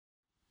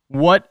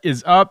What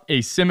is up,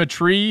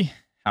 Asymmetry?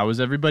 How is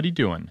everybody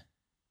doing?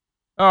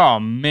 Oh,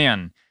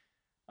 man.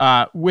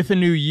 With a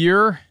new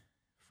year,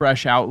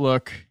 fresh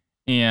outlook,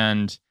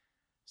 and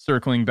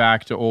circling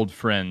back to old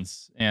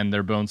friends and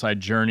their bonsai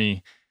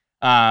journey,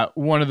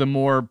 one of the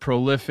more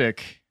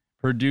prolific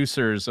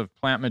producers of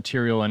plant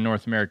material in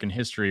North American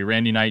history,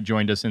 Randy Knight,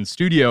 joined us in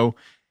studio.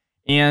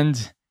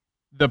 And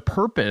the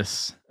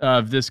purpose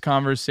of this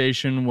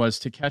conversation was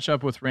to catch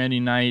up with Randy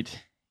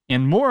Knight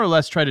and more or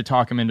less try to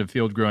talk him into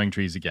field-growing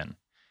trees again.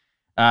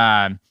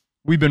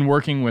 We've been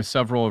working with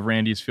several of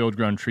Randy's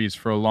field-grown trees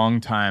for a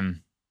long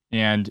time,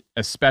 and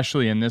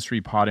especially in this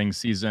repotting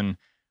season,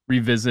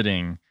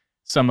 revisiting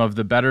some of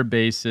the better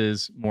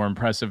bases, more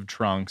impressive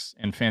trunks,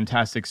 and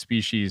fantastic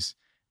species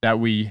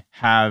that we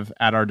have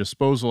at our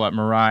disposal at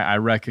Mirai. I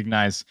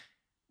recognize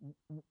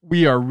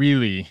we are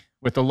really,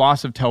 with the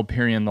loss of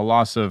Telperion, the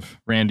loss of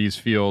Randy's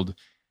field,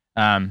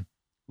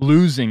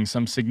 losing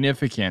some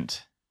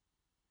significant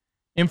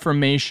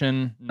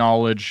information,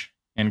 knowledge,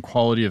 and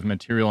quality of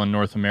material in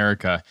North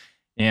America.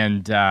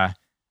 And I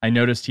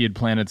noticed he had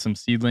planted some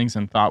seedlings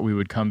and thought we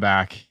would come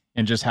back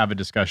and just have a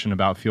discussion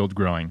about field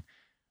growing.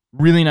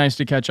 Really nice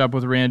to catch up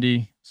with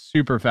Randy.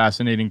 Super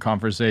fascinating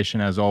conversation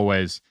as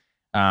always.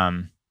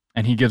 And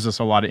he gives us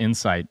a lot of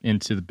insight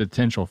into the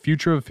potential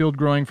future of field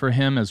growing for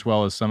him, as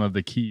well as some of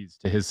the keys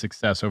to his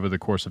success over the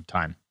course of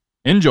time.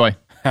 Enjoy.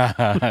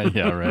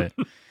 Yeah, right.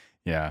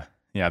 Yeah.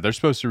 They're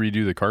supposed to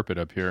redo the carpet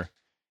up here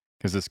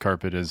because this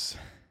carpet it's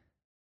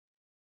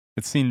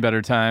seen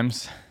better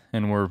times,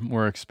 and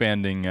we're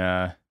expanding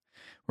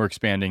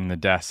the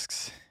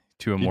desks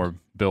to a more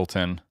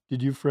built-in.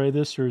 Did you fry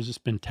this, or has this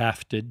been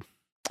tafted?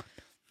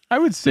 I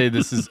would say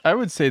this has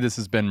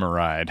been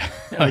Mirai.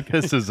 Like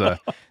this is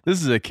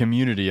a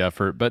community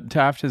effort, but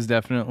Taft has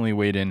definitely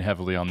weighed in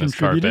heavily on this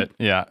carpet.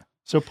 Yeah.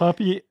 So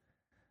Poppy,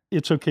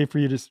 it's okay for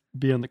you to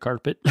be on the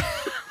carpet.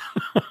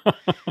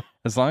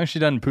 As long as she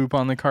doesn't poop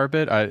on the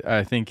carpet,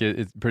 I think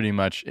it's pretty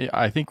much.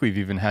 I think we've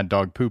even had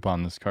dog poop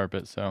on this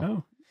carpet. So.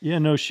 Oh yeah,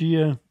 no, she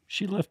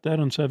left that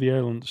on Savi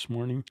Island this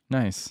morning.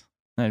 Nice.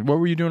 What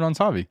were you doing on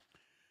Savi?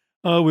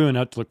 We went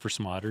out to look for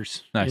some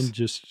otters. Nice. And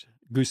just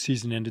goose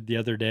season ended the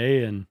other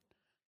day, and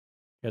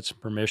got some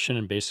permission.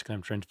 And basically,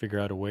 I'm trying to figure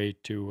out a way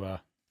to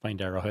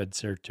find arrowheads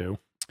there too.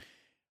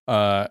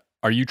 Are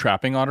you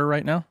trapping otter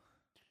right now?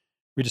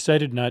 We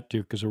decided not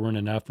to because there weren't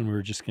enough, and we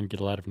were just going to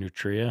get a lot of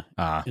nutria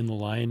in the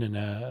line,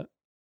 and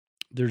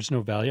there's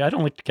no value. I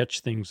don't like to catch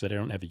things that I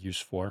don't have a use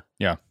for.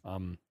 Yeah.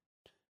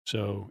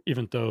 So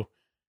even though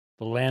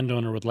the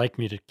landowner would like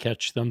me to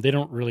catch them, they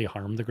don't really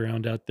harm the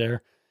ground out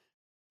there.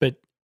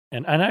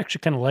 And I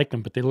actually kind of like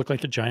them, but they look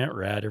like a giant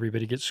rat.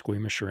 Everybody gets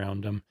squeamish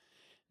around them,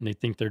 and they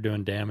think they're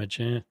doing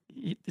damage.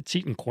 It's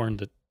eating corn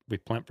that we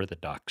plant for the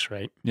ducks,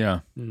 right?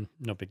 Yeah.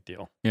 No big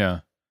deal.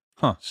 Yeah.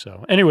 Huh.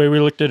 So anyway, we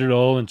looked at it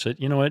all and said,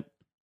 you know what?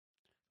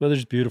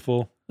 Weather's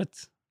beautiful.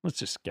 Let's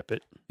just skip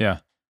it. Yeah.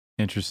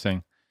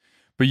 Interesting.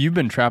 But you've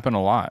been trapping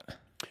a lot.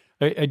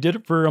 I did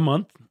it for a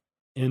month,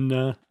 and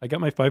I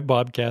got my 5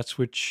 bobcats,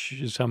 which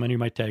is how many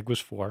my tag was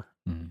for.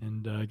 Mm-hmm.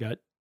 And I got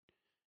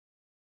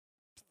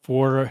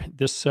 4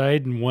 this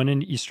side and 1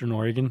 in Eastern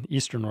Oregon.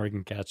 Eastern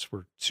Oregon cats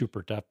were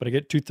super tough, but I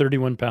got 2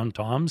 31-pound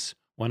toms,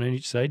 1 on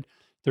each side.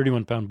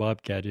 31-pound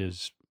bobcat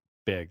is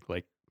big,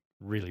 like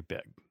really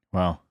big.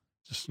 Wow.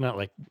 It's not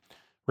like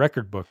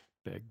record book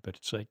big, but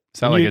it's like...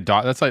 Is that like a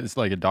dog? It's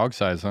like a dog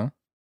size, huh?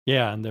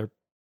 Yeah, and they're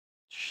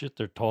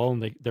tall,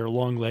 and they're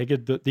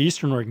long-legged. The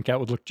Eastern Oregon cat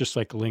would look just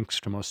like a lynx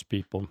to most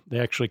people. They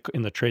actually,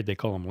 in the trade, they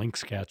call them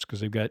lynx cats because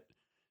they've got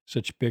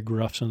such big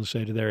ruffs on the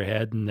side of their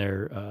head and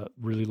their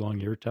really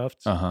long ear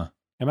tufts. Uh-huh.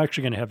 I'm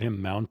actually going to have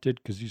him mounted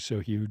because he's so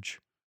huge.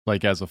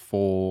 Like as a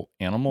full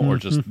animal or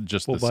just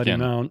full the body skin?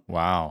 mount.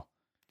 Wow.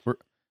 Where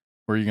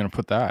are you going to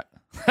put that?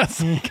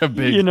 That's like a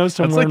big, somewhere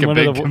that's like in a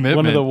big commitment.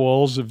 One of the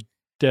walls of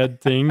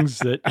dead things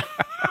that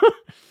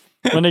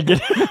when I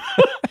get...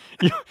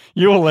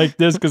 You will like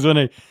this because when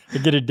I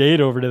get a date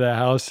over to the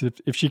house,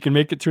 if she can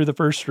make it through the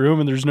first room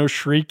and there's no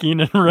shrieking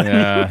and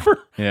running for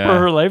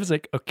her life, it's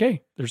like,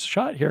 okay, there's a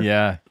shot here.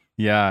 Yeah.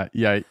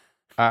 The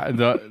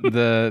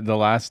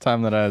last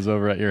time that I was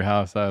over at your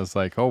house, I was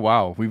like, oh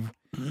wow,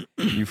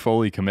 you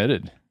fully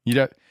committed.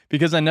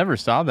 Because I never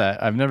saw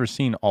that. I've never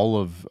seen all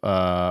of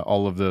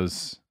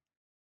those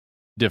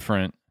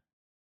different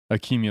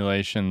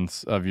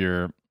accumulations of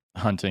your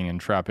hunting and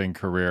trapping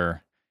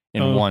career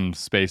in one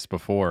space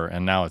before,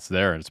 and now it's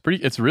there.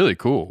 It's really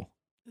cool.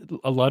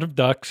 A lot of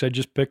ducks. I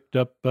just picked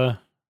up a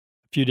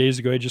few days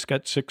ago. I just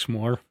got 6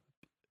 more,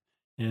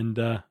 and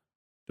they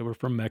were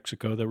from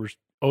Mexico.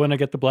 And I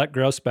got the black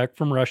grouse back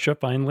from Russia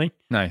finally.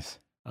 Nice.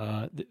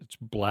 It's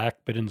black,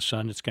 but in the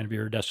sun it's kind of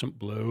iridescent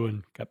blue,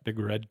 and got big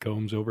red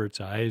combs over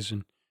its eyes.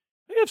 And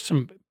I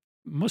have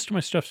most of my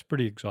stuff's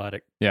pretty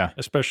exotic. Yeah,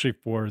 especially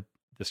for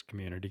this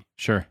community.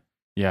 Sure.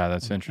 Yeah,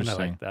 that's interesting.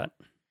 And I like that.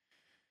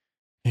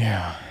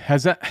 Yeah.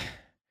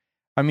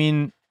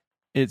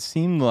 It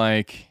seemed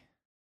like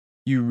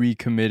you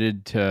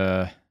recommitted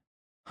to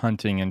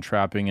hunting and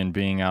trapping and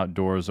being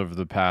outdoors over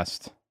the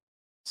past,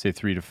 say,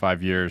 3 to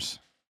 5 years.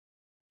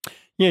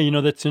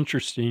 Yeah, that's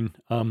interesting.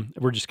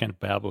 We're just kind of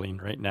babbling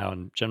right now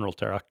in general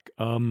talk.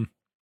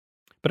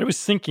 But I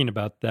was thinking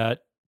about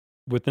that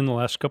within the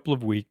last couple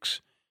of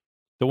weeks.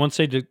 That once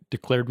I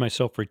declared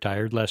myself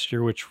retired last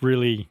year, which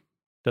really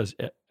does,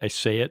 I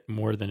say it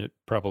more than it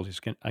probably is.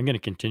 I'm going to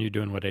continue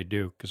doing what I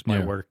do because my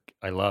Yeah. work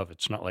I love.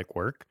 It's not like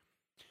work.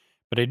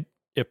 But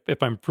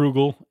if I'm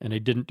frugal and I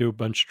didn't do a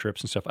bunch of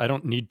trips and stuff, I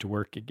don't need to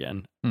work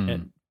again.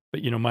 Mm.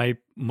 But my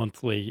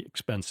monthly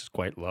expense is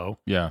quite low.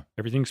 Yeah.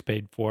 Everything's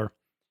paid for.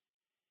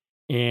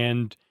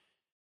 And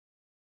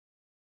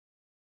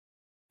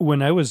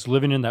when I was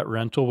living in that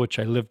rental, which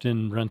I lived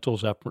in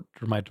rentals after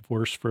my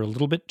divorce for a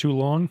little bit too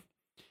long,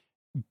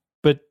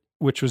 but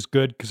which was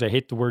good because I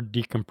hate the word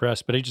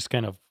decompress, but I just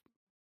kind of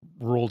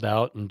rolled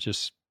out and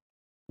just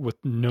with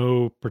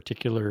no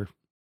particular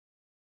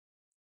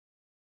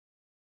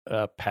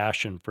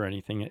passion for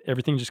anything.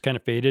 Everything just kind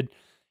of faded,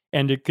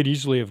 and it could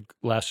easily have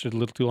lasted a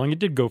little too long. It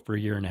did go for a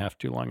year and a half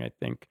too long, I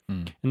think.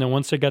 Mm. And then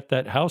once I got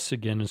that house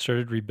again and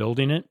started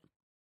rebuilding it,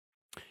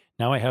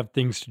 now I have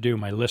things to do.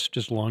 My list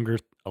is longer.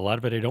 A lot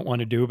of it I don't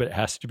want to do, but it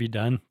has to be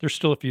done. There's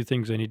still a few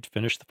things I need to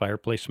finish, the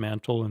fireplace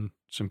mantle and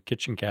some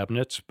kitchen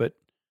cabinets, but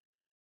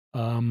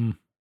all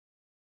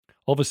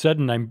of a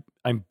sudden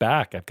I'm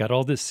back. I've got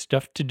all this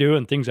stuff to do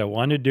and things I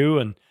want to do,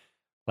 and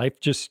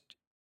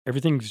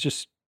everything's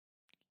just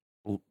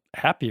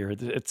happier.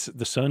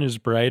 The sun is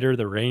brighter,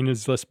 the rain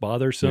is less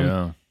bothersome.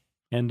 Yeah.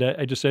 And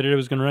I decided I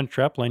was going to run a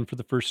trap line for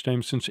the first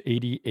time since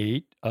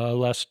 '88,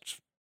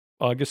 last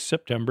August,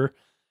 September.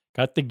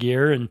 Got the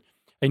gear, and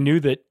I knew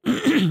that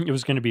it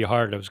was going to be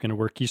hard. I was going to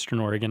work Eastern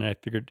Oregon, and I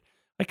figured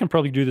I can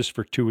probably do this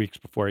for 2 weeks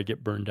before I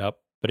get burned up.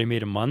 But I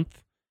made a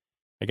month.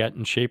 I got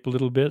in shape a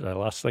little bit. I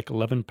lost like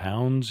 11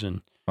 pounds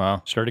and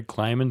Wow. started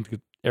climbing.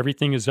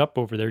 Everything is up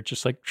over there,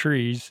 just like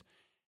trees.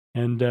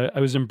 And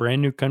I was in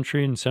brand new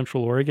country in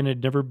Central Oregon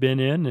I'd never been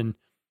in. And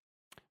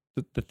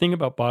the thing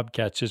about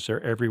bobcats is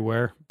they're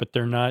everywhere, but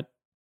they're not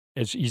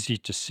as easy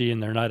to see,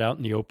 and they're not out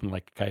in the open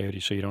like a coyote,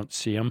 so you don't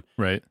see them.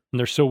 Right. And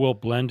they're so well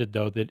blended,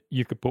 though, that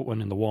you could put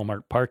one in the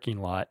Walmart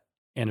parking lot,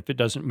 and if it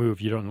doesn't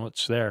move, you don't know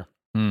it's there.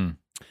 Mm.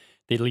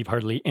 They leave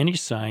hardly any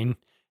sign.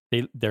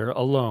 They're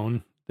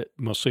alone,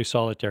 mostly a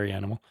solitary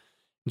animal.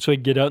 And so I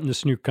get out in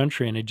this new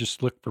country, and I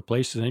just look for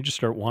places, and I just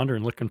start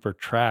wandering, looking for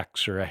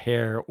tracks or a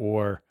hare,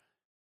 or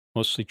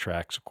mostly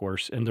tracks, of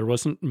course. And there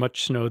wasn't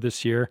much snow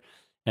this year,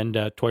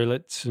 and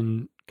toilets,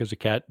 and because a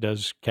cat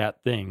does cat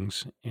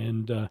things.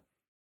 And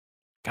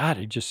God,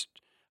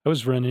 I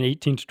was running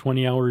 18 to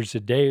 20 hours a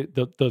day.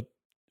 The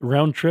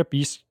round trip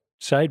east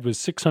side was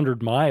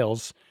 600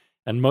 miles.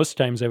 And most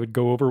times I would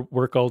go over,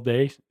 work all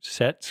day,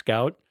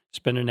 scout,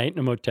 spend a night in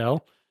a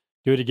motel,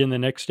 do it again the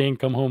next day and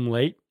come home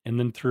late. And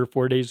then 3 or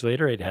 4 days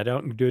later, I'd head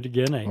out and do it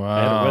again. I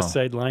had a West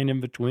Side line in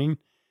between.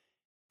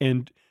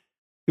 And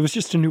it was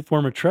just a new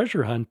form of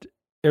treasure hunt.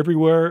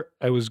 Everywhere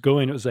I was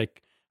going, it was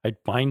like I'd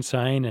find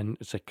sign, and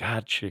it's like,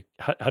 God,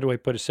 how do I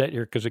put a set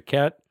here? Because a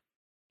cat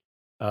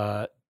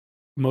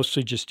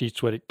mostly just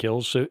eats what it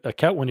kills. So a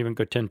cat won't even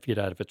go 10 feet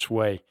out of its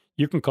way.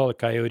 You can call a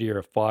coyote or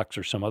a fox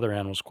or some other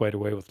animals quite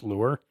away with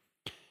lure.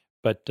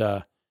 But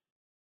a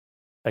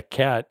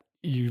cat,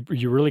 you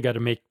really got to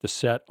make the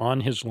set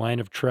on his line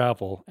of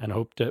travel and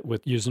hope that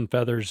with using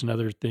feathers and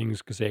other things,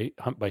 because they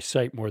hunt by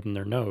sight more than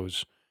their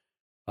nose.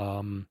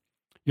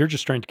 You're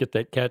just trying to get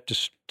that cat to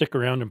stick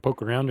around and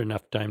poke around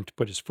enough time to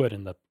put his foot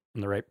in the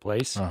right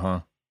place.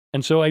 Uh-huh.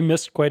 And so I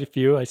missed quite a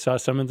few. I saw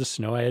some of the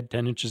snow. I had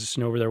 10 inches of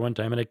snow over there one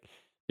time, and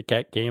the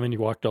cat came and he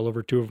walked all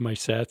over 2 of my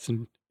sets,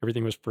 and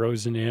everything was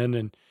frozen in.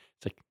 And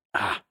it's like,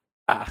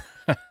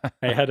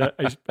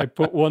 I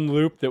put one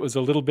loop that was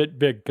a little bit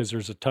big because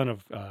there's a ton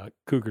of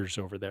cougars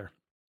over there.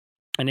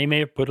 And they may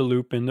have put a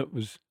loop in that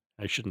was,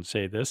 I shouldn't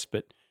say this,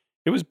 but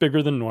it was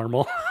bigger than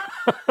normal.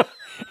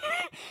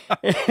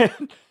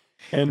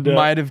 and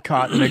Might have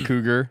caught in a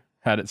cougar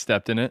had it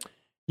stepped in it.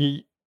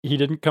 He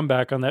didn't come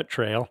back on that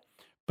trail,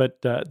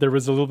 but there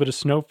was a little bit of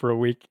snow for a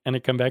week, and I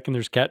come back and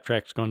there's cat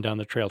tracks going down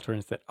the trail. And I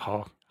said,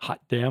 oh,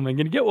 hot damn, I'm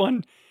going to get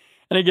one.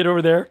 And I get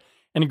over there,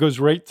 and it goes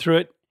right through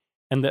it.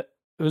 And it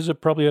was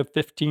probably a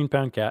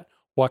 15-pound cat,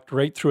 walked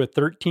right through a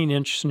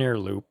 13-inch snare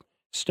loop,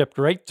 stepped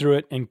right through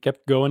it and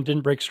kept going,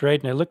 didn't break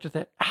stride. And I looked at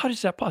that. How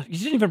does that possible? He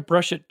didn't even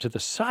brush it to the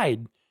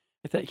side.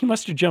 I thought he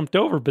must have jumped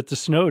over, but the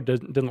snow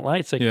didn't lie.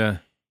 It's like, yeah.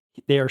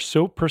 They are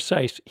so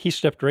precise. He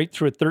stepped right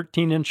through a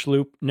 13-inch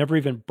loop, never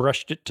even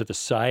brushed it to the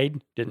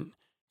side. Didn't.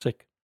 It's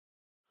like,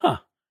 huh.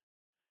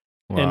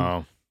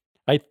 Wow.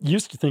 And I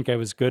used to think I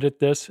was good at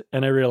this,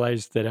 and I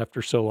realized that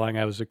after so long,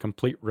 I was a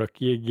complete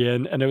rookie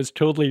again, and I was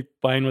totally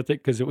fine with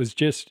it because it was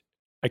just,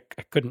 I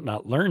couldn't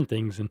not learn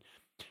things. And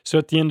so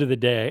at the end of the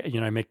day,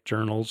 I make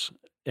journals,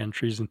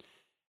 entries, and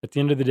at the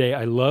end of the day,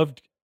 I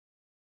loved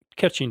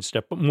catching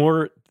stuff, but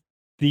more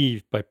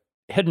by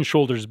head and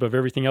shoulders above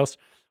everything else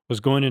was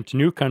going into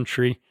new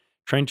country,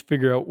 trying to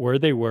figure out where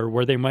they were,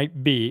 where they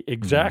might be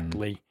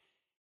exactly,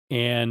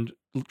 and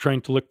trying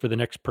to look for the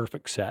next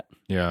perfect set.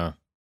 Yeah.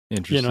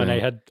 Interesting. And I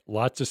had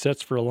lots of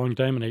sets for a long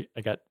time, and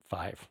I got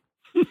 5.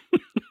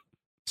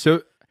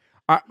 So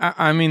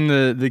I mean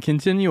the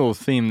continual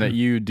theme that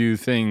you do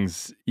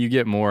things, you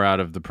get more out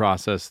of the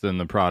process than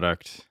the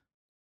product.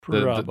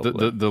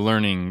 Probably The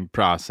learning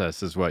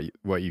process is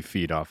what you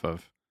feed off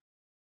of.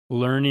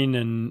 learning,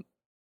 and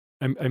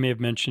I may have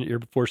mentioned it here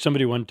before.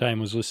 Somebody one time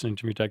was listening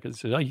to me talk and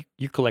said, "Oh,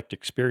 you collect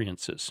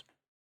experiences."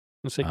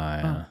 It's like,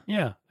 Yeah.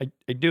 yeah,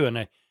 I do, and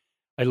I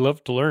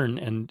love to learn,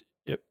 and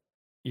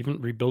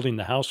even rebuilding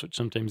the house, which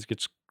sometimes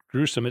gets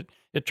gruesome.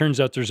 It turns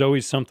out there's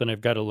always something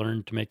I've got to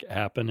learn to make it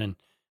happen, and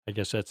I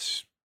guess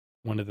that's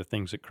one of the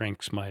things that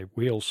cranks my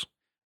wheels.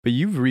 But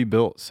you've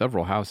rebuilt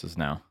several houses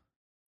now.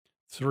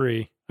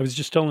 3. I was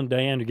just telling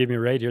Diane to give me a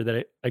right here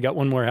that I got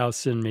one more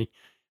house in me.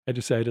 I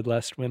decided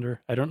last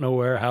winter. I don't know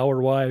where, how,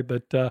 or why,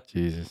 but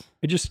Jesus.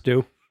 I just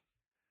do.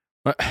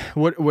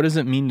 What does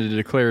it mean to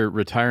declare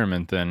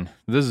retirement then?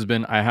 This has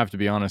been, I have to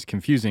be honest,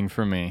 confusing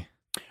for me.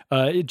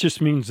 It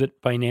just means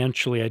that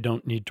financially I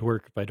don't need to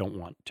work if I don't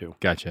want to.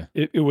 Gotcha.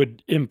 It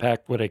would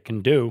impact what I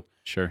can do.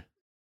 Sure.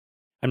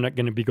 I'm not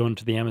going to be going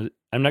to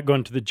I'm not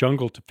going to the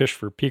jungle to fish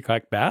for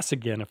peacock bass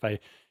again if I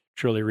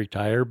truly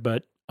retire,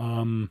 but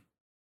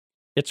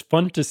it's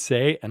fun to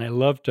say, and I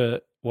love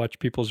to watch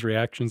people's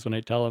reactions when I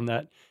tell them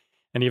that.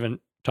 And even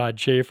Todd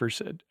Schaefer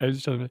said, I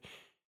was telling him,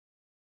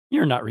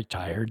 "You're not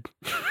retired."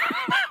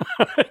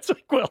 It's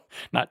like, well,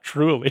 not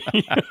truly.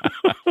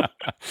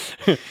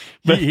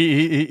 But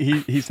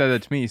he said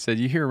that to me. He said,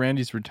 "You hear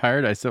Randy's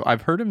retired?" I said,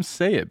 "I've heard him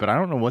say it, but I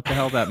don't know what the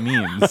hell that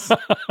means."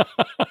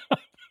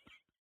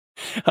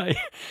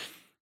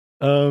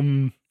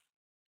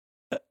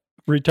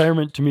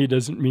 Retirement to me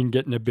doesn't mean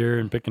getting a beer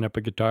and picking up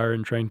a guitar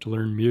and trying to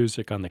learn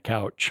music on the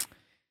couch.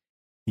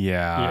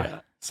 Yeah.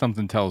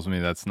 Something tells me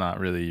that's not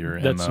really your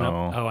That's MO.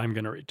 not how I'm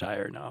going to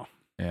retire now.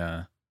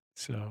 Yeah.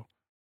 So,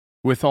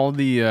 With all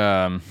the,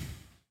 I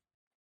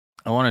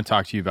want to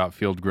talk to you about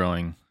field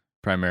growing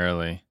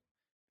primarily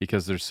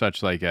because there's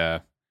such like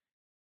a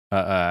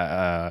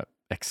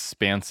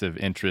expansive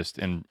interest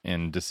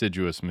in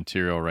deciduous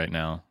material right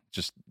now.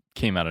 Just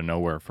came out of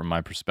nowhere from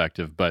my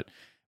perspective, but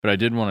I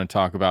did want to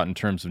talk about in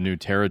terms of new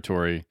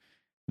territory,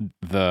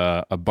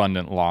 the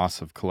abundant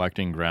loss of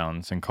collecting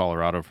grounds in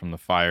Colorado from the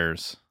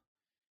fires.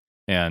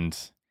 And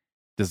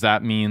does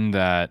that mean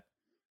that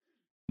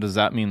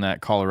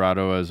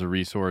Colorado as a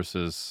resource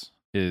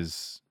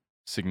is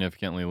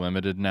significantly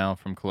limited now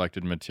from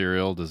collected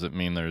material? Does it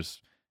mean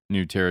there's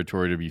new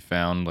territory to be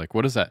found? Like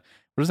what does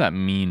that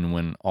mean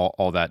when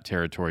all that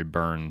territory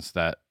burns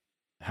that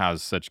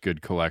has such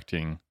good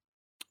collecting?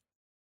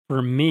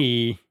 for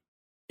me,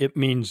 it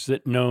means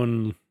that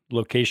known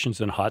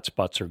locations and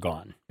hotspots are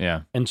gone.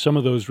 Yeah. And some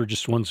of those were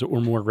just ones that were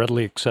more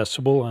readily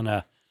accessible on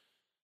the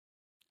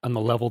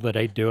level that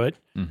I do it.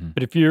 Mm-hmm.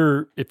 But if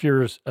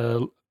you're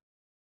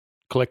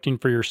collecting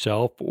for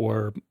yourself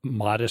or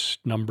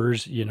modest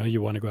numbers,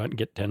 you want to go out and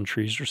get 10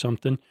 trees or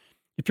something.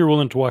 If you're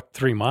willing to walk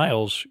 3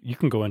 miles, you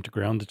can go into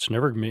ground that's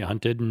never going to be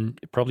hunted and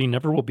it probably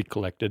never will be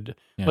collected.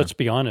 Yeah. Let's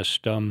be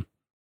honest.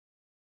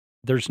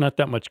 There's not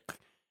that much.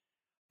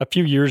 A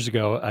few years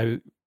ago,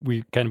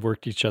 we kind of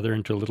worked each other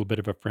into a little bit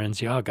of a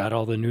frenzy. Oh, got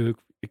all the new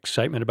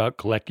excitement about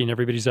collecting.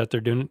 Everybody's out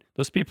there doing it.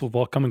 Those people have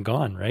all come and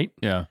gone, right?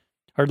 Yeah.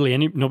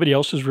 Nobody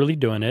else is really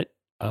doing it,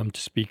 to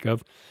speak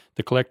of.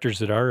 The collectors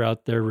that are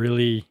out there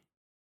really,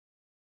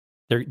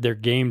 their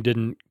game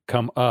didn't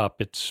come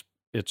up. It's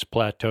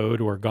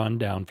plateaued or gone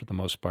down for the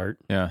most part.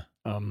 Yeah.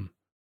 I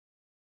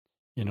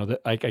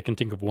can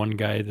think of one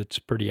guy that's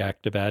pretty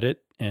active at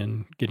it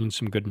and getting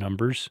some good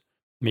numbers,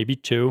 maybe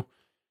 2.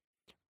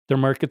 Their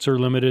markets are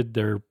limited.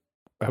 They're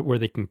where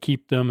they can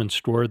keep them and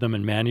store them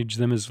and manage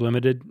them is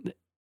limited.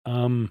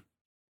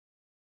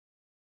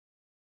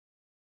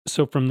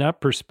 So from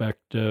that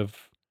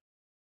perspective,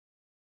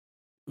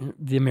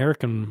 the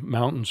American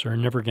mountains are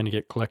never going to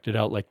get collected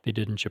out like they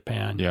did in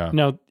Japan. Yeah.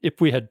 Now, if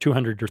we had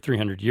 200 or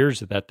 300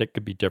 years of that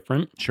could be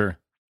different. Sure.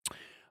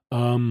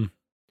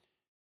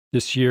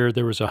 This year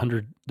there was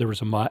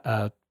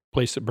a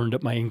place that burned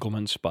up my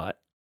Engelmann spot.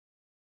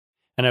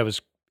 And I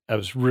was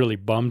really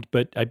bummed,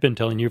 but I've been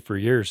telling you for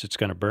years it's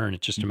going to burn.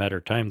 It's just a matter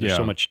of time. There's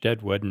so much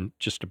dead wood, and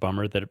just a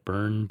bummer that it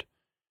burned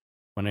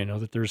when I know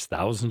that there's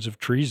thousands of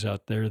trees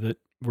out there that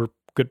were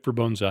good for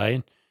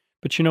bonsai.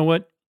 But you know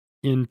what?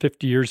 In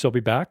 50 years, they'll be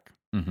back.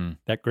 Mm-hmm.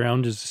 That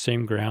ground is the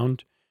same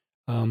ground.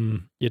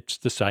 It's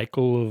the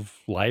cycle of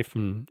life,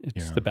 and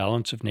it's the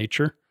balance of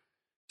nature.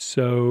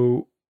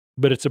 So,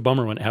 but it's a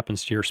bummer when it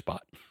happens to your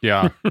spot.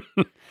 Yeah.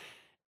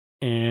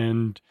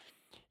 And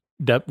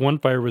that one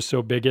fire was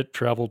so big, it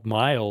traveled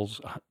miles,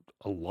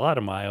 a lot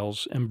of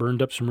miles, and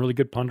burned up some really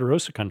good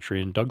ponderosa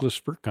country and Douglas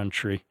fir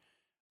country.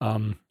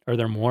 Are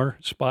there more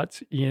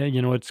spots? Yeah,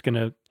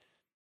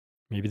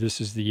 maybe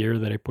this is the year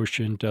that I push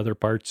into other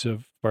parts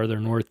of farther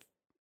north,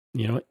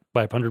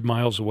 500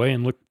 miles away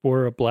and look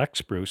for a black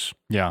spruce.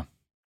 Yeah.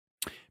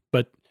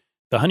 But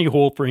the honey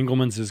hole for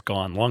Engelmann's is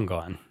gone, long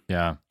gone.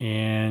 Yeah.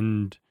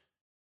 And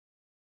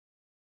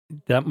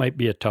that might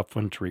be a tough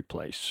one to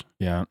replace.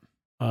 Yeah.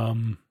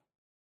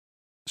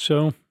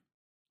 So,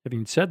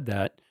 having said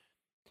that,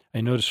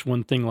 I noticed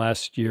one thing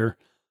last year.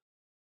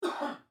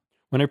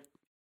 When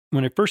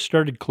when I first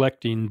started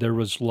collecting, there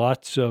was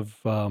lots of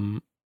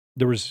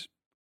there was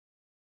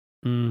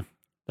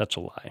that's a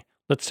lie.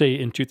 Let's say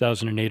in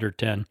 2008 or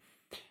 10,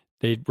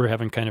 they were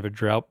having kind of a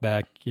drought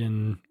back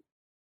in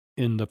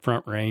the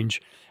Front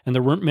Range, and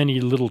there weren't many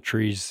little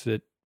trees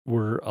that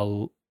were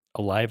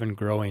alive and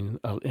growing,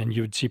 and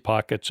you would see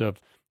pockets of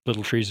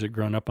little trees that had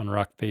grown up on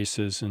rock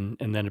faces and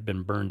then had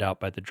been burned out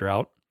by the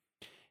drought.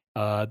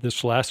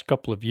 This last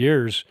couple of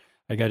years,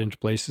 I got into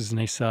places and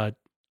I saw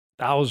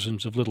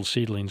thousands of little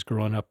seedlings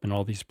growing up in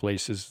all these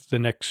places. The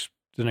next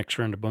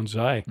round of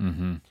bonsai,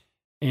 Mm-hmm.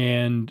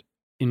 and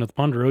the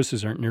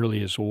ponderosas aren't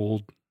nearly as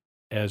old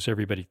as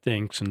everybody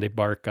thinks, and they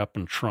bark up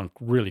and trunk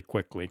really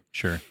quickly.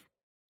 Sure.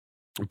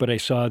 But I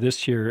saw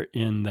this year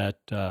in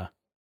that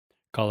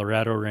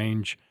Colorado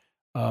range,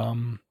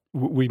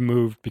 we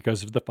moved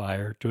because of the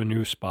fire to a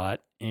new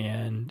spot,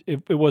 and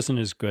it wasn't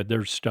as good.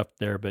 There's stuff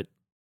there, but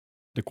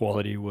the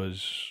quality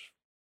was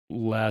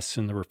less,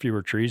 and there were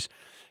fewer trees.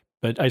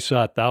 But I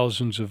saw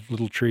thousands of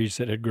little trees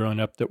that had grown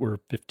up that were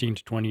 15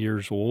 to 20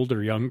 years old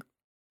or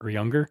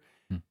younger,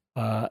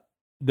 that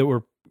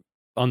were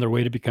on their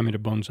way to becoming a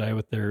bonsai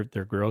with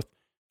their growth,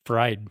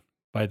 fried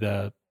by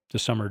the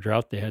summer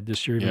drought they had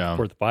this year, even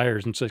before the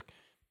fires. And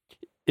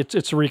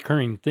it's a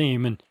recurring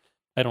theme, and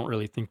I don't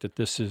really think that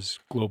this is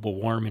global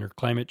warming or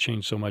climate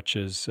change so much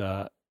as,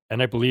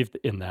 and I believe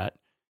in that,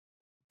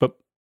 but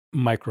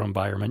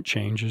microenvironment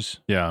changes.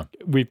 Yeah.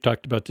 We've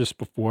talked about this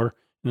before.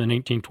 In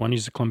the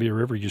 1920s, the Columbia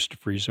River used to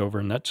freeze over,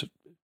 and that's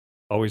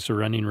always a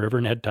running river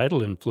and had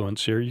tidal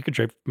influence here. You could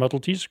drive Model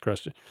Ts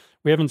across it.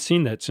 We haven't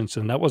seen that since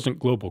then. That wasn't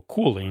global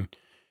cooling.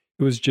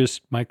 It was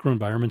just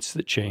microenvironments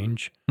that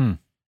change. I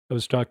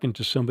was talking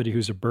to somebody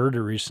who's a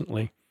birder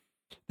recently.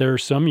 There are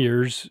some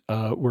years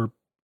where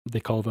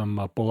they call them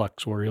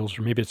Bullocks Orioles,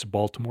 or maybe it's a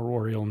Baltimore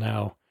Oriole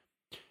now.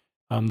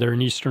 They're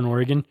in Eastern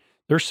Oregon.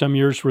 There's some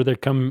years where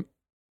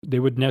they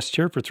would nest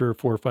here for 3 or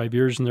 4 or 5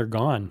 years and they're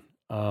gone.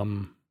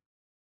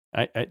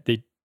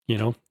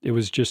 It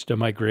was just a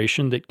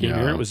migration that came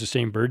here. It was the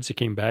same birds that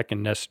came back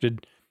and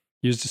nested,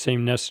 used the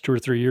same nest 2 or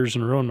 3 years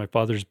in a row. And my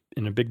father's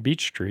in a big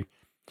beech tree.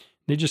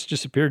 They just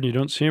disappeared, and you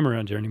don't see them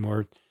around here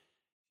anymore.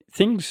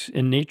 Things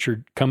in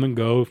nature come and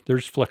go.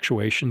 There's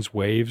fluctuations,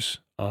 waves.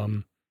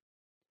 On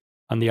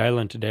the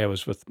island today, I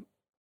was with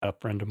a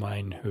friend of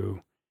mine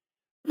who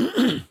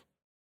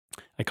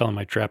I call him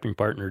my trapping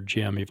partner,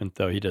 Jim, even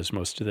though he does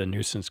most of the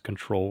nuisance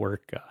control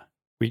work.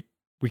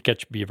 We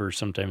catch beavers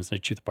sometimes. They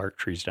chew the bark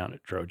trees down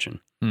at Trojan.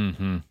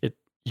 Mm-hmm.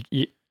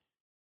 I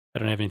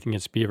don't have anything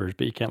against beavers,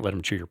 but you can't let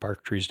them chew your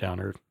bark trees down,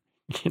 or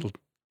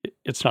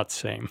it's not the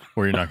same.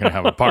 Or you're not going to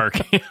have a park.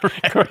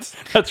 Right.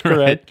 That's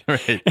correct.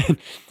 Right.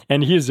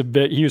 And he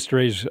used to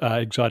raise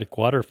exotic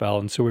waterfowl,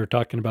 and so we were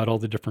talking about all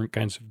the different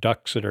kinds of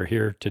ducks that are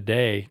here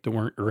today that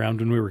weren't around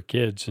when we were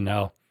kids, and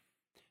now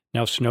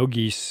snow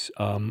geese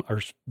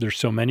there's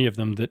so many of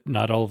them that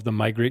not all of them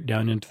migrate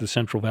down into the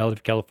Central Valley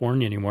of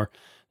California anymore.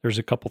 There's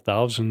a couple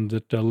thousand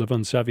that live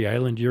on Savvy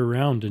Island year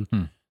round,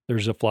 and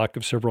there's a flock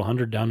of several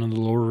hundred down in the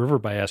lower river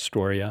by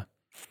Astoria.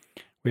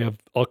 We have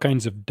all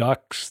kinds of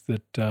ducks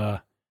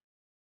that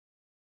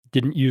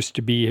didn't used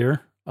to be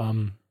here.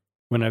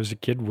 When I was a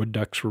kid, wood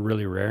ducks were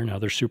really rare. Now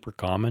they're super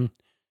common.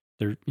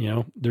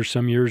 There's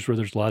some years where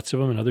there's lots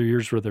of them and other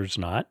years where there's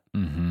not.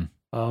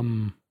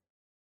 Mm-hmm.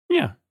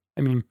 Yeah.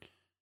 I mean,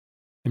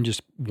 I'm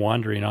just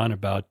wandering on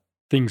about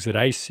things that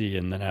I see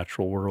in the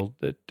natural world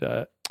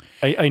that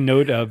I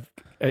note of.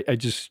 I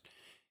just,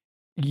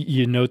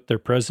 you note their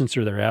presence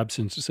or their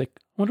absence. It's like,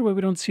 I wonder why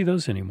we don't see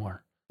those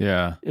anymore.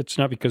 Yeah. It's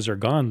not because they're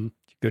gone.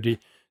 You go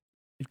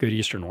to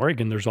Eastern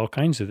Oregon, there's all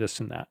kinds of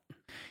this and that.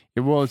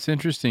 Yeah, well, it's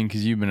interesting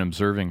because you've been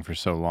observing for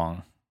so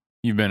long.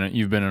 You've been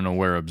an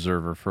aware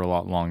observer for a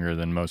lot longer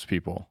than most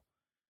people.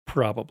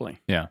 Probably.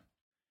 Yeah.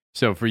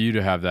 So for you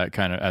to have that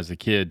kind of, as a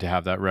kid, to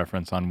have that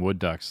reference on wood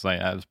ducks, like,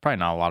 there's probably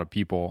not a lot of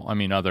people. I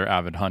mean, other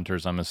avid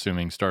hunters, I'm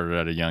assuming, started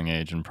at a young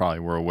age and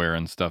probably were aware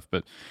and stuff.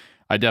 But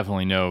I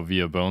definitely know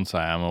via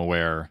bonsai, I'm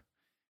aware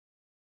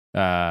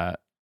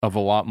of a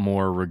lot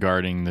more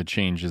regarding the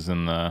changes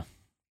in the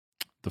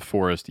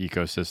forest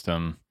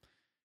ecosystem,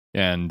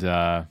 and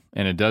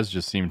it does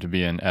just seem to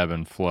be an ebb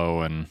and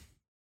flow. And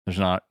there's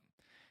not,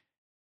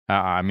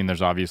 I mean,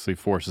 there's obviously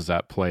forces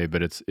at play,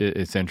 but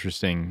it's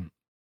interesting.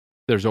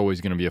 There's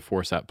always going to be a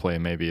force at play,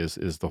 maybe is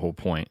the whole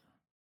point.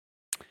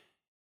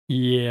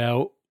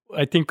 Yeah,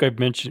 I think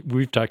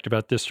we've talked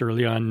about this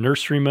early on.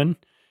 Nurserymen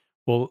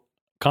will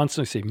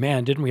constantly say,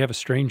 man, didn't we have a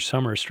strange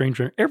summer, a strange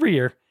winter? Every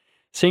year,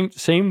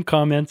 same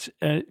comments,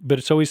 but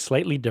it's always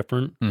slightly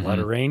different. Mm-hmm. A lot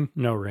of rain,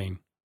 no rain.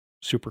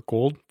 Super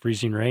cold,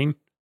 freezing rain,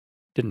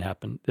 didn't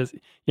happen.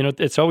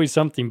 It's always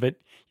something, but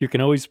you can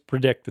always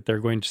predict that they're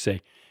going to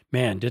say,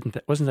 man,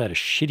 wasn't that a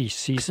shitty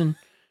season?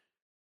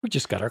 We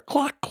just got our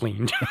clock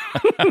cleaned.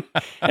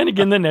 And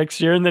again, the next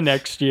year and the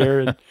next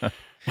year.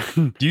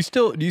 Are you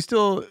still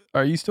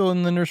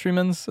in the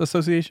Nurserymen's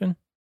Association?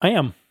 I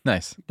am.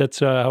 Nice. That's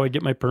how I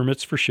get my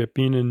permits for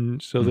shipping,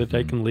 and so that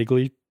I can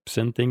legally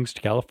send things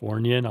to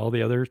California and all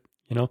the other,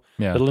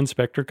 little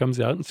inspector comes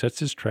out and sets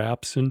his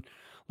traps and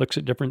looks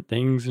at different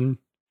things and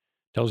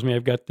tells me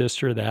I've got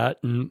this or that,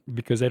 and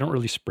because I don't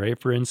really spray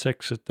for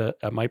insects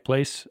at my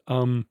place,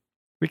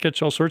 we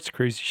catch all sorts of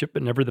crazy shit,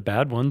 but never the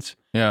bad ones.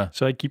 Yeah.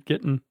 So I keep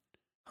getting,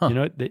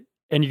 Huh.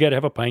 and you got to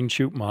have a pine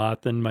shoot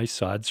moth and my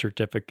sod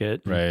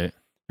certificate. and Right.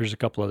 There's a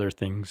couple other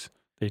things.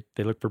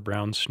 They look for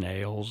brown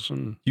snails,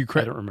 and I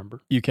don't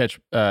remember. You catch,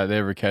 they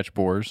ever catch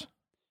boars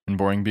and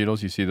boring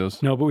beetles? You see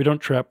those? No, but we don't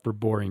trap for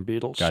boring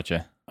beetles.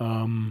 Gotcha.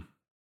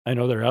 I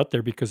know they're out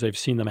there because I've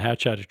seen them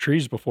hatch out of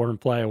trees before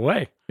and fly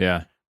away.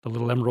 Yeah. The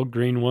little emerald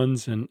green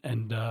ones, and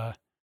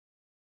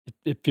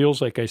it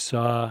feels like I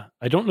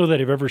don't know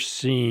that I've ever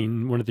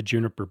seen one of the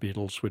juniper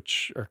beetles,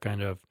 which are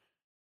kind of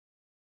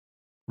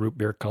root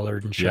beer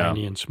colored and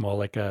shiny and small,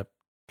 kind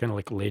of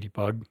like a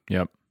ladybug.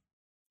 Yep.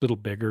 Little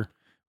bigger.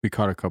 We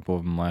caught a couple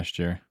of them last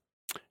year.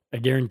 I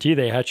guarantee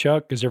they hatch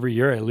out because every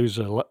year I lose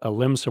a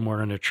limb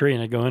somewhere on a tree,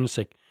 and I go in and it's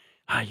like,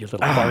 you little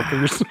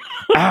barkers.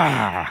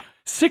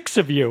 6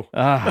 of you.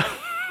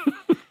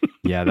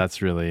 Yeah,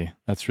 that's really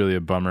a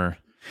bummer.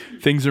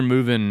 Things are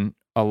moving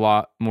a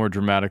lot more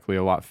dramatically,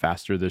 a lot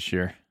faster this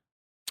year.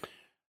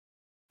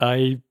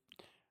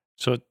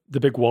 So the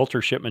big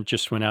Walter shipment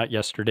just went out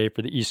yesterday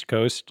for the East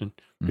Coast, and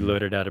we Mhm.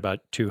 loaded out about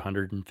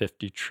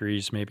 250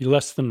 trees, maybe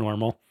less than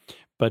normal.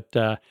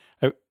 But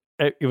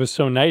it was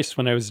so nice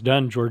when I was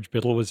done. George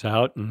Biddle was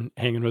out and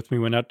hanging with me,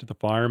 went out to the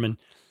farm, and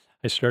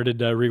I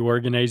started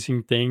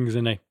reorganizing things,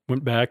 and I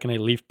went back and I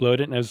leaf blowed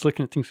it, and I was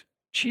looking at things.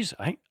 Geez,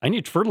 I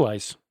need to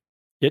fertilize.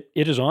 It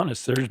is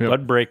honest. There's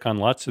bud break on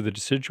lots of the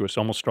deciduous,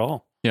 almost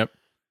all. Yep.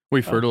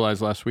 We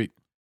fertilized last week.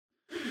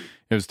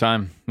 It was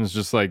time. It was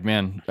just like,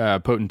 man,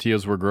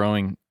 potentials were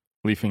growing,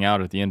 leafing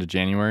out at the end of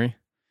January.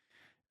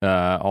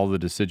 All the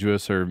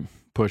deciduous are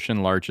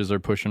pushing, larches are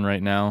pushing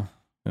right now.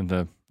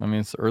 And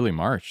it's early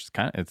March.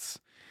 It's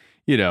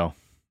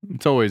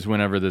always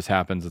whenever this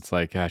happens, it's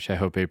like, gosh, I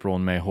hope April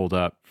and May hold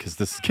up because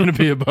this is going to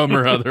be a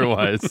bummer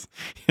otherwise.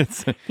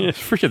 It's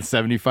freaking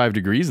 75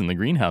 degrees in the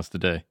greenhouse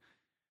today.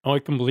 Oh, I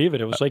can believe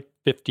it. It was like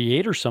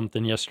 58 or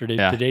something yesterday,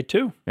 today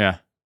too. Yeah.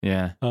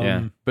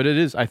 But it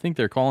is, I think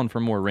they're calling for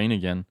more rain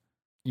again.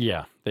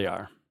 Yeah, they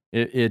are.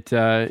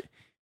 I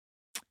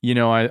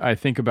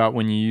think about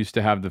when you used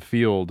to have the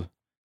field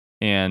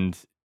and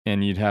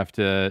you'd have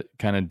to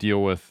kind of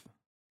deal with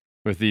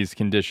these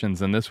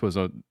conditions. And this was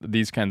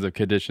these kinds of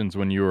conditions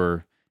when you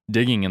were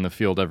digging in the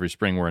field every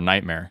spring were a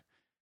nightmare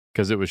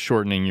because it was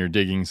shortening your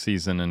digging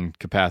season and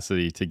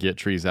capacity to get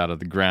trees out of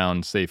the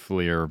ground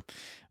safely or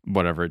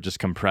whatever. It just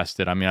compressed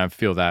it. I mean, I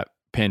feel that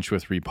pinch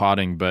with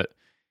repotting, but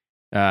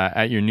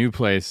at your new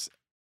place,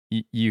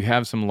 you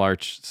have some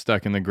larch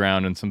stuck in the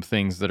ground and some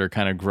things that are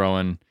kind of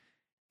growing.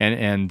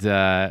 And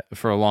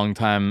for a long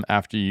time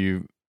after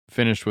you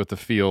finished with the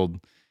field,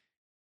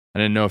 I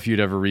didn't know if you'd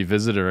ever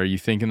revisit it. Are you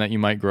thinking that you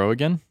might grow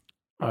again?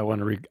 I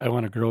want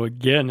to grow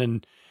again,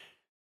 and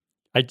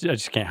I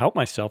just can't help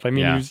myself. I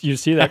mean, you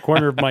see that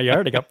corner of my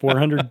yard. I got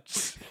 400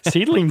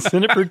 seedlings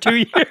in it for 2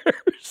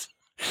 years.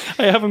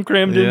 I have them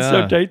crammed in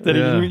so tight that I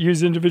didn't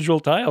use individual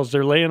tiles.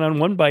 They're laying on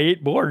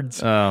 1x8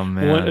 boards. Oh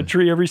man, a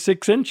tree every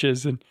 6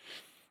 inches, and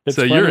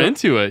so you're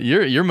into it.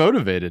 You're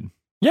motivated.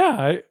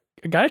 Yeah,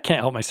 I can't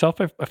help myself.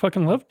 I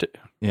fucking love to.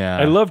 Yeah,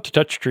 I love to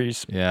touch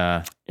trees.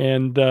 Yeah,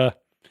 and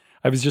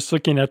I was just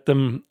looking at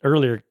them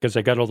earlier because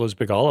I got all those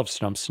big olive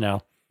stumps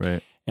now.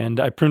 Right. And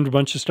I pruned a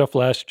bunch of stuff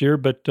last year,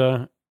 but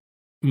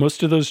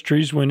most of those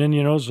trees went in.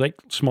 It was like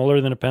smaller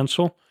than a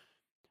pencil.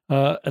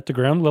 At the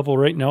ground level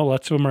right now,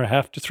 lots of them are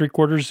 1/2 to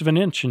 3/4 of an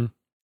inch, and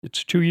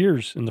it's 2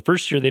 years. And the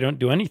first year, they don't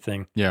do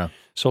anything. Yeah.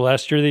 So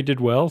last year, they did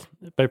well.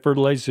 If I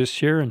fertilize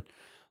this year and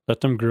let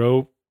them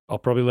grow, I'll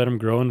probably let them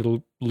grow,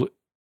 and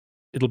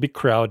it'll be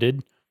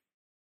crowded.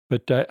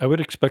 But I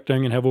would expect I'm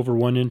going to have over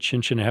 1 inch,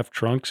 1.5 inch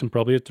trunks, and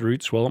probably at the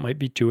roots, well, it might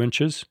be 2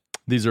 inches.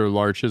 These are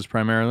larches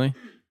primarily?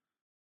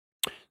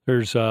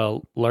 There's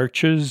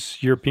larches,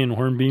 European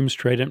hornbeams,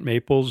 trident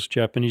maples,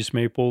 Japanese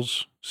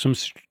maples, some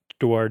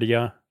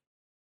stewardia,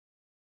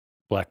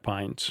 black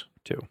pines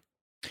too.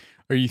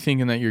 Are you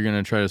thinking that you're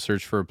going to try to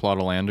search for a plot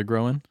of land to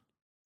grow in?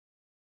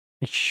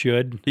 I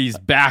should. He's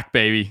back,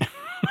 baby.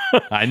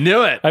 I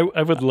knew it.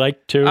 I would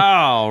like to.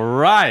 All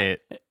right.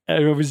 I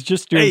was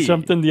just doing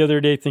something the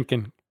other day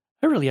thinking,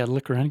 I really ought to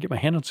look around and get my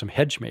hand on some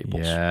hedge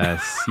maples.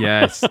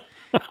 Yes.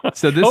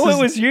 So this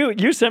it was you.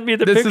 You sent me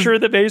the picture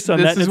of the base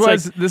on that.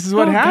 This is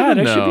what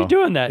happened. God, I should be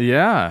doing that.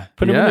 Yeah.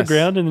 Put them in the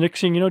ground, and the next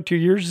thing you know, 2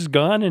 years is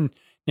gone, and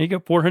you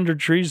got 400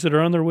 trees that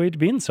are on their way to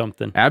being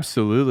something.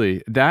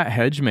 Absolutely. That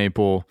hedge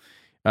maple,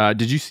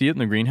 did you see it in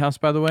the greenhouse,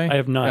 by the way? I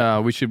have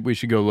not. We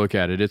should go look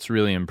at it. It's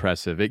really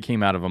impressive. It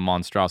came out of a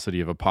monstrosity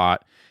of a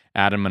pot.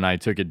 Adam and I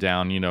took it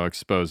down,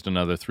 exposed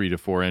another 3 to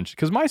 4 inches,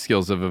 because my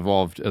skills have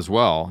evolved as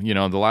well.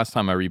 The last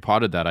time I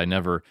repotted that, I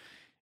never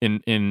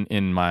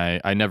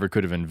I never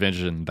could have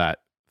envisioned that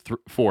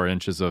 4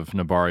 inches of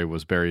Nabari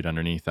was buried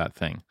underneath that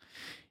thing.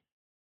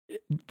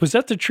 Was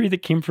that the tree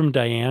that came from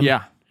Diane?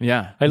 Yeah.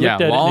 I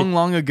looked at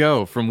long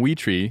ago from Wee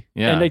Tree.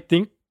 Yeah. And I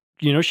think,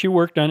 she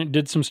worked on it,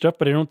 did some stuff,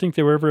 but I don't think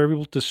they were ever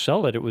able to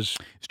sell it. It's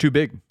too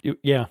big.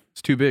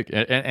 It's too big.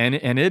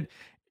 And it,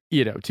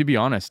 to be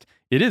honest,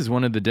 it is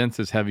one of the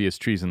densest,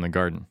 heaviest trees in the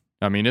garden.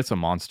 I mean, it's a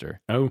monster.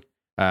 Oh,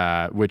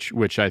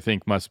 Which I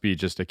think must be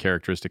just a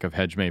characteristic of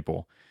hedge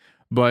maple.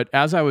 But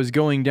as I was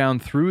going down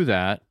through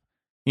that,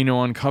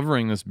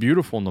 uncovering this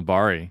beautiful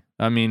Nabari,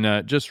 I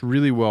mean, just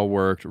really well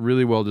worked,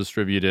 really well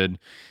distributed.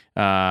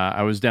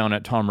 I was down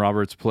at Tom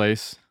Roberts'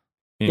 place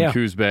in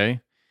Coos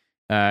Bay,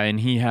 and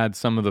he had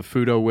some of the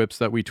Fudo whips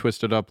that we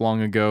twisted up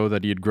long ago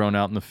that he had grown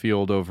out in the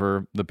field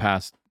over the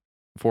past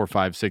 4,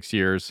 5, 6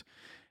 years.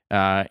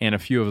 And a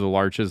few of the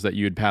larches that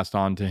you had passed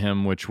on to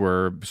him, which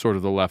were sort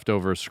of the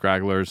leftover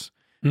scragglers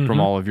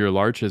from all of your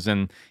larches.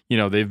 And,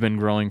 they've been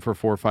growing for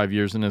 4 or 5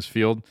 years in his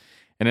field.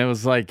 And it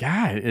was like,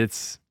 I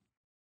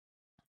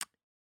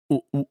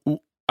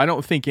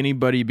don't think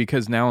anybody,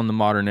 because now in the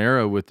modern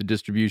era with the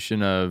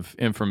distribution of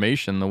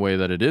information the way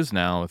that it is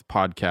now with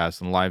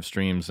podcasts and live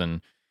streams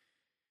and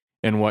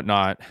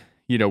whatnot,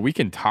 we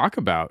can talk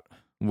about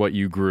what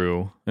you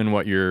grew and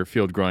what your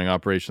field growing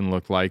operation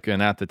looked like.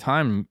 And at the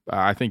time,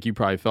 I think you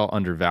probably felt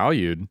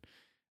undervalued,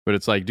 but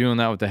it's like doing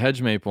that with the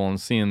hedge maple and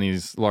seeing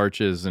these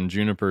larches and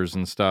junipers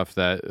and stuff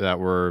that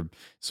were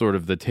sort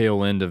of the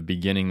tail end of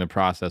beginning the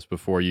process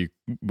before you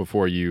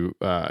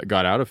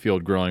got out of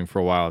field growing for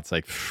a while. It's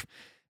like,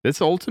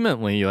 this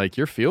ultimately, like,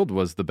 your field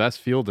was the best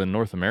field in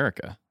North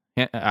America.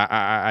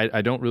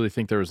 I don't really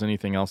think there was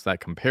anything else that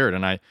compared.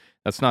 And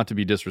that's not to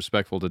be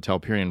disrespectful to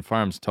Telperion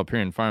Farms.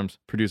 Telperion Farms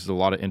produces a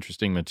lot of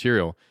interesting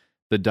material.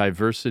 The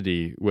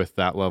diversity with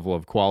that level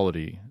of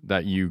quality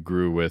that you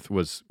grew with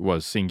was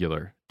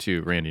singular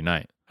to Randy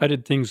Knight. How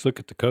did things look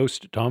at the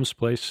coast at Tom's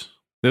place?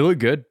 They look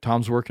good.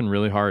 Tom's working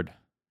really hard.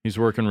 He's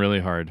working really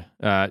hard.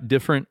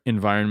 Different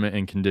environment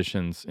and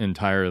conditions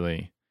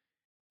entirely,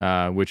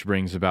 which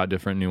brings about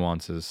different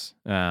nuances.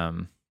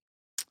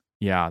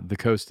 The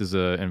coast is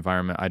an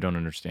environment I don't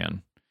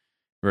understand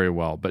very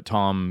well, but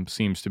Tom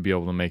seems to be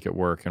able to make it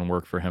work and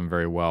work for him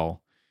very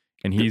well.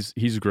 And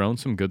he's grown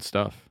some good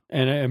stuff.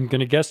 And I'm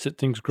going to guess that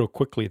things grow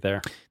quickly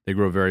there. They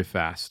grow very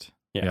fast.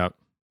 Yeah. Yep.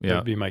 That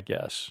would be my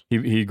guess.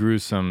 He grew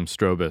some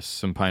strobus,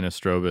 some Pinus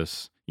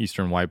strobus,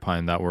 eastern white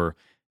pine that were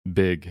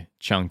big,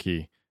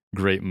 chunky,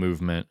 great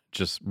movement,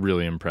 just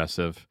really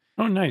impressive.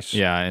 Oh, nice.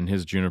 Yeah, and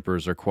his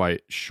junipers are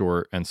quite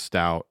short and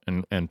stout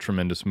and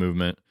tremendous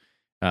movement.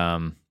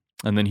 And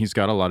then he's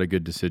got a lot of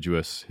good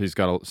deciduous. He's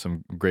got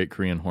some great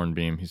Korean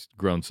hornbeam. He's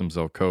grown some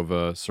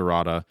Zelkova,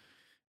 Serrata,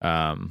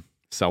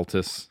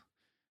 Celtis,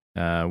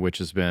 which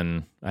has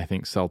been, I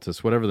think,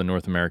 Celtis, whatever the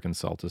North American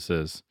Celtis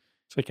is.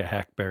 It's like a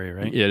hackberry,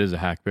 right? Yeah, it is a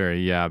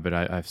hackberry, yeah, but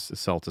I've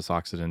Celtis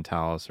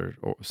occidentalis or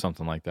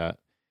something like that.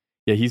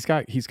 Yeah, he's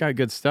got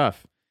good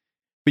stuff.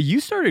 But you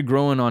started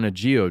growing on a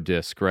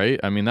geodisc, right?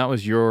 I mean, that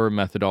was your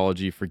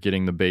methodology for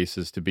getting the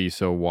bases to be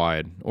so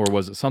wide, or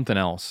was it something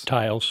else?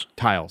 Tiles.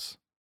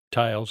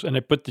 And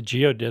I put the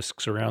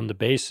geodiscs around the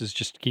bases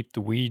just to keep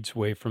the weeds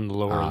away from the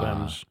lower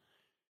limbs.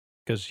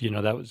 Because,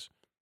 that was,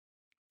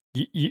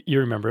 you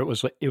remember, it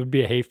would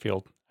be a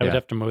hayfield. I would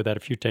have to mow that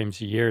a few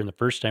times a year. And the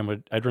first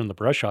time I'd run the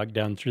brush hog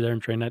down through there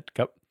and try not to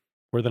cut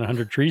more than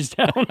 100 trees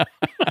down.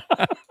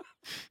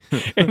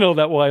 And all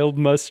that wild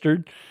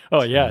mustard.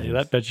 Oh, yeah,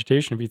 that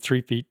vegetation would be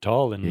 3 feet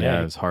tall. And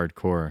yeah, it's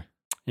hardcore.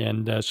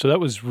 And so that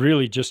was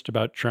really just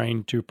about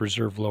trying to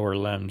preserve lower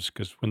limbs,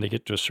 because when they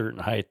get to a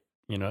certain height,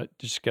 it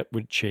just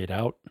would shade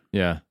out.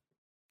 Yeah.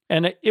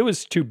 And it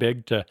was too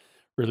big to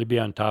really be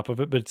on top of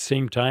it. But at the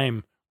same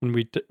time, when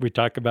we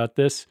talk about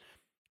this,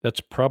 that's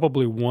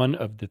probably one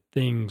of the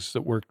things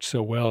that worked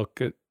so well.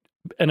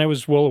 And I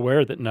was well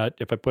aware that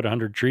if I put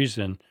 100 trees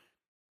in,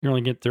 you're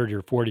only get 30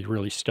 or 40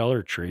 really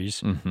stellar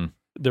trees. Mm-hmm.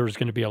 There was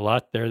going to be a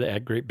lot there that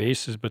had great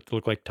bases, but they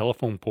look like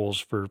telephone poles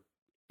for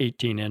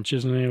 18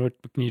 inches. And what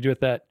can you do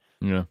with that?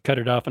 Yeah. Cut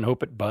it off and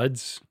hope it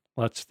buds.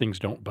 Lots of things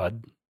don't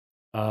bud.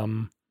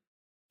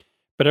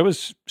 But I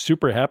was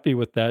super happy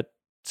with that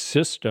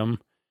system,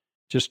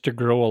 just to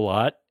grow a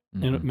lot,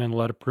 and it meant a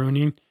lot of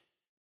pruning.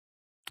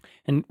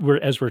 And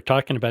as we're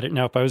talking about it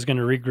now, if I was going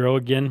to regrow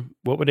again,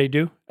 what would I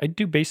do? I'd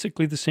do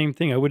basically the same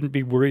thing. I wouldn't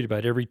be worried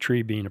about every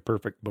tree being a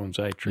perfect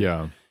bonsai tree.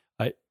 Yeah.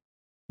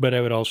 But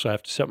I would also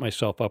have to set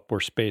myself up where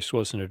space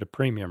wasn't at a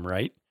premium,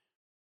 right?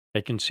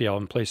 I can see how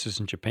in places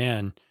in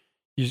Japan,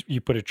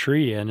 you put a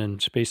tree in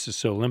and space is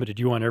so limited.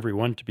 You want every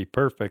one to be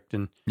perfect.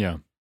 And yeah,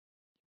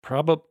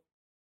 probably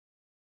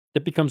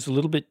it becomes a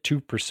little bit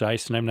too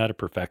precise, and I'm not a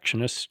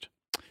perfectionist.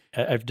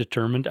 I've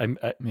determined I'm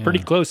pretty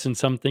close in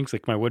some things,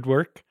 like my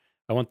woodwork.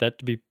 I want that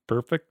to be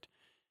perfect.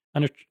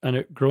 On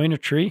a growing a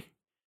tree,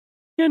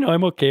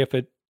 I'm okay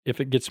if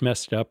it gets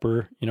messed up,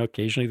 or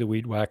occasionally the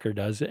weed whacker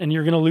does it, and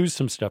you're going to lose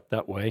some stuff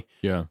that way.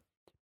 Yeah.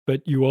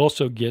 But you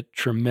also get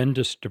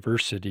tremendous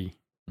diversity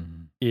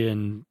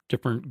in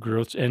different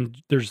growths,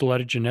 and there's a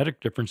lot of genetic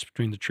difference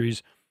between the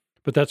trees.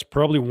 But that's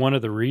probably one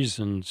of the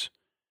reasons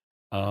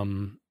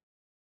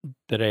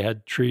that I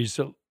had trees,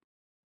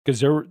 because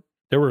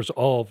there was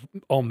all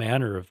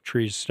manner of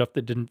trees, stuff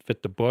that didn't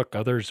fit the book,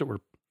 others that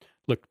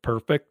looked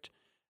perfect.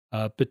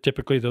 But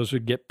typically those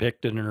would get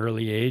picked at an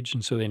early age,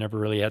 and so they never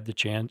really had the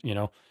chance,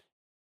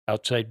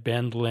 outside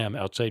bend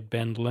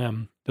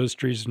limb. Those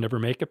trees never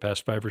make it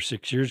past 5 or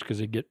 6 years because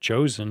they get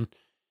chosen.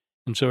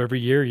 And so every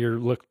year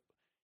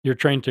you're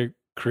trying to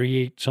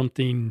create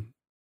something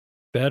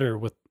better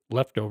with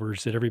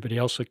leftovers that everybody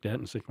else looked at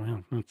and said,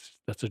 well,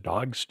 that's a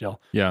dog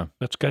still. Yeah.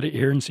 Let's cut it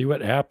here and see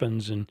what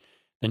happens. And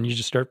then you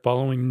just start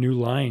following new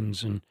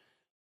lines, and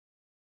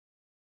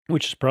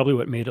which is probably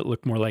what made it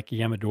look more like a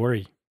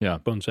Yamadori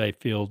bonsai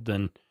field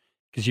than,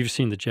 because you've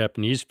seen the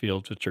Japanese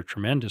fields, which are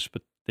tremendous,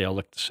 but they all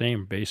look the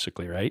same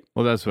basically, right?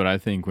 Well, that's what I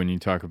think when you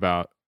talk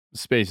about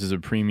space as a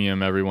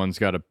premium, everyone's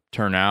got to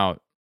turn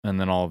out, and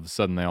then all of a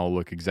sudden they all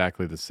look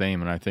exactly the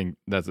same. And I think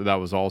that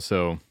was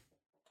also,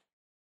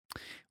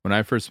 when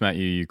I first met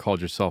you, you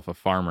called yourself a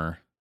farmer.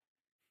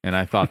 And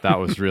I thought that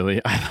was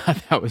really,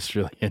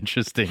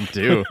 interesting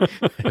too.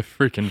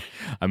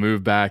 I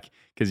moved back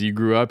because you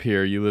grew up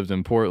here. You lived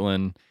in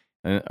Portland,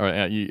 or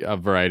a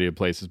variety of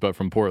places, but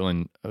from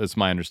Portland, it's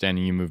my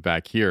understanding you moved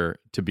back here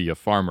to be a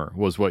farmer,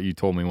 was what you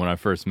told me when I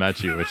first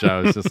met you, which I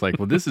was just like,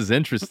 well, this is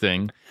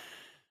interesting,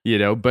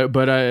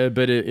 but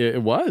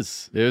it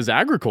was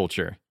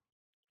agriculture.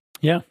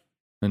 Yeah.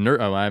 And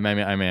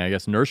I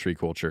guess nursery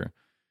culture,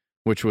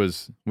 which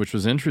was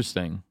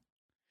interesting.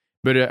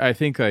 But I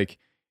think like,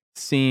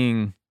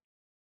 seeing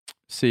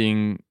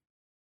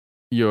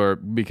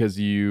because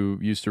you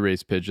used to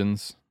raise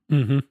pigeons,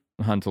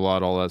 hunt a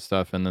lot, all that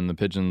stuff, and then the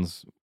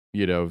pigeons,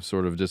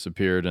 sort of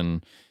disappeared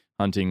and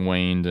hunting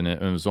waned, and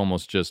it was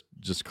almost just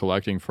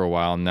collecting for a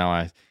while. And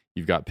now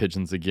you've got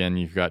pigeons again.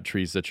 You've got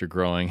trees that you're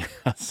growing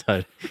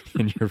outside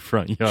in your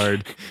front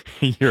yard.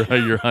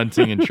 You're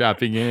hunting and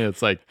trapping in.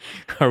 It's like,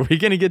 are we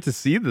going to get to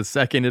see the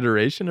second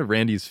iteration of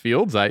Randy's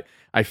Fields?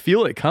 I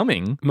feel it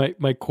coming.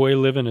 My koi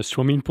live in a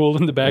swimming pool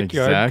in the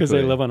backyard because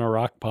they live on a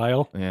rock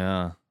pile.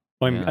 Yeah.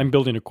 I'm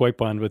building a koi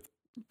pond with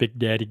Big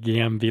Daddy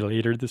Gamby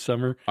later this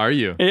summer. Are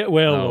you?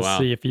 We'll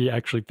see if he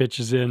actually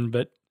pitches in,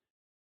 but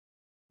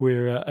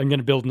I'm going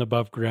to build an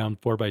above ground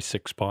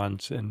 4x6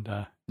 ponds and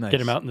get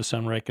him out in the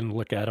sun where I can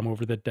look at him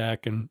over the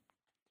deck and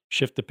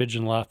shift the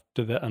pigeon loft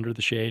to under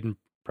the shade and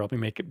probably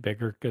make it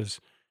bigger,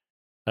 because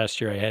last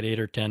year I had 8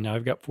 or 10. Now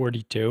I've got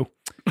 42.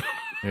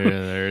 Yeah,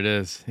 there it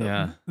is.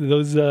 Yeah.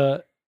 Those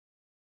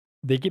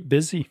they get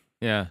busy.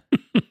 Yeah.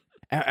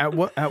 At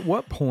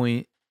what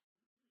point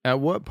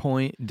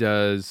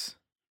does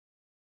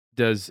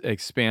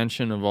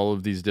expansion of all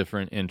of these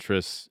different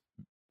interests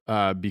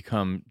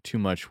become too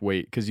much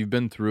weight? Because you've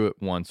been through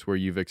it once where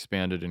you've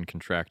expanded and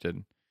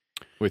contracted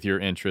with your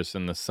interests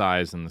and the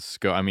size and the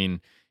scope. I mean,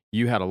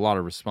 you had a lot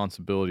of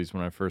responsibilities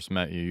when I first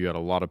met you. You had a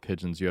lot of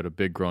pigeons. You had a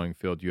big growing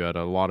field. You had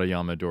a lot of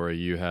Yamadori.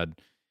 You had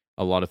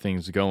a lot of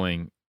things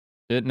going.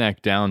 It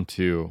necked down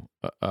to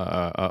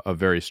a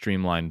very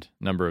streamlined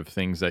number of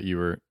things that you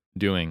were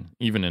doing,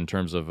 even in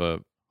terms of a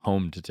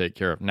home to take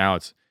care of. Now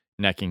it's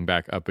necking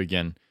back up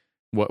again.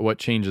 What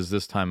changes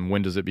this time?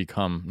 When does it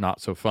become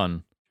not so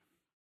fun?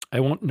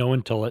 I won't know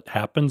until it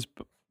happens,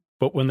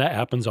 but when that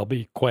happens, I'll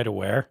be quite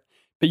aware.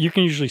 But you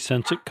can usually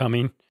sense it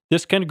coming.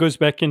 This kind of goes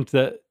back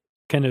into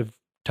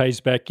ties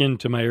back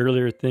into my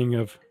earlier thing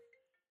of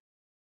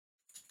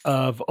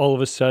all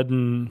of a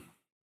sudden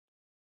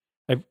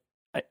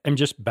I'm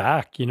just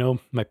back,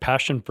 my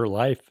passion for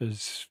life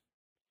has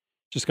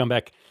just come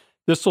back.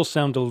 This will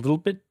sound a little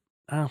bit,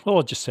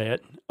 I'll just say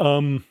it.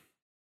 I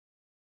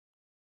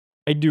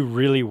do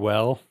really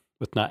well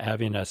with not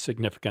having a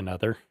significant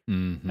other.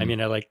 Mm-hmm. I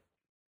mean, I like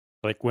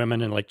women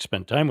and like to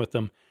spend time with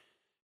them,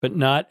 but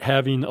not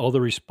having all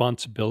the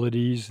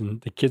responsibilities,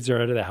 and the kids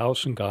are out of the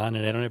house and gone,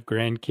 and I don't have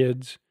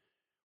grandkids,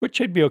 which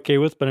I'd be okay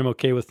with, but I'm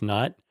okay with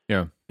not.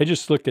 Yeah. I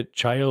just look at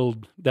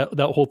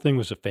that whole thing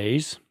was a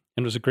phase,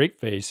 and it was a great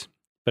phase,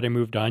 but I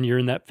moved on. You're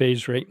in that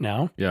phase right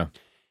now. Yeah.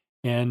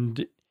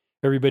 And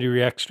everybody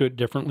reacts to it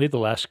differently. The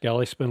last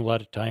gal I spent a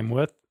lot of time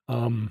with,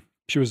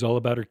 she was all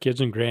about her kids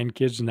and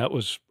grandkids, and that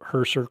was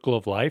her circle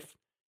of life.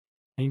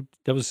 And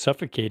that was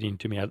suffocating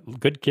to me. I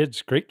had good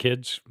kids, great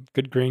kids,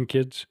 good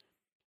grandkids,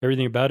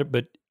 everything about it,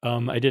 but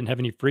I didn't have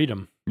any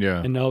freedom.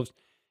 Yeah. And now it's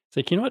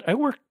like, you know what? I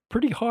work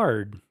pretty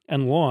hard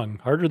and long,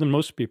 harder than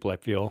most people, I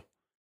feel,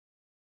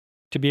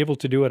 to be able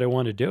to do what I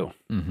want to do.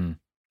 Mm-hmm.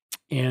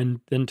 And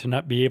then to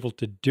not be able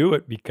to do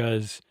it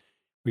because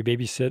we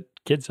babysit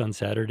kids on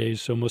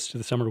Saturdays, so most of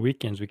the summer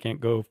weekends we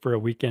can't go for a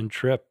weekend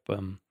trip.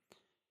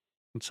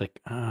 It's like,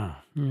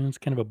 it's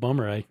kind of a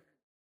bummer.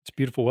 It's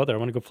beautiful weather. I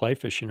want to go fly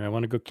fishing, or I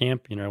want to go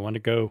camping, or I want to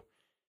go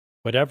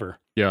whatever.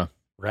 Yeah.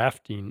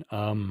 Rafting.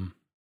 And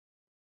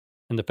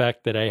the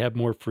fact that I have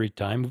more free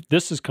time.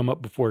 This has come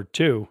up before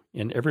too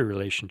in every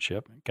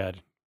relationship.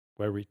 God,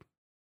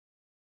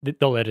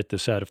 they'll edit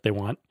this out if they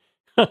want.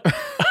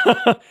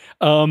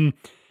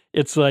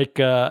 It's like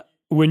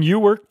when you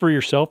work for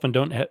yourself and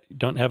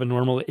don't have a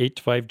normal 8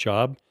 to 5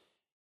 job,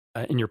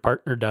 and your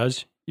partner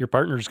does, your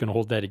partner is going to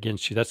hold that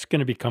against you. That's going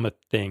to become a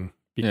thing,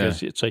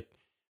 because it's like,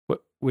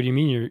 what do you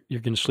mean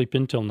you're going to sleep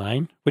in till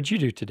 9? What'd you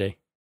do today?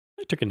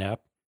 I took a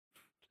nap.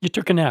 You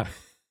took a nap.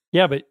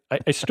 Yeah, but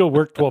I still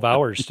worked 12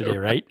 hours today,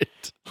 right?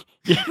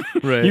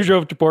 Right. You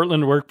drove to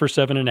Portland, worked for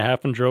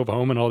 7.5 and drove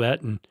home and all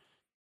that.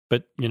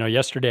 But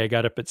yesterday I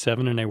got up at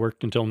 7 and I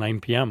worked until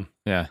 9 p.m.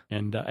 Yeah.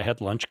 And I had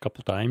lunch a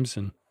couple times.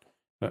 And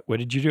what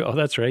did you do? Oh,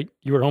 that's right.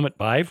 You were home at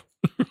 5?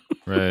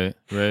 Right.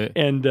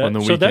 And On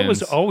the so that was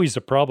weekends. always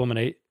a problem.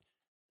 And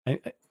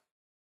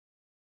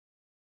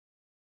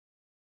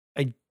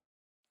I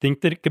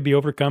think that it could be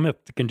overcome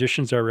if the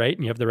conditions are right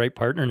and you have the right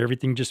partner and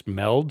everything just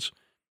melds.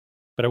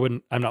 But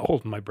I'm not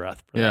holding my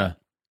breath for Yeah. that.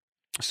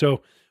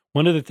 So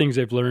one of the things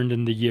I've learned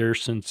in the year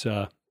since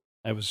I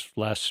was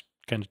last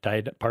kind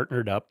of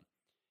partnered up,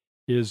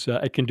 is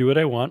I can do what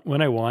I want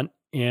when I want,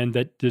 and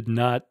that did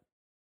not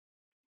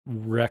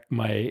wreck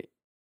my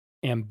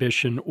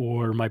ambition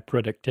or my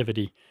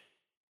productivity.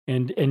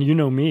 And you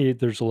know me,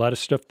 there's a lot of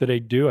stuff that I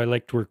do. I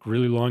like to work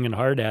really long and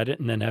hard at it,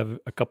 and then have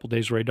a couple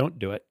days where I don't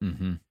do it.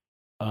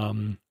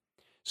 Mm-hmm.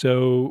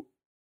 So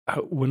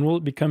when will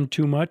it become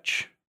too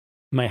much?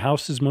 My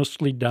house is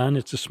mostly done.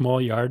 It's a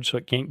small yard, so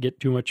it can't get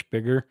too much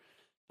bigger.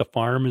 The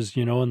farm is,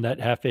 in that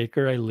half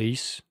acre I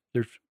lease.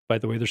 By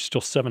the way, there's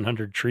still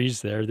 700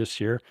 trees there this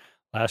year.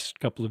 Last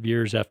couple of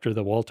years after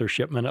the Walter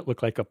shipment, it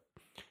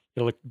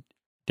looked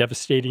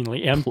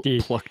devastatingly empty.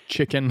 Plucked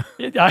chicken.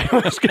 I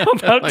was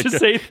about to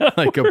say that.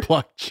 Like a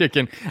plucked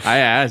chicken. I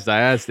asked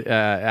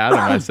Adam,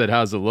 I said,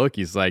 how's it look?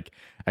 He's like,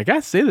 I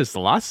gotta say, there's a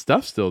lot of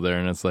stuff still there.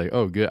 And it's like,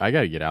 oh, good. I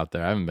gotta get out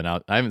there. I haven't been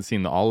out. I haven't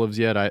seen the olives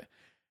yet.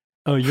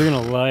 Oh, you're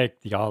going to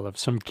like the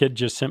olives. Some kid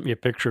just sent me a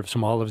picture of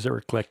some olives that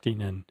were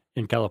collecting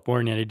in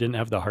California, and he didn't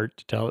have the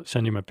heart to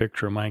send him a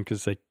picture of mine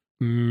because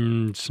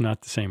it's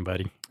not the same,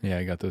 buddy. Yeah,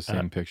 I got those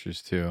same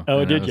pictures too. Oh,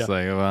 and did I you? was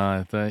like, well,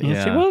 I thought,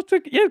 yeah. Say, well, it's a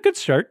good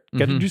start.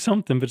 Got to Mhm. do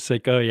something, but it's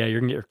like, oh yeah, you're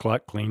going to get your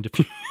clock cleaned. If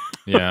you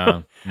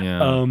Yeah.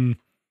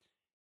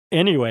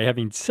 Anyway,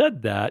 having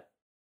said that,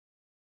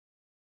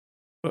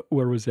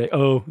 where was I?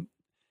 Oh,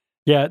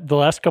 yeah, the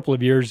last couple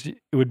of years, it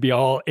would be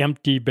all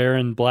empty,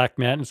 barren, black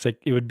mat. And it's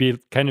like, it would be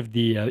kind of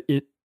the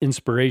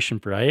inspiration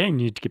for, I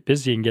need to get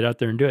busy and get out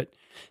there and do it.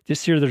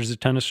 This year, there's a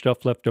ton of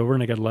stuff left over,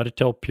 and I got a lot of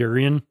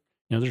Telperion.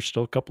 There's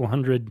still a couple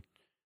hundred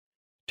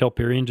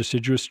Telperion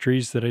deciduous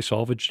trees that I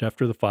salvaged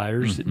after the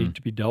fires that need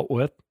to be dealt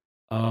with.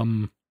 What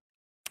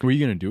are you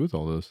going to do with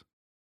all those?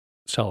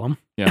 Sell them.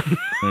 Yeah,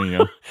 there you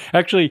go.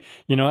 Actually,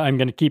 I'm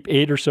going to keep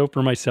 8 or so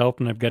for myself,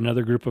 and I've got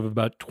another group of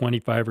about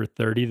 25 or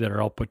 30 that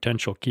are all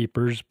potential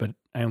keepers, but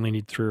I only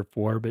need 3 or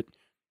 4. But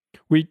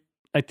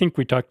I think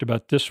we talked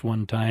about this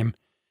one time.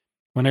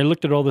 When I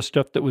looked at all the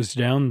stuff that was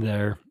down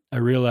there, I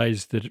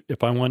realized that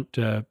if I want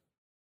to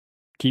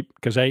keep,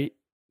 because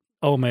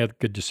all my other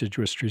good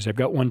deciduous trees, I've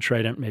got one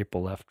trident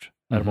maple left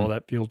out of all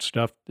that field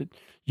stuff that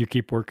you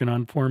keep working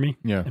on for me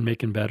and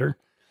making better.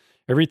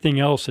 Everything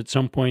else, at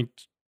some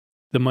point,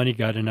 the money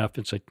got enough.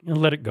 It's like,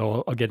 let it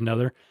go. I'll get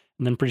another.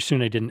 And then pretty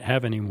soon I didn't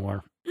have any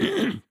more.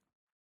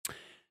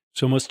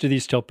 So most of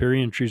these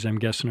Telperion trees, I'm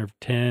guessing, are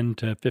 10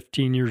 to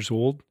 15 years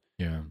old.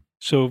 Yeah.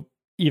 So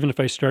even if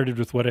I started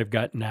with what I've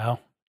got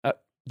now,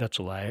 that's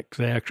a lie,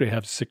 because I actually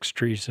have 6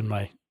 trees in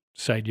my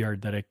side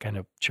yard that I kind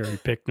of cherry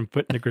picked and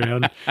put in the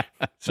ground.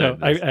 So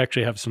I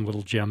actually have some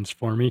little gems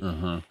for me.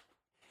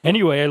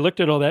 Anyway, I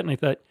looked at all that and I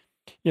thought,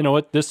 you know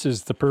what, this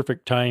is the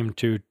perfect time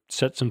to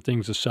set some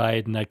things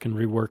aside, and I can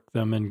rework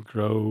them and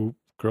grow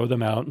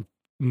them out.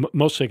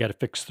 Mostly I got to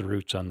fix the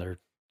roots on their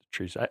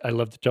trees. I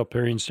love the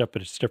Telperion stuff,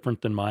 but it's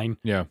different than mine.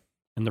 Yeah.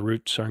 And the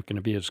roots aren't going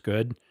to be as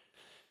good.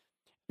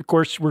 Of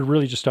course, we're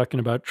really just talking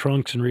about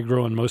trunks and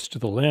regrowing most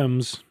of the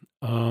limbs,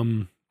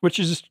 which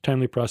is just a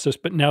timely process.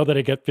 But now that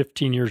I got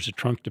 15 years of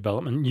trunk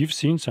development, you've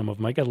seen some of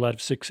them. I got a lot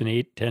of 6 and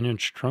 8,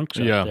 10-inch trunks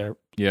out there.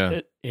 Yeah.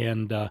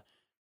 And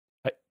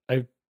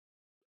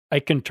I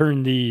can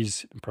turn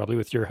these, probably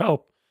with your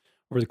help,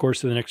 over the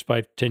course of the next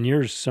 5 to 10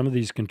 years, some of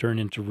these can turn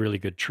into really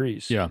good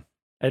trees. Yeah.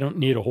 I don't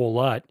need a whole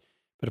lot,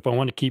 but if I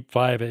want to keep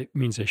 5, it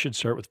means I should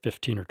start with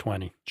 15 or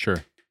 20.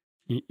 Sure.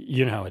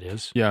 You know how it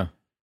is. Yeah.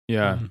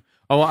 Yeah.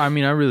 Oh, I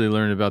mean, I really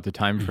learned about the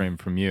time frame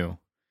from you,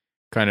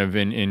 kind of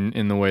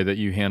in the way that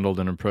you handled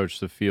and approached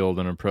the field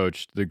and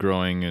approached the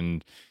growing.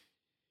 And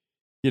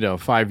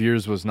 5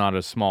 years was not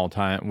a small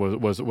time,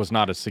 was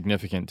not a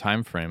significant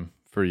time frame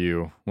for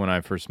you when I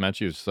first met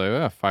you. It's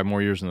like, 5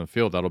 more years in the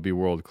field, that'll be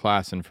world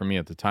class. And for me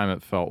at the time,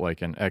 it felt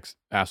like an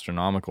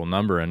astronomical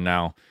number. And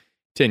now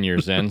 10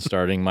 years in,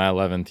 starting my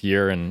 11th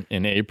year in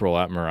April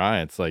at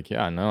Mirai, it's like,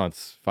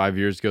 it's 5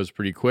 years goes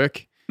pretty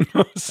quick.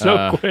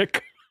 So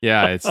quick.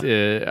 Yeah, it's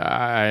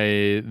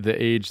the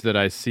age that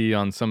I see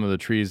on some of the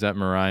trees at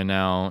Mirai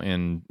now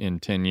in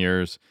 10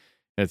 years,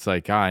 it's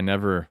like,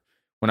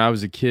 when I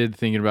was a kid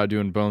thinking about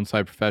doing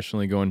bonsai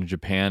professionally, going to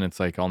Japan, it's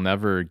like, I'll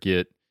never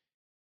get,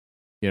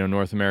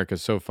 North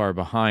America's so far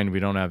behind. We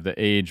don't have the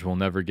age. We'll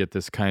never get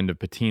this kind of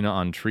patina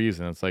on trees.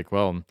 And it's like,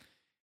 well,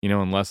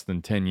 in less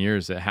than 10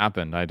 years, it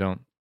happened. I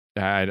don't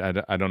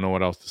know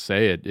what else to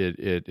say.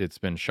 It's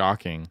been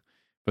shocking.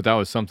 But that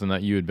was something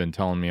that you had been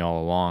telling me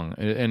all along.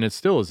 And it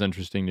still is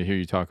interesting to hear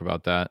you talk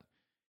about that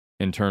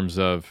in terms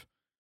of,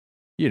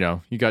 you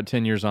got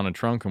 10 years on a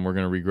trunk and we're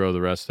going to regrow the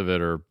rest of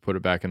it or put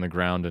it back in the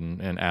ground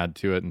and add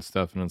to it and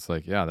stuff. And it's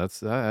like,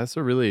 that's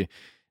a really,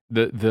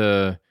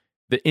 the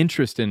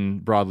interest in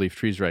broadleaf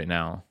trees right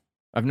now,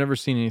 I've never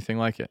seen anything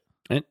like it.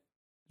 And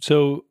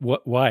so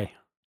why?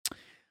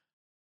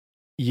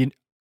 This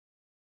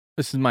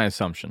is my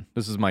assumption.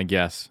 This is my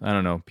guess. I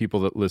don't know. People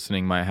that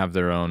listening might have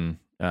their own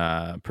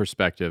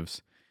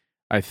perspectives.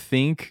 I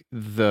think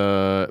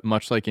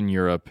much like in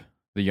Europe,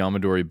 the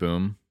Yamadori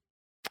boom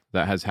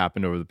that has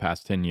happened over the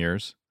past 10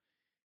 years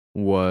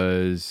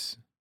was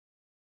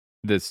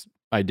this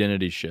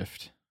identity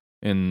shift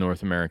in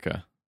North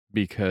America,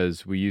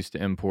 because we used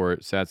to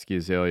import Satsuki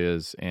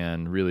azaleas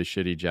and really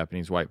shitty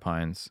Japanese white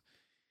pines.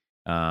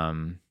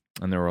 And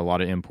there were a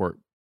lot of import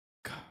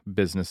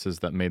businesses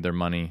that made their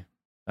money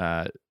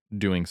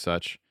doing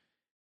such.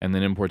 And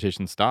then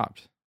importation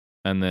stopped.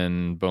 And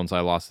then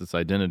bonsai lost its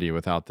identity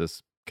without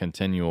this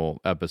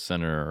continual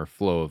epicenter or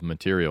flow of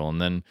material.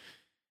 And then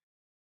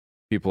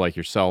people like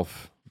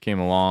yourself came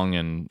along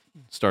and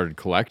started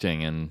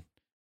collecting,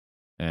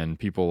 and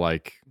people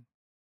like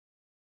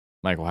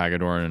Michael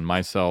Hagedorn and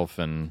myself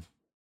and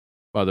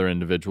other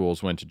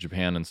individuals went to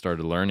Japan and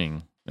started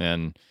learning,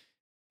 and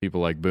people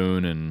like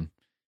Boone and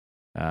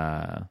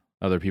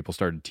other people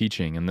started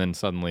teaching, and then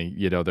suddenly,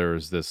 there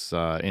was this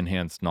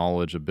enhanced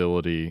knowledge,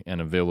 ability, and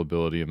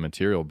availability of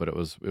material, but it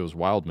was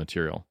wild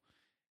material.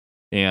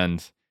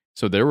 And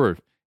so there were,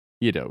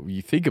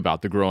 you think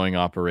about the growing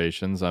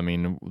operations. I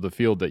mean, the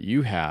field that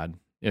you had,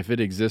 if it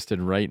existed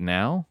right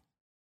now,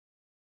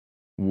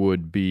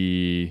 would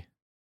be,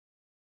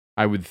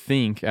 I would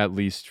think, at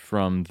least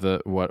from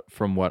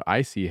what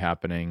I see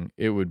happening,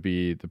 it would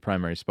be the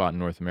primary spot in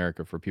North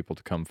America for people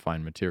to come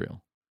find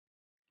material.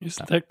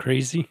 Isn't that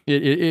crazy?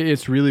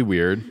 It's really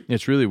weird.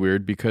 It's really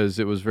weird because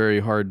it was very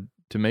hard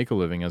to make a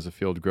living as a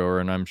field grower,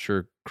 and I'm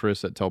sure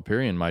Chris at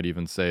Telperion might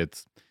even say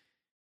it's,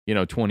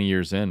 20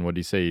 years in, what did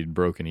he say, he'd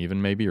broken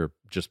even maybe, or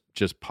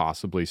just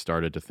possibly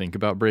started to think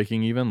about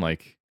breaking even?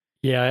 Like,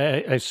 yeah,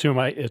 I assume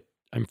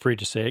I'm free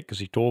to say it because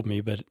he told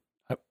me, but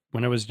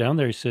when I was down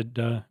there, he said,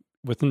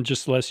 within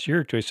just the last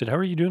year or two, I said, how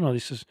are you doing all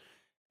this? He says,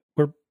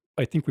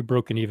 I think we've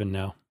broken even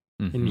now.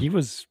 Mm-hmm. And he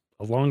was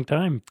a long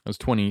time. It was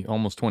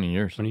almost 20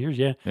 years. 20 years,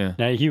 yeah.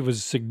 Now, he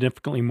was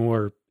significantly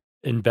more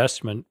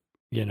investment,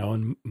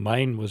 and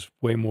mine was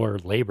way more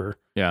labor.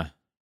 Yeah.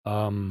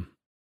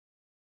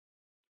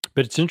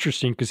 But it's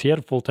interesting because he had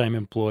a full-time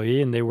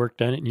employee and they worked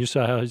on it, and you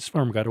saw how his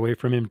farm got away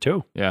from him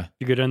too. Yeah.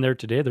 You go down there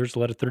today, there's a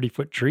lot of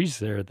 30-foot trees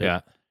there.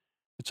 Yeah.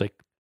 It's like,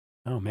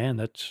 oh man,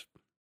 it's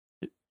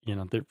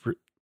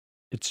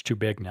too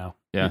big now.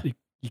 Yeah.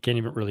 You can't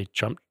even really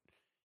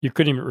you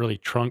couldn't even really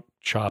trunk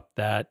chop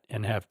that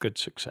and have good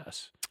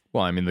success.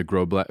 Well, I mean, the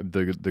grow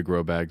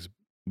bags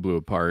blew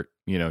apart,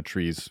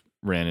 trees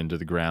ran into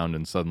the ground,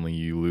 and suddenly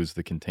you lose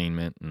the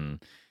containment and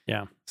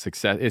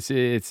success.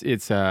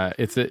 It's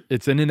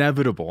an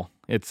inevitable.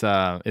 It's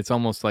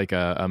almost like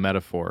a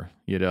metaphor,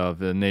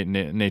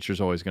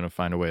 nature's always going to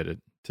find a way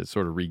to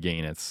sort of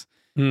regain its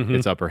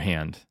upper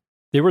hand.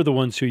 They were the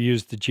ones who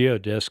used the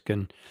geodisc,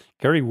 and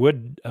Gary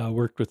Wood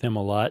worked with them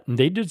a lot, and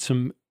they did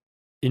some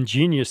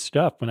ingenious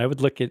stuff. When I would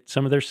look at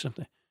some of their stuff,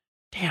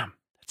 damn,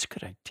 that's a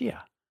good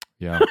idea.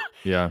 Yeah,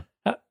 yeah.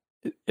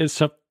 It's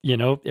some,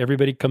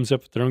 everybody comes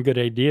up with their own good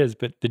ideas,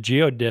 but the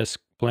geodisc,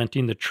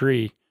 planting the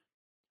tree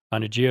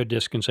on a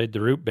geodisc inside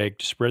the root bag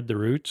to spread the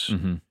roots,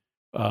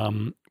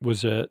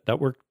 that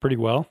worked pretty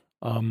well.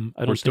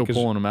 We're still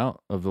pulling them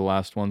out of the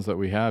last ones that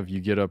we have. You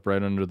get up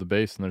right under the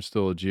base, and there's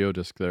still a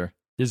geodisc there.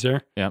 Is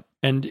there? Yeah.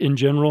 And in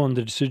general, on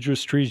the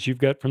deciduous trees you've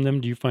got from them,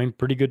 do you find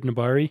pretty good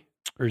Nabari,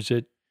 or is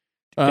it?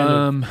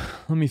 Let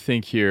me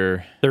think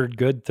here. Third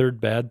good, third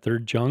bad,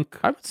 third junk.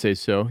 I would say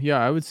so. Yeah,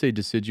 I would say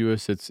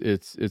deciduous. It's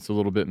a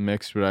little bit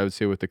mixed, but I would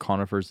say with the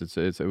conifers,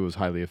 it was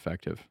highly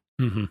effective.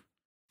 Mm-hmm.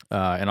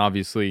 And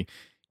obviously,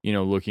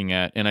 looking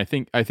at, and I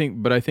think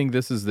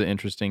this is the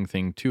interesting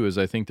thing too, is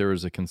I think there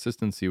was a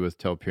consistency with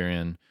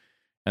Telperion,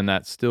 and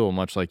that's still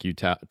much like you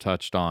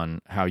touched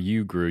on how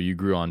you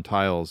grew on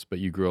tiles, but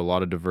you grew a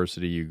lot of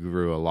diversity. You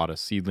grew a lot of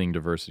seedling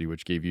diversity,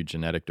 which gave you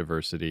genetic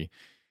diversity.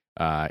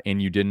 And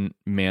you didn't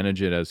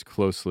manage it as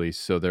closely,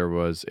 so there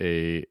was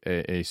a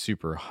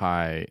super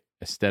high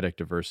aesthetic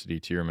diversity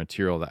to your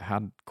material that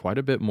had quite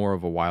a bit more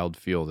of a wild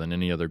feel than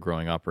any other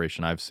growing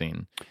operation I've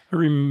seen. I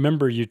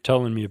remember you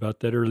telling me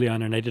about that early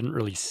on, and I didn't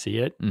really see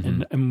it,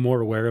 and I'm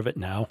more aware of it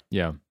now.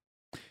 Yeah.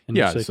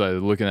 And So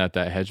looking at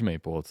that hedge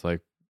maple, it's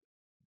like,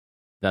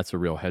 that's a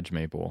real hedge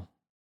maple.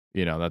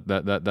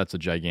 That's a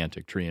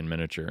gigantic tree in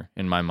miniature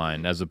in my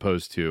mind, as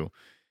opposed to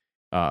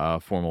a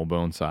formal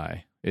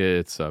bonsai.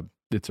 It's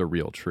a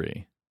real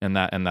tree, and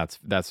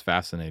that's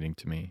fascinating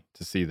to me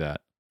to see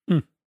that.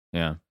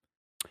 Yeah.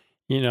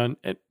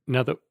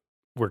 Now that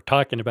we're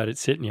talking about it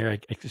sitting here,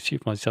 I can see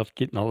myself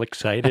getting all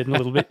excited and a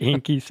little bit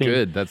inky. Saying,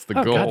 good. That's the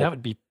goal. God, that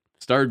would be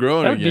start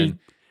growing again.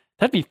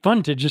 That'd be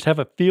fun to just have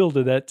a field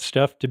of that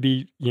stuff to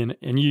be. And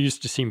you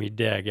used to see me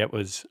dig. It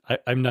was.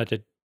 I'm not a.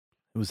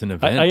 It was an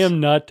event. I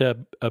am not a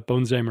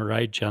bonsai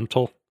Mirai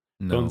gentle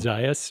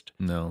bonsaiist.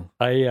 No.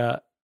 I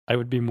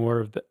would be more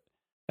of the.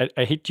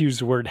 I hate to use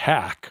the word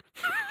hack,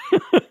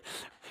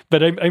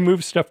 but I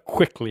move stuff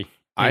quickly,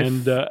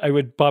 and I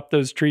would pop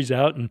those trees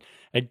out and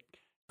I'd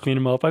clean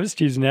them up. I was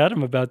teasing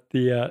Adam about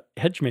the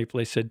hedge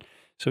maple. I said,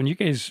 so when you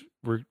guys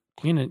were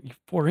cleaning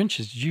 4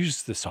 inches, did you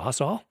use the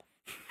Sawzall?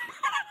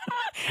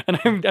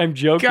 And I'm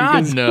joking.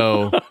 God,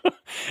 no.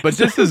 But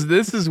this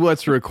is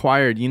what's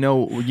required.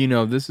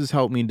 This has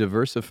helped me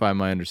diversify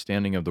my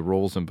understanding of the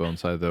roles in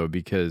bonsai, though,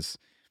 because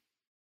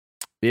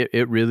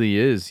it really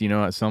is.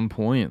 At some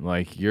point,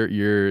 like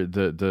you're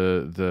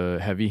the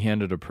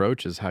heavy-handed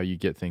approach is how you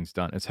get things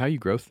done. It's how you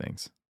grow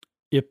things.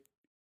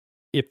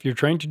 If you're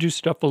trying to do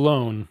stuff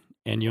alone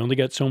and you only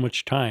got so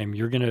much time,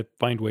 you're going to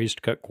find ways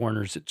to cut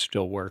corners that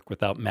still work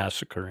without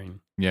massacring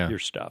your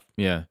stuff.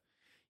 Yeah.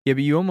 Yeah,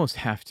 but you almost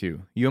have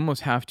to. You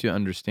almost have to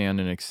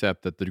understand and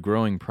accept that the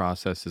growing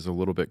process is a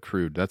little bit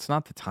crude. That's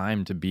not the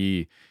time to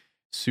be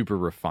super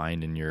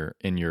refined in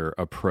your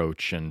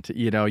approach, and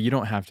you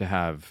don't have to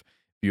have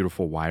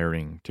beautiful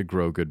wiring to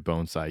grow good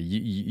bonsai.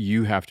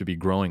 You have to be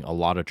growing a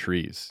lot of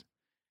trees.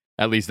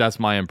 At least that's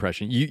my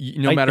impression.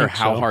 No matter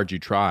how hard you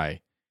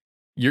try,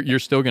 you're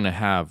still going to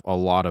have a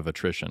lot of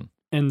attrition.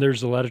 And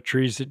there's a lot of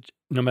trees that,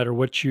 no matter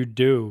what you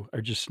do,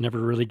 are just never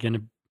really going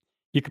to.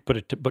 You could put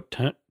a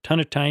ton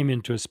of time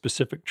into a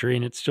specific tree,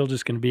 and it's still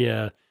just going to be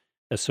a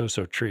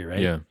so-so tree, right?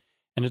 Yeah.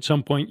 And at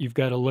some point, you've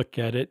got to look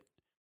at it.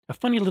 A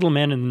funny little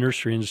man in the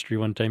nursery industry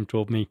one time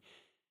told me,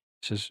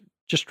 he says,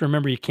 just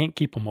remember, you can't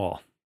keep them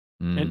all.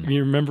 And you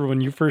remember when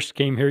you first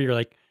came here, you're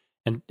like,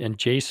 and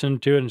Jason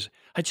too, and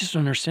I just don't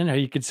understand how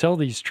you could sell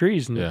these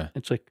trees. And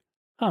it's like,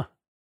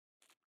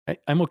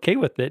 I'm okay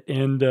with it.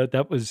 And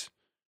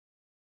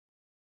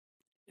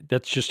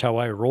that's just how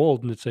I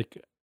rolled. And it's like,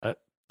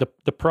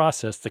 the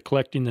process, the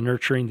collecting, the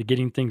nurturing, the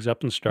getting things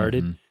up and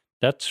started,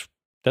 that's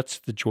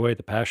the joy,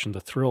 the passion, the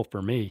thrill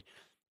for me.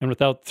 And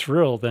without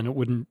thrill,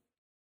 then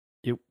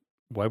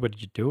why would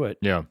you do it?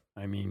 Yeah.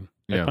 I mean,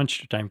 I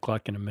punched a time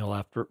clock in a mill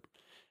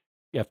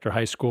after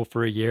high school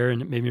for a year,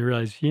 and it made me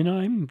realize,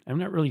 I'm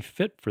not really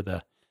fit for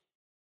the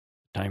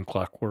time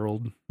clock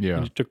world. Yeah.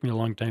 And it took me a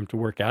long time to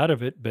work out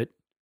of it, but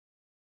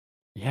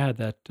yeah,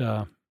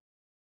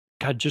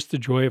 God, just the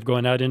joy of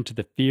going out into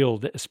the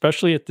field,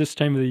 especially at this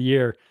time of the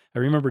year. I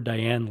remember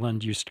Diane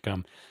Lund used to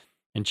come,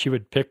 and she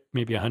would pick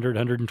maybe 100,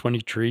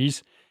 120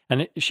 trees,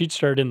 and she'd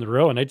start in the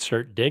row, and I'd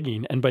start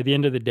digging. And by the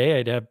end of the day,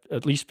 I'd have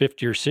at least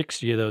 50 or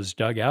 60 of those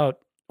dug out,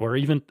 or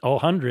even all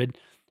 100,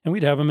 and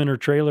we'd have them in her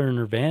trailer in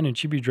her van, and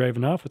she'd be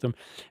driving off with them,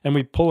 and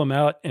we'd pull them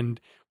out, and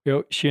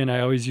she and I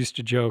always used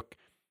to joke.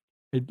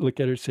 I'd look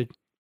at her and say,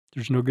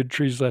 there's no good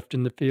trees left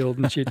in the field.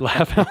 And she'd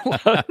laugh out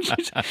loud.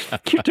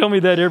 You tell me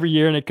that every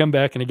year, and I come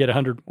back and I get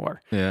 100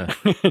 more. Yeah.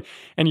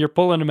 And you're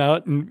pulling them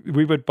out, and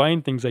we would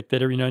find things like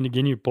that every now and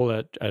again. You pull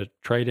a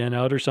trident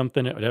out or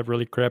something, it would have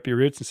really crappy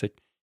roots. And it's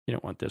like, you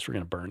don't want this. We're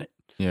going to burn it.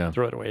 Yeah.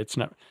 Throw it away. It's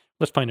not,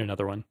 let's find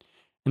another one.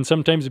 And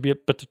sometimes it'd be,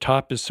 but the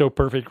top is so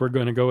perfect, we're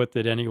going to go with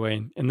it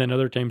anyway. And then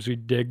other times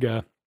we'd dig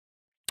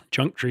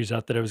junk trees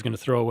out that I was going to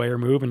throw away or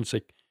move. And it's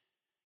like,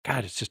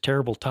 God, it's just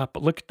terrible top.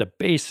 But look at the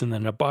base and the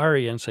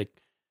Nabari. And it's like,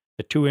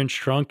 a 2-inch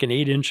trunk and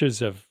 8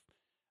 inches of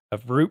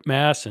root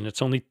mass, and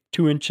it's only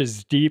 2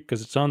 inches deep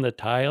because it's on the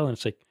tile. And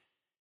it's like,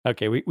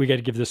 okay, we got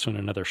to give this one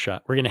another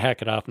shot. We're going to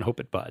hack it off and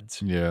hope it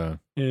buds. Yeah.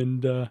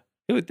 And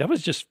that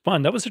was just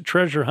fun. That was a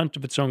treasure hunt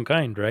of its own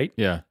kind, right?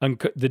 Yeah.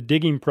 The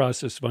digging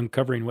process of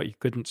uncovering what you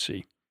couldn't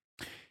see.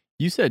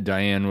 You said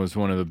Diane was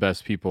one of the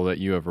best people that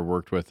you ever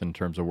worked with in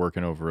terms of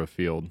working over a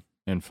field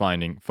and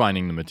finding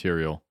the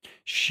material.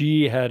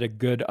 She had a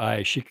good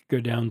eye. She could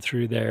go down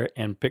through there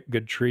and pick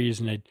good trees,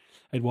 and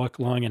I'd walk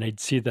along and I'd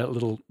see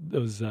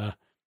those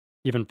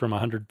even from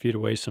 100 feet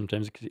away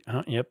sometimes.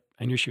 Yep,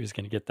 I knew she was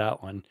going to get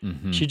that one.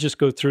 Mm-hmm. She'd just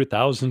go through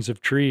thousands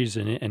of trees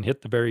and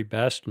hit the very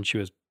best. And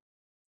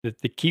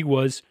the key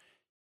was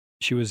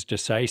she was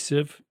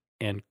decisive.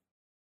 And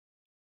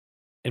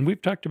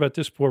we've talked about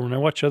this before. When I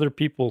watch other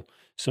people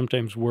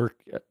sometimes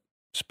work,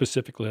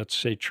 specifically, let's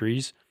say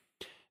trees,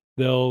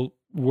 they'll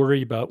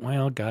worry about,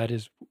 well, God,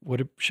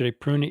 should I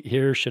prune it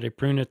here? Should I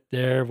prune it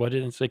there?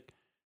 It's like,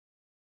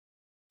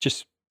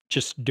 just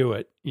do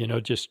it,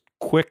 just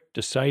quick,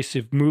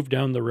 decisive, move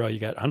down the row. You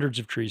got hundreds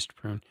of trees to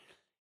prune,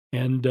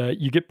 and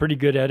you get pretty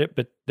good at it.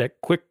 But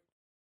that quick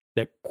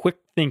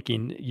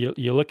thinking,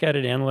 you look at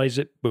it, analyze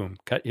it, boom,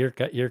 cut here,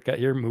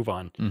 move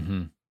on.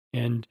 Mm-hmm.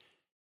 And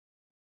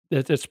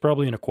that's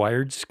probably an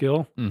acquired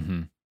skill.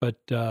 Mm-hmm. But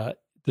the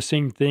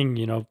same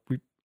thing,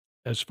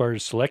 as far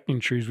as selecting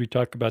trees, we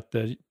talk about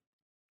the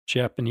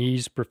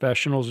Japanese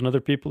professionals and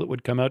other people that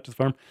would come out to the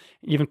farm,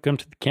 even come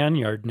to the can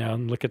yard now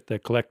and look at the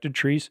collected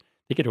trees.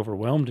 They get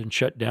overwhelmed and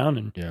shut down,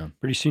 and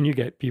pretty soon you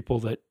get people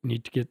that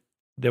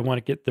they want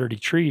to get 30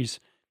 trees.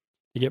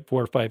 You get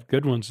 4 or 5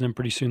 good ones, and then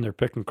pretty soon they're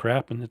picking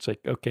crap, and it's like,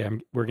 okay,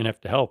 we're going to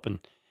have to help. And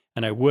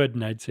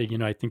I'd say,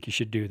 I think you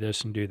should do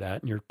this and do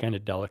that. And you're kind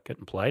of delicate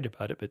and polite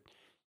about it, but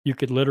you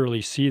could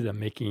literally see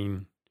them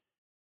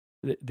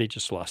they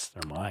just lost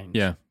their minds.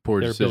 Yeah,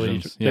 poor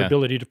decisions. Their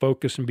ability to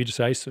focus and be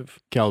decisive.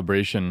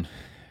 Calibration,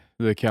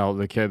 the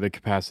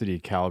capacity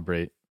to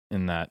calibrate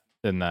in that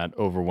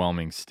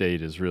overwhelming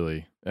state is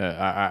really,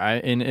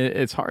 and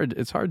it's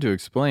hard to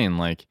explain.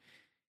 Like,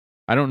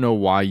 I don't know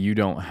why you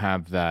don't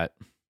have that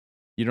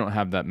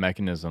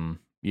mechanism,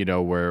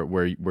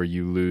 where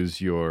you lose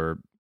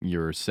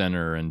your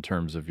center in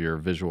terms of your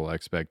visual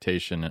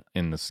expectation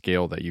in the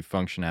scale that you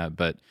function at.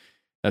 But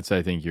That's,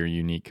 I think, your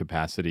unique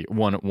capacity.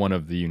 One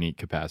of the unique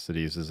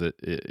capacities is that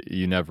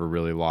you never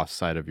really lost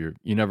sight of you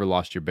never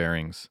lost your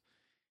bearings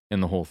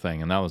in the whole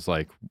thing, and that was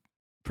like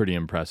pretty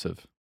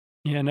impressive.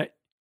 Yeah, and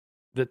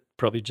that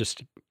probably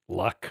just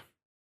luck.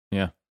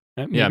 Yeah.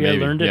 Maybe, Yeah, I maybe.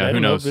 learned it. Yeah, I who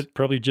don't knows? know, but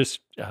probably just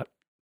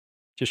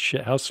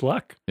shit house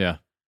luck. Yeah.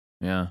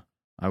 Yeah.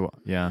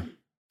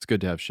 It's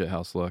good to have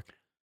shithouse luck.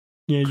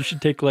 Yeah, you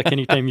should take luck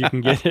anytime you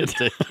can get it.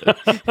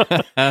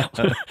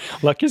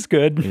 Luck is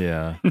good.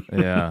 Yeah.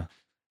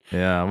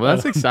 Well,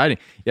 that's exciting.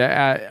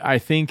 Yeah, I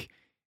think,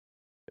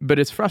 but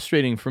it's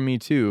frustrating for me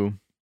too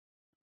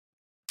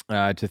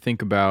to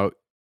think about,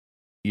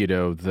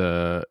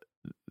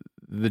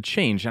 the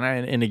change.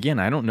 And again,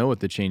 I don't know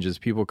what the change is.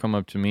 People come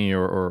up to me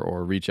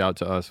or reach out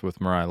to us with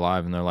Mirai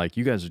Live, and they're like,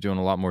 "You guys are doing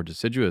a lot more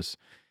deciduous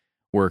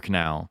work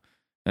now."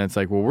 And it's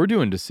like, well, we're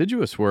doing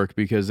deciduous work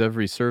because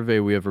every survey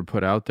we ever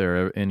put out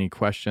there, any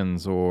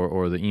questions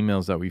or the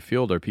emails that we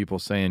field are people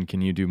saying, "Can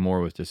you do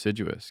more with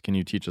deciduous? Can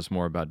you teach us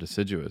more about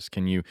deciduous?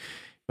 Can you,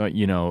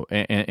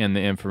 and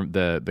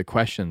the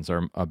questions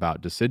are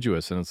about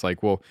deciduous." And it's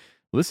like, well,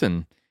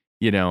 listen,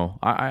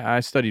 I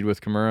studied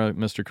with Kimura.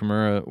 Mr.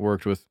 Kimura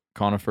worked with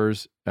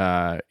conifers.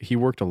 He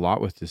worked a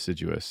lot with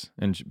deciduous,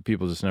 and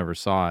people just never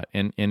saw it.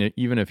 And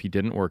even if he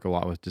didn't work a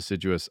lot with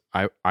deciduous,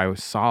 I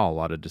saw a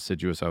lot of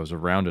deciduous. I was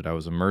around it. I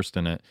was immersed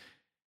in it.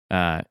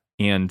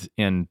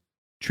 And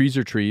trees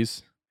are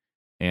trees,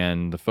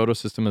 and the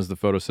photosystem is the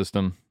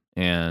photosystem,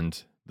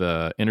 and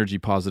the energy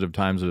positive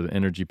times are the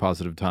energy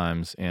positive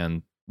times,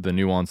 and the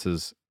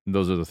nuances,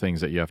 those are the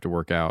things that you have to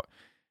work out.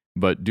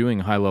 But doing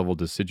high level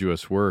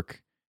deciduous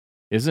work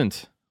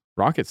isn't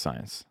rocket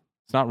science.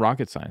 It's not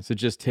rocket science. It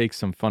just takes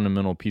some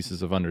fundamental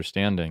pieces of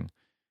understanding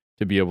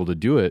to be able to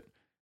do it.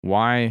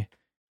 Why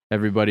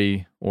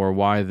everybody or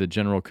why the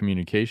general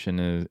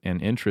communication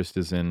and interest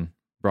is in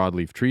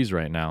broadleaf trees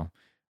right now,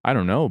 I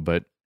don't know,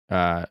 but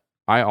I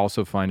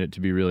also find it to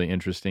be really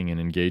interesting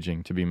and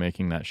engaging to be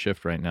making that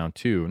shift right now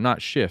too.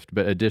 Not shift,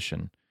 but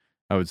addition,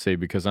 I would say,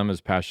 because I'm as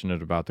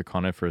passionate about the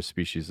coniferous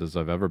species as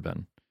I've ever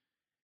been.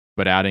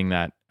 But adding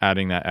that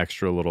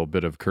extra little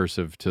bit of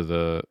cursive to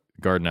the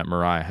garden at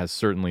Mirai has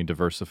certainly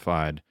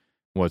diversified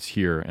what's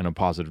here in a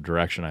positive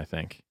direction, I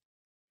think.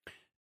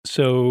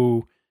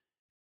 So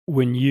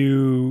when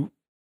you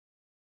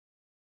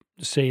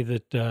say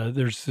that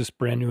there's this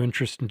brand new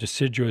interest in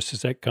deciduous,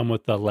 does that come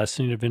with a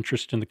lessening of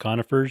interest in the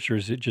conifers, or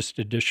is it just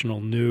additional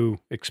new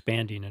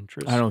expanding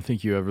interest? I don't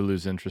think you ever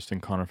lose interest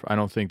in conifer. I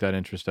don't think that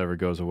interest ever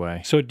goes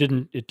away. So it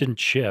didn't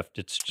shift.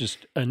 It's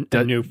just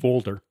a new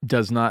folder.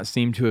 Does not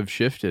seem to have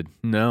shifted.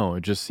 No,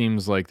 it just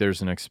seems like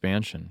there's an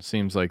expansion.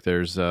 Seems like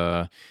there's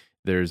and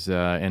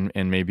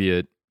maybe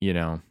it,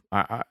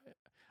 I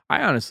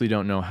honestly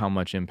don't know how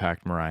much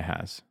impact Mirai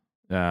has.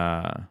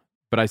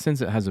 But I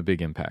sense it has a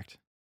big impact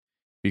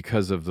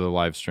because of the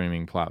live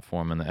streaming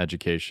platform and the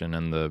education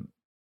and the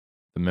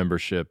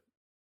membership,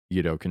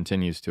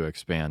 continues to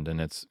expand,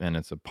 and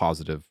it's a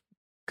positive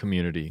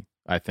community.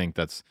 I think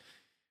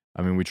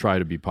we try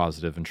to be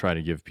positive and try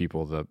to give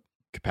people the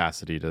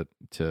capacity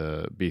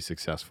to be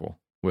successful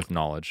with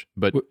knowledge.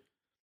 But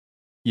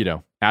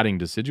adding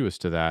deciduous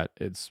to that,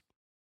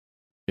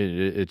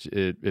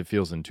 it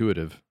feels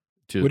intuitive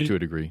to a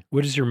degree.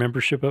 What is your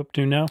membership up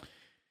to now?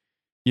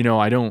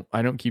 I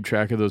don't keep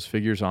track of those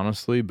figures,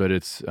 honestly, but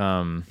it's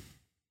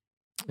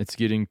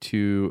getting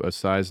to a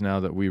size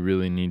now that we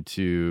really need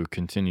to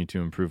continue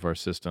to improve our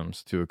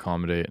systems to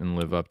accommodate and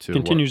live up to.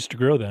 Continues to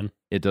grow then.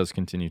 It does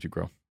continue to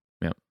grow.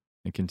 Yeah.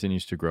 It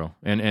continues to grow.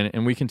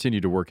 And we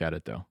continue to work at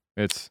it though.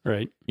 It's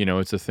right.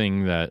 It's a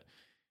thing that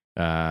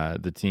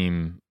the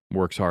team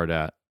works hard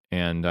at,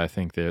 and I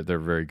think they're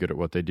very good at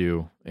what they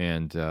do,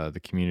 and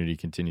the community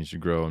continues to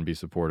grow and be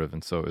supportive.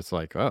 And so it's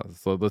like,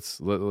 so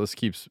let's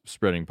keep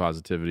spreading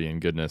positivity and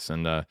goodness.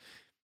 And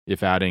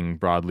if adding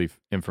broadleaf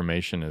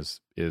information is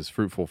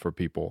fruitful for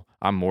people,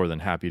 I'm more than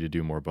happy to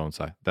do more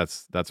bonsai.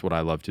 That's what I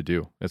love to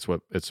do. It's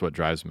what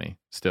drives me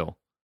still,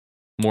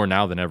 more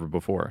now than ever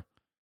before.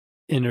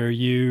 And are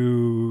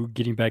you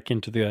getting back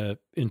into the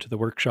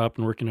workshop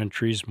and working on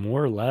trees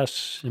more or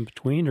less in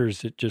between, or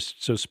is it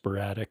just so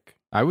sporadic?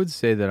 I would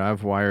say that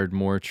I've wired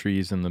more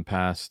trees in the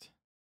past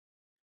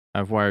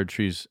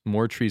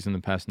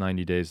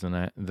 90 days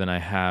than I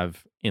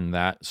have in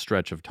that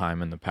stretch of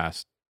time in the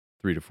past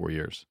 3 to 4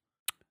 years.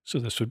 So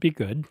this would be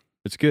good.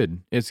 It's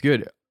good. It's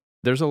good.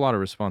 There's a lot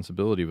of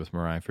responsibility with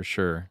Mirai for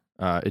sure.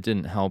 It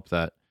didn't help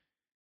that,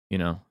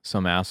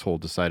 some asshole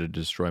decided to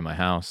destroy my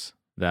house.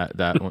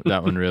 That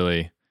one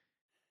really,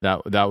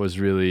 that was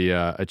really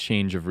a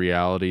change of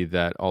reality.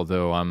 That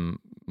although I'm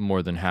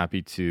more than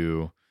happy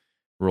to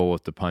roll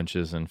with the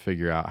punches and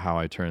figure out how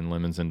I turn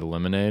lemons into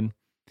lemonade,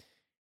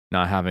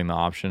 not having the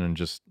option and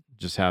just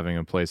having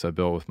a place I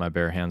built with my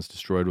bare hands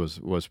destroyed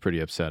was pretty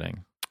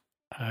upsetting.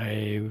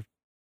 Yeah.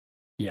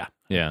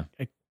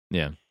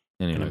 Anyways,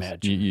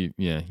 imagine.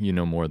 you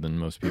know more than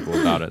most people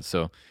about it.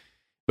 So,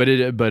 but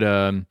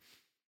I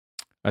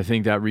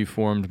think that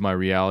reformed my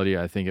reality.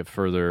 I think it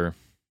further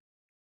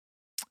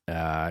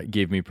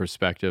gave me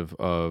perspective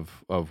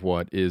of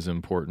what is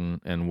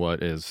important and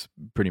what is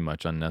pretty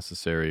much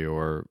unnecessary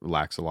or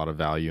lacks a lot of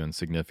value and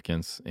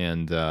significance.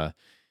 And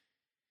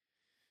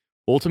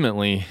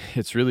ultimately,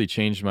 it's really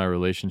changed my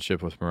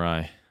relationship with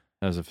Mirai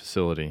as a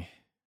facility,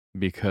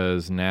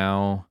 because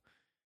now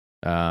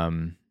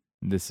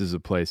this is a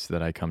place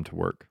that I come to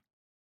work.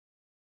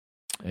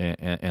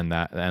 And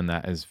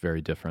that is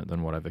very different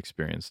than what I've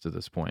experienced to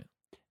this point.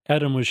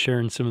 Adam was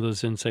sharing some of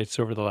those insights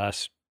over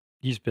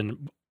he's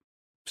been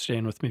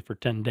staying with me for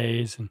 10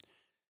 days. And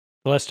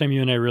the last time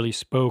you and I really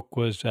spoke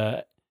was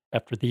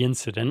after the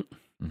incident.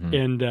 Mhm.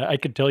 And I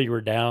could tell you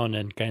were down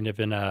and kind of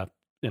in a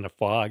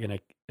fog. And I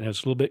was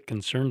a little bit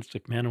concerned. It's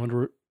like, man,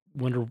 I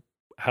wonder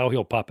how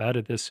he'll pop out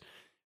of this.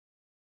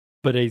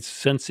 But I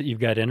sense that you've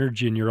got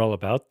energy and you're all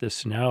about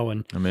this now.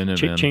 And I'm in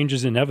it, man. change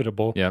is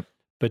inevitable. Yep.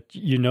 But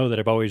you know that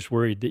I've always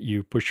worried that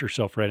you push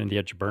yourself right on the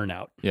edge of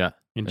burnout. Yeah.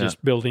 And Yeah.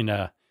 just building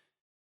a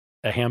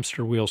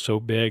hamster wheel so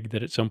big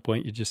that at some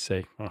point you just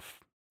say, oh,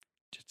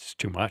 it's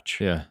too much.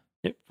 Yeah.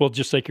 Well,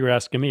 just like you were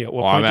asking me, at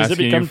what Well, point I'm does it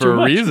asking become you too for a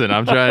much? reason.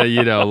 I'm trying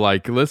to,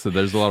 like, listen,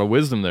 there's a lot of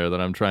wisdom there that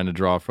I'm trying to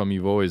draw from.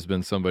 You've always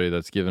been somebody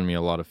that's given me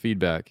a lot of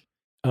feedback.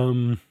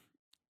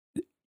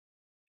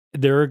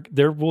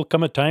 There will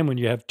come a time when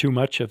you have too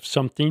much of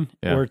something,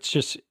 Yeah. or it's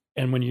just,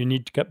 and when you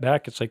need to cut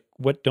back, it's like,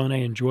 what don't I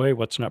enjoy?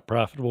 What's not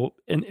profitable?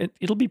 And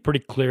it'll be pretty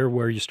clear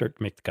where you start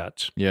to make the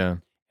cuts. Yeah.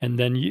 And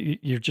then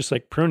you're just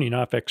like pruning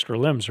off extra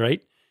limbs,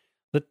 right?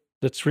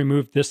 Let's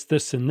remove this,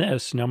 this, and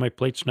this. Now my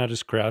plate's not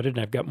as crowded and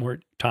I've got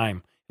more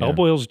time. It all Yeah.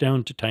 boils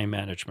down to time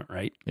management,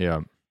 right?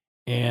 Yeah.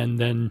 And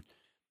then,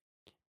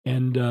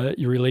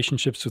 your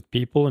relationships with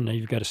people. And now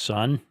you've got a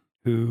son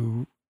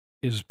who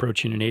is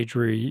approaching an age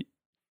where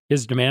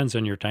his demands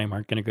on your time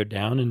aren't going to go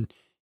down, and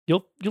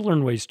you'll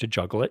learn ways to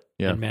juggle it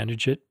Yeah. and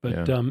manage it.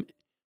 But,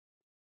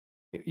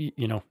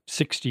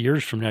 60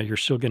 years from now, you're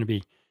still going to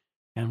be,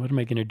 man, what am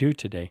I going to do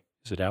today?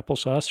 Is it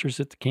applesauce or is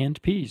it the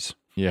canned peas?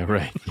 Yeah.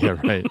 Right. Yeah.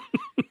 Right.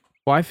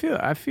 Well, I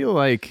feel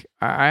like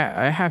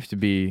I have to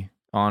be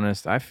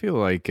honest. I feel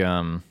like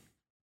I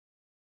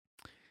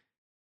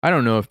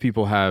don't know if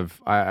people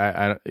have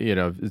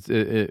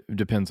it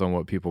depends on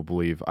what people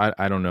believe.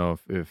 I don't know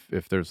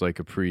if there's like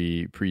a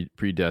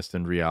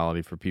predestined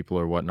reality for people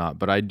or whatnot,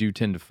 but I do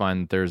tend to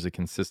find that there's a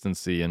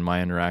consistency in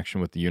my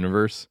interaction with the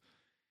universe.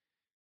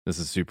 This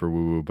is super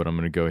woo-woo, but I'm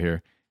going to go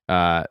here.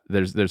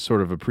 There's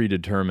sort of a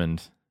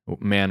predetermined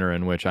manner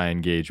in which I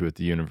engage with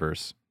the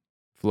universe.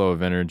 Flow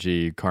of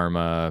energy,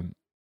 karma,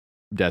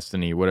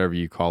 destiny, whatever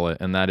you call it.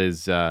 And that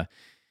is,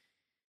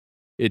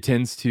 it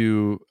tends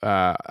to,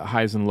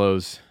 highs and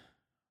lows.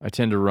 I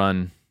tend to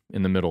run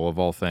in the middle of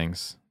all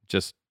things.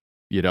 Just,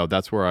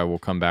 that's where I will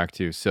come back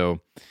to.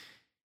 So,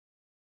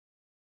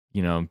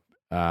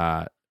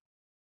 I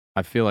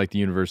feel like the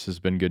universe has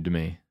been good to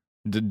me.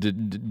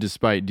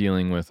 Despite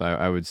dealing with,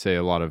 I would say,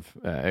 a lot of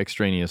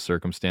extraneous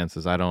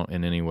circumstances, I don't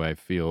in any way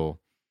feel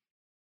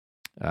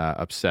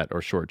upset or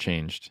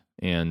shortchanged,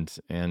 and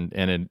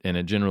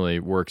it generally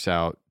works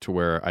out to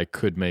where I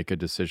could make a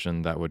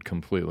decision that would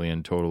completely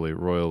and totally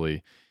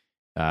royally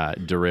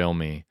derail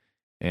me,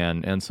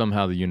 and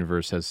somehow the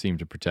universe has seemed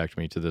to protect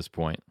me to this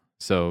point.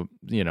 So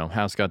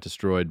house got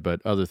destroyed,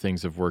 but other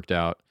things have worked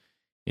out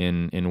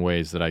in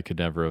ways that I could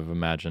never have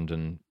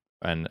imagined,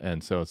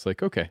 and so it's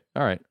like, okay,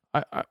 all right,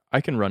 I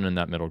can run in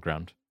that middle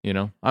ground.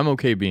 I'm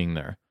okay being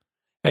there.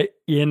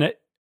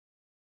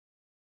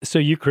 So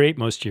you create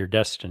most of your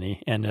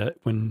destiny, and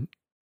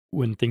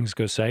when things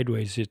go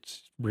sideways,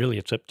 it's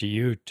up to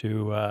you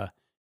to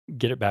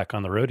get it back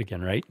on the road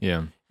again, right? Yeah.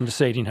 And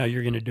deciding how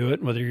you're going to do it,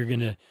 and whether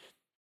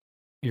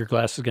your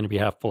glass is going to be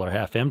half full or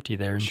half empty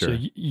there. And Sure. so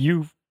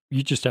you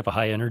just have a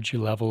high energy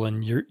level,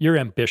 and you're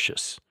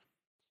ambitious,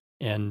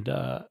 and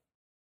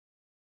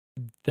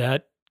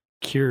that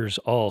cures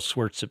all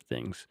sorts of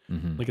things.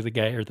 Mm-hmm. Look at the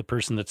guy or the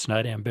person that's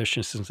not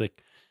ambitious and it's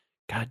like,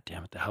 God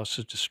damn it, the house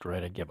is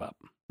destroyed. I give up.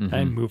 Mm-hmm.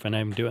 I'm moving.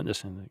 I'm doing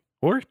this. And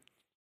or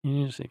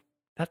you just think,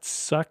 that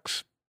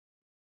sucks.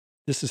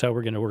 This is how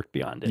we're going to work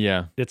beyond it.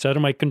 Yeah. It's out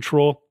of my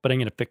control, but I'm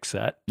going to fix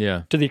that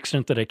Yeah. to the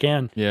extent that I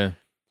can. Yeah.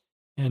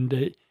 And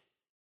I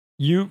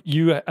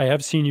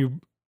have seen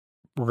you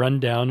run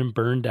down and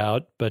burned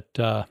out, but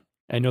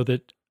I know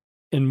that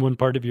in one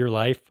part of your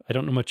life, I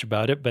don't know much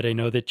about it, but I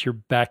know that you're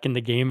back in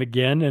the game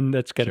again, and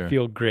that's got to Sure.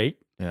 feel great.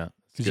 Yeah.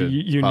 Because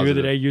you knew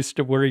that I used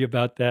to worry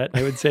about that.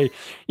 I would say,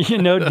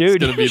 dude,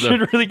 gonna be you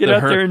should really get the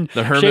out there and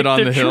the hermit shake on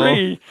the the hill.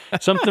 tree.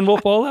 Something will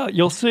fall out.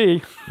 You'll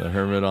see. The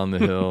hermit on the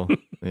hill.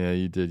 Yeah,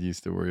 you did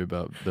used to worry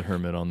about the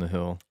hermit on the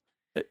hill.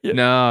 Yeah.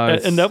 No,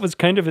 And that was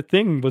kind of a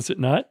thing, was it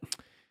not?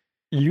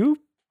 The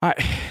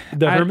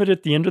hermit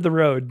at the end of the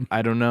road.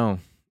 I don't know.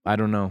 I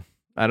don't know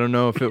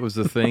if it was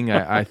a thing.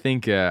 I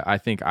think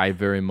I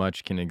very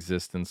much can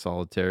exist in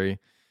solitary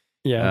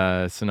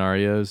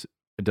scenarios.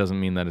 It doesn't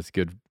mean that it's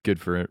good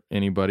for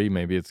anybody.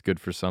 Maybe it's good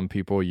for some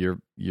people.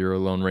 You're a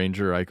lone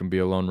ranger. I can be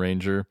a lone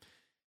ranger.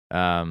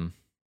 I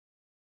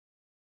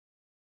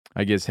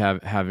guess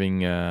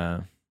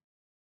having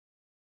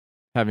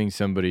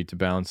somebody to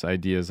bounce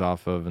ideas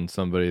off of, and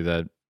somebody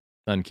that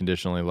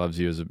unconditionally loves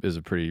you is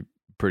a pretty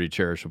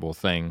cherishable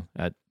thing.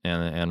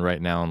 And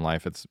right now in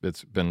life,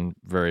 it's been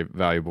very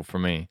valuable for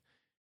me,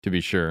 to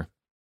be sure.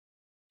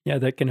 Yeah,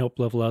 that can help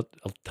level out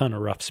a ton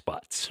of rough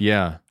spots.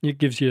 Yeah, It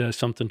gives you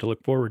something to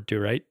look forward to,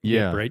 right?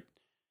 Yeah. Right.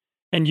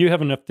 And you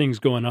have enough things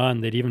going on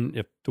that even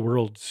if the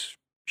world's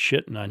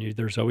shitting on you,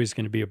 there's always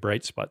going to be a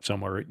bright spot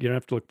somewhere. You don't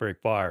have to look very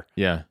far.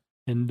 yeah,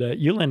 And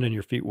you land on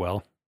your feet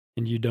well,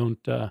 and you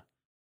don't,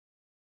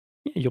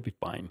 you'll be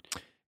fine.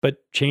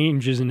 But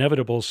change is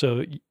inevitable.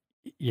 So,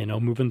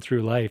 moving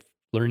through life,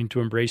 learning to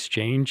embrace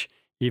change,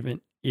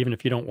 even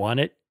if you don't want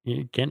it,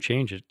 you can't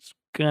change it. It's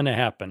going to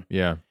happen.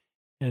 yeah.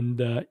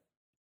 And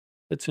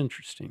that's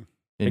interesting.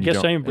 And I you guess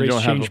don't- I you embrace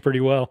don't have change a- pretty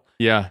well.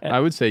 Yeah, Uh, I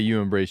would say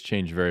you embrace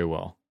change very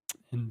well.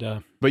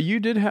 And But you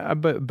did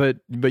have,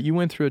 but you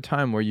went through a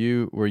time where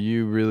you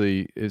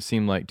really, it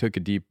seemed like, took a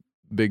deep,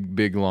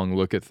 big long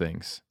look at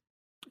things.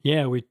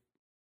 yeah,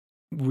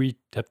 we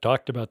have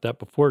talked about that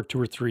before, 2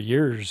 or 3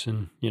 years.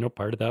 And,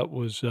 part of that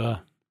was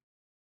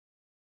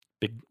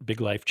big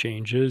life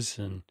changes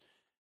and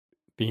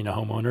being a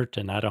homeowner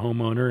to not a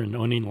homeowner and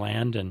owning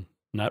land and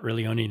not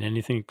really owning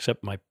anything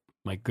except my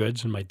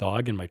goods and my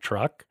dog and my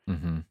truck,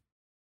 Mm-hmm.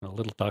 a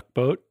little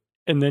tugboat.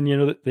 And then,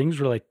 that things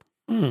were like,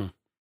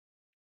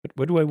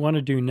 what do I want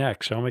to do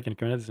next? How am I going to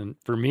come at this? And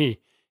for me, it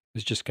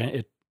was just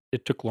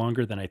it took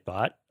longer than I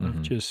thought of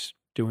Mhm. just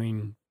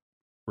doing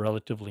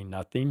relatively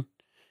nothing,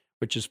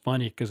 which is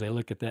funny because I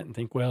look at that and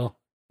think, well,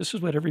 this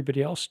is what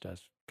everybody else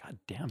does. God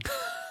damn,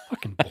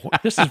 fucking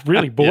this is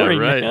really boring,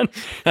 right. man.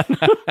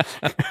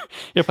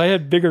 If I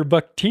had bigger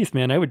buck teeth,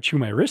 man, I would chew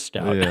my wrist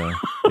out. Yeah,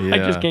 I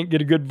just can't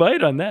get a good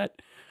bite on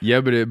that. Yeah,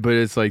 but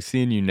it's like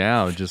seeing you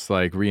now, just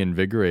like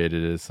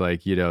reinvigorated. It's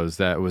like, was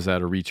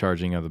that a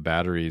recharging of the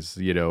batteries,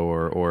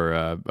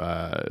 or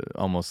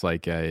almost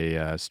like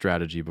a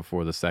strategy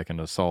before the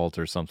second assault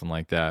or something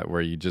like that,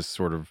 where you just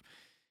sort of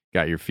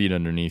got your feet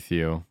underneath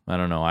you. I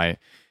don't know.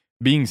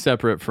 Being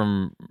separated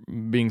from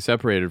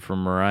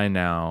Mirai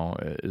now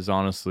is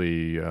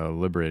honestly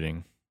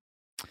liberating.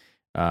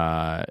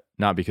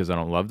 Not because I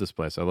don't love this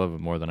place. I love it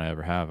more than I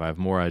ever have. I have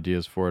more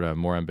ideas for it. I have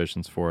more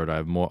ambitions for it. I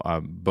have more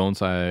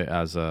bonsai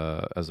as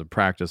a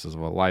practice, as a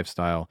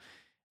lifestyle,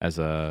 as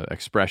a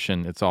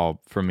expression. It's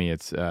all for me.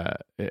 It's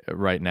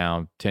right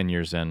now, 10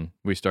 years in.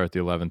 We start the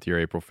 11th year.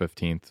 April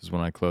 15th is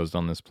when I closed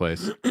on this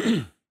place.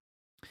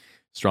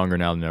 Stronger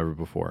now than ever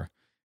before.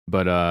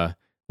 But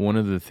one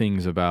of the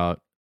things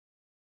about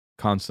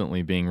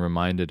constantly being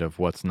reminded of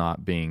what's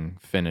not being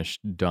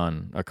finished,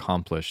 done,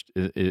 accomplished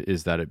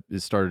is that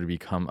it started to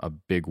become a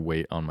big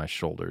weight on my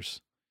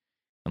shoulders.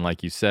 And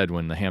like you said,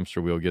 when the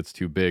hamster wheel gets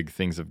too big,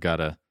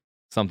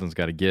 something's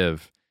got to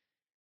give.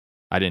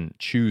 I didn't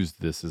choose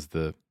this as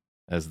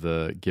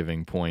the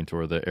giving point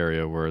or the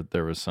area where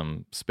there was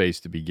some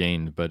space to be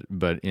gained,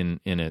 but in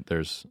it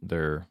there's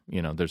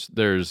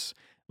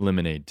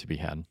lemonade to be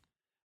had.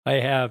 I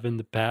have in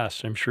the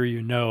past, I'm sure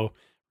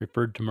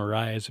referred to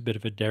Mirai as a bit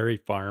of a dairy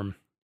farm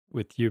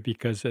with you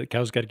because the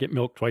cows got to get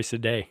milk twice a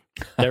day.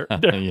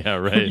 Yeah,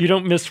 right. You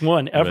don't miss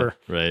one ever.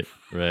 Right.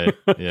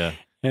 Yeah.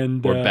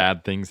 And Or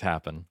bad things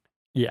happen.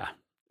 Yeah,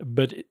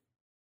 but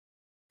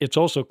it's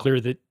also clear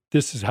that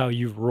this is how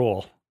you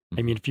roll.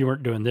 I mean, if you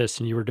weren't doing this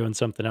and you were doing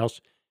something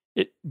else,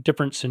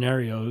 different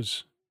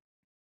scenarios,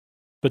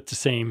 but the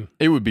same.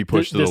 It would be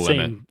pushed to the limit.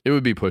 same. It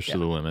would be pushed to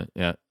the limit.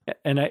 Yeah.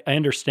 And I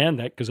understand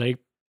that because I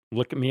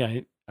look at me,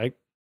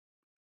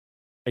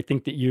 I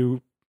think that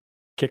you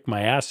kick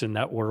my ass in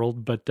that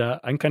world, but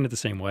I'm kind of the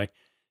same way.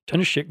 Ton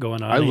of shit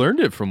going on. I learned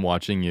it from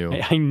watching you.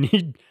 I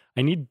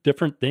need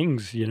different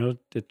things,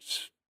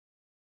 it's,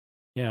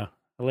 yeah,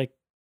 I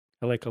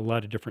like a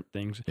lot of different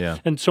things. Yeah.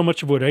 And so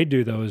much of what I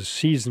do though is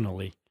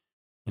seasonally,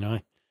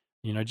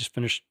 I just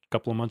finished a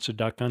couple of months of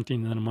duck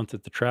hunting and then a month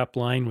at the trap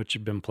line, which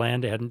had been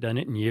planned. I hadn't done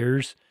it in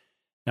years.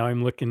 Now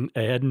I'm looking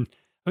ahead, and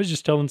I was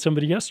just telling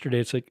somebody yesterday,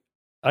 it's like,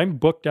 I'm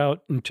booked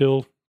out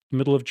until the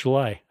middle of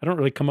July. I don't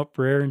really come up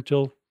for air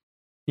until,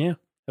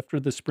 after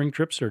the spring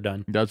trips are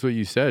done. That's what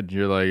you said.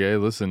 You're like, hey,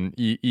 listen,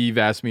 Eve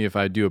asked me if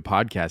I'd do a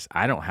podcast.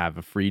 I don't have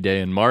a free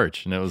day in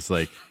March. And it was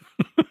like,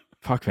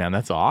 fuck, man,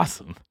 that's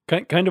awesome.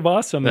 Kind of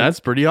awesome. That's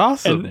pretty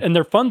awesome. And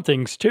they're fun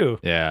things too.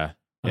 Yeah.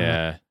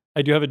 Yeah.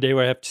 I do have a day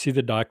where I have to see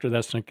the doctor.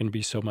 That's not going to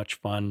be so much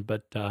fun,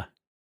 but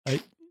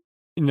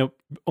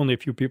only a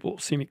few people will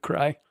see me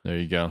cry. There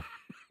you go.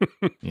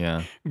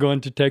 Yeah.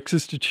 Going to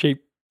Texas to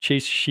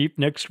chase sheep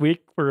next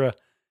week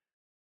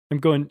I'm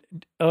going.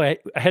 Oh, I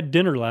had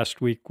dinner last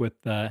week with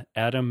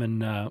Adam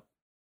and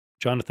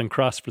Jonathan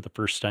Cross for the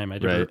first time.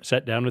 I'd ever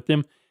sat down with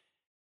him.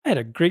 I had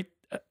a great,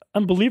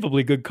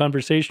 unbelievably good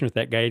conversation with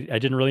that guy. I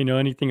didn't really know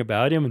anything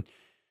about him, and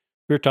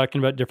we were talking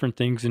about different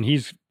things. And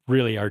he's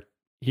really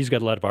he's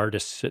got a lot of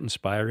artists that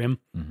inspire him.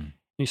 Mm-hmm. And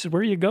he said,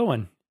 "Where are you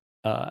going?"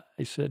 I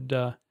said,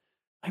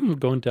 "I'm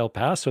going to El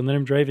Paso, and then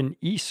I'm driving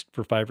east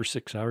for 5 or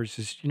 6 hours."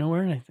 He says, "You know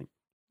where?" And I think,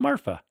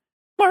 Marfa.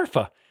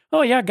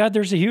 Oh yeah, God,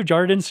 there's a huge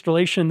art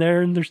installation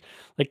there, and there's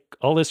like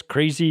all this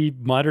crazy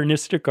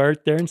modernistic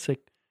art there. And it's like,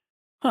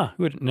 huh?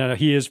 No,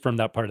 he is from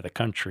that part of the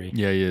country.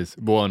 Yeah, he is.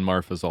 Well, and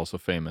Marfa's also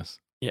famous.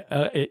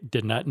 Yeah, it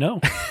did not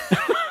know.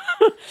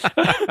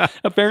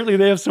 Apparently,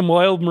 they have some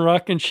wild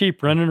Moroccan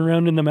sheep running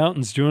around in the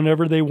mountains doing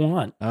whatever they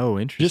want. Oh,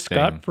 interesting. Just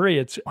scot free.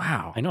 It's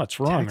wow. I know it's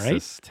wrong,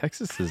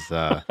 Texas is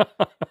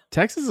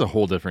Texas is a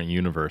whole different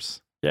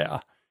universe.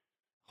 right?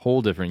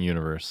 Whole different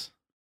universe.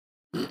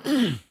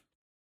 Yeah.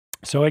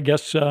 So I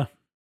guess,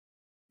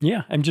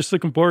 yeah, I'm just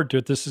looking forward to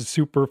it. This is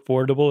super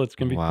affordable. It's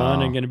going to be fun.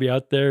 Wow. I'm going to be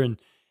out there, and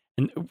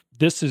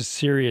this is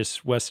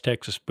serious West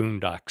Texas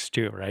boondocks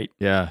too, right?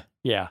 Yeah.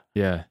 Yeah.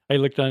 Yeah. I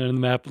looked on the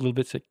map a little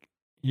bit. It's like,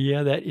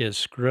 yeah, that is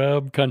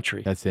scrub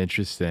country. That's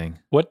interesting.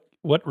 What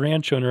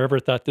ranch owner ever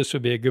thought this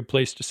would be a good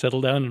place to settle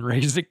down and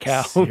raise a cow?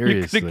 You could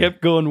Seriously. have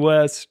kept going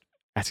west.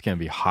 That's gonna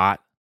be hot.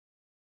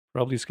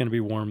 Probably it's going to be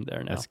warm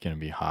there now. That's gonna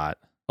be hot.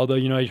 Although,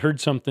 I heard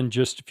something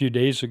just a few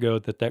days ago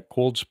that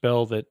cold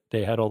spell that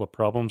they had all the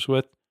problems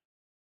with,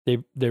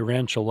 they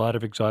ranch a lot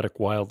of exotic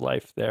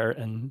wildlife there,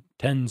 and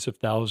tens of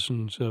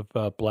thousands of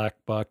black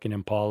buck and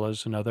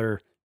impalas and other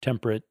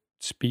temperate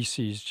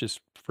species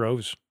just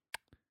froze.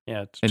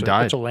 Yeah, And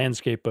died. It's a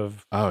landscape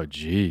of Oh,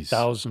 geez.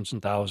 thousands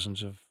and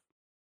thousands of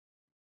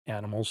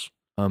animals.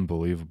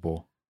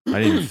 Unbelievable. I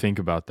didn't even think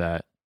about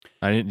that.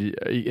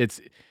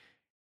 It's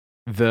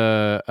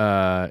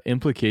the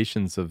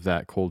implications of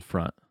that cold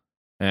front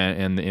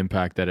and the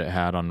impact that it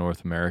had on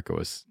North America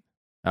was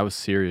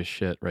serious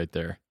shit right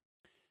there.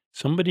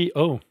 Somebody,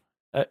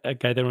 a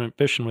guy that I went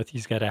fishing with,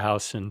 he's got a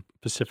house in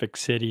Pacific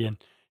City, and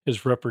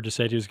his ripper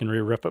decided he was going to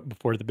re-rip it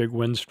before the big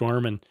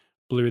windstorm and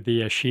blew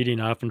the sheeting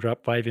off and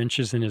dropped 5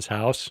 inches in his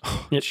house.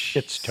 It's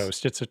Jeez.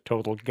 toast. It's a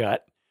total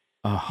gut.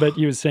 Oh, But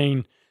he was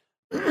saying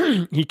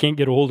he can't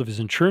get a hold of his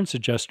insurance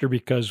adjuster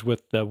because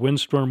with the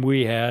windstorm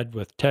we had,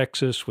 with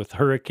Texas, with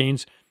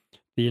hurricanes,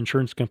 the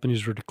insurance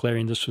companies were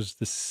declaring this was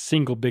the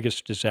single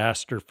biggest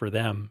disaster for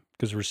them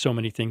because there were so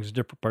many things in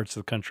different parts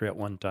of the country at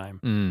one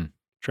time.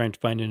 Trying to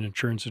find an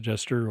insurance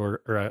adjuster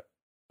or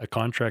a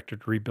contractor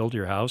to rebuild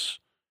your house.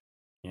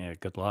 Yeah,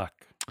 good luck.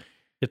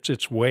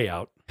 It's way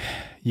out.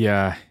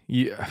 yeah.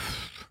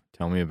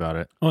 Tell me about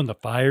it. Oh, and the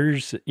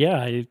fires.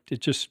 Yeah,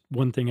 it's just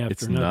one thing after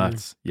It's another.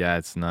 nuts. Yeah,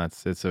 it's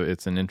nuts.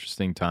 It's an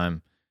interesting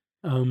time.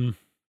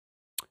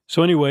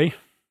 So anyway,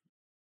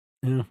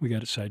 we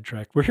got it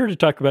sidetracked. We're here to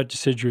talk about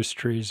deciduous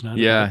trees, not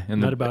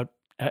about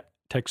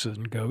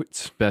Texan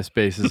goats. Best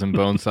bases in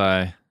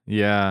bonsai.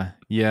 Yeah.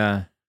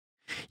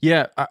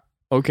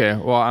 Okay.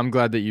 Well, I'm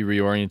glad that you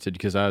reoriented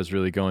because I was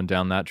really going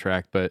down that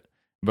track, but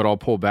I'll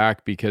pull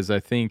back because I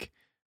think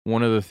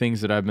one of the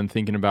things that I've been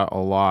thinking about a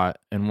lot,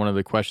 and one of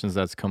the questions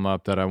that's come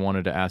up that I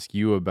wanted to ask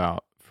you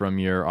about from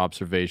your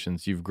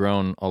observations, you've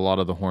grown a lot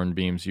of the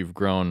hornbeams, you've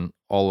grown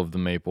all of the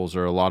maples,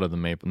 or a lot of the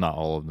maple, not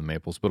all of the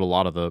maples, but a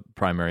lot of the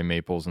primary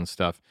maples and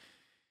stuff.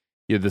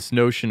 Yeah, this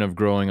notion of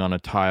growing on a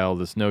tile,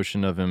 this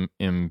notion of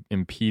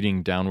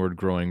impeding downward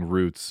growing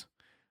roots.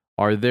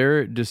 Are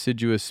there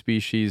deciduous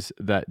species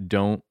that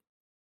don't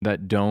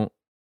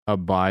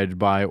abide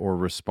by or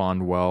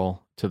respond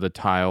well to the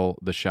tile,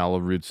 the shallow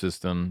root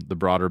system, the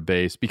broader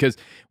base? Because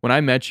when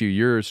I met you,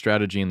 your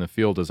strategy in the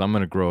field is I'm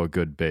going to grow a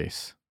good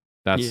base.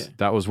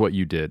 That was what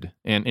you did.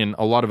 And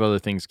a lot of other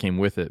things came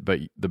with it, but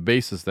the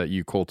bases that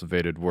you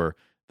cultivated were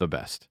the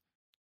best.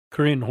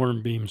 Korean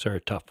hornbeams are a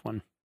tough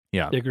one.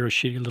 Yeah. They grow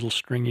shitty little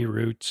stringy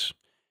roots.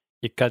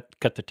 You cut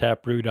the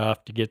tap root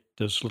off to get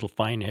those little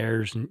fine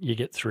hairs, and you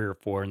get 3 or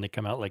 4, and they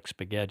come out like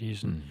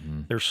spaghettis,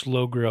 and they're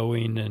slow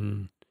growing.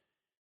 And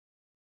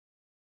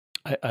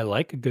I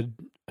like a good.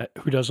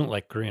 Who doesn't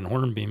like Korean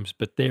hornbeams?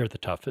 But they are the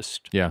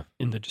toughest. Yeah.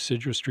 In the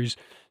deciduous trees,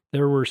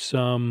 there were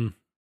some.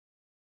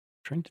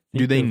 Trying to think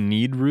Do they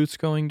need roots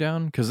going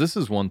down? Because this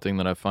is one thing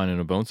that I find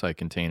in a bonsai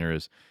container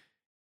is,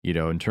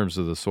 in terms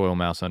of the soil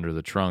mass under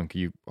the trunk,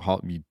 you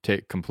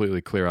completely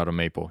clear out a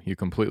maple, you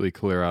completely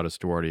clear out a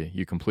stewardia,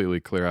 you completely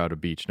clear out a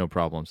beech, no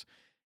problems.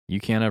 You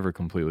can't ever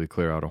completely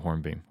clear out a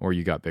hornbeam, or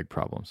you got big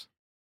problems.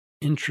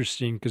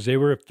 Interesting, because they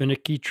were a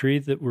finicky tree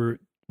that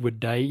would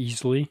die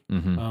easily.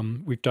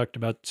 Mm-hmm. We've talked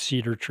about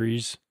cedar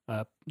trees.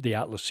 The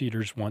Atlas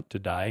cedars want to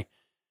die.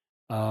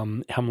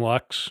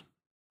 Hemlocks,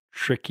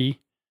 tricky.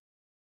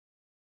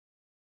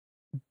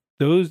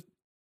 Those,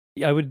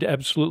 I would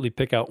absolutely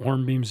pick out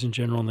hornbeams in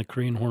general, and the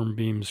Korean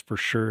hornbeams for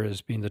sure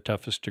as being the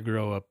toughest to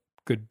grow a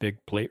good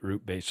big plate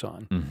root base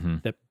on. Mm-hmm.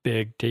 That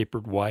big,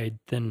 tapered, wide,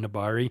 thin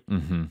nabari.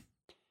 Mm-hmm.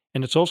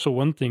 And it's also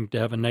one thing to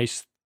have a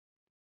nice,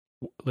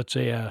 let's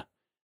say a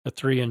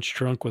 3-inch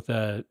trunk with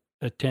a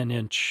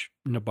 10-inch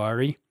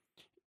nabari.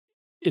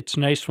 It's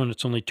nice when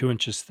it's only 2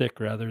 inches thick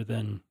rather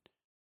than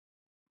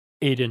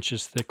 8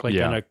 inches thick,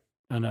 like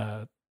on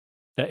a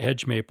that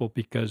hedge maple,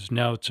 because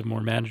now it's a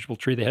more manageable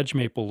tree. The hedge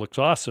maple looks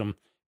awesome,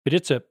 but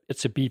it's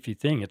a beefy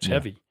thing. It's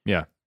heavy.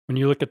 Yeah. When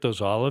you look at those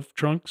olive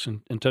trunks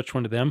and touch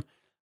one of them,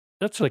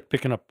 that's like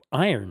picking up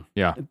iron.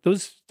 Yeah.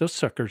 Those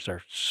suckers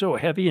are so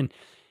heavy, and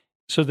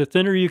so the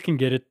thinner you can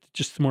get it,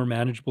 just the more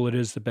manageable it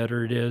is, the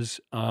better it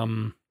is.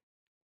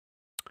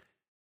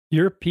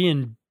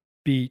 European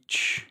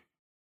beech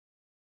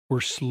were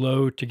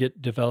slow to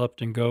get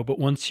developed and go, but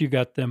once you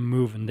got them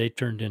moving, they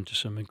turned into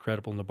some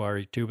incredible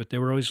nabari too. But they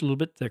were always a little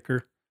bit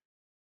thicker,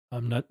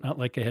 not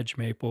like a hedge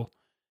maple.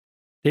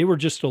 They were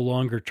just a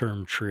longer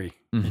term tree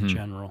in Mhm.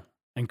 general.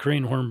 And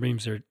crane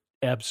hornbeams are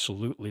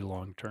absolutely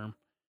long term.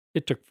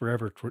 It took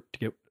forever to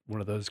get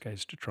one of those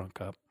guys to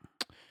trunk up.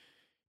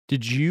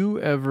 Did you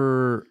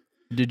ever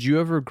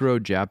grow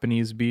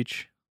Japanese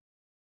beech?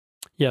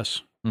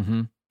 Yes,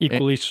 Mm-hmm.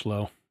 equally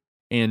slow.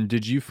 And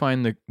did you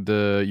find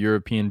the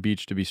European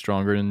beech to be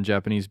stronger than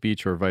Japanese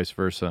beech, or vice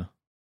versa?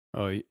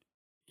 Oh,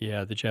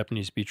 yeah, the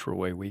Japanese beech were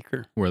way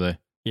weaker. Were they?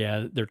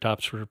 Yeah, their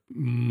tops were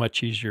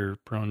much easier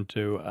prone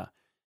to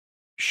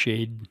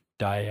shade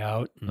die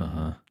out. And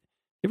Uh-huh.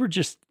 They were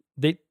just,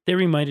 they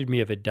reminded me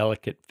of a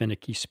delicate,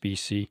 finicky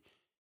species.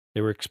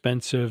 They were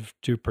expensive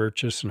to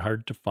purchase and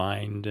hard to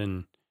find.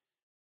 And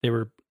they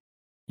were,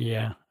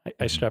 yeah,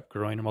 I stopped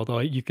growing them, although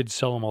you could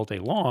sell them all day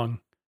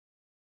long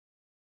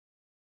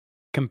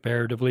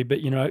comparatively. But,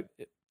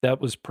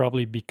 that was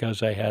probably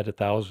because I had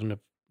 1,000 of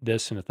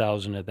this and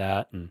 1,000 of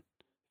that and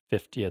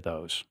 50 of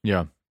those.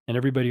 Yeah. And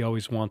everybody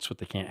always wants what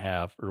they can't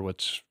have or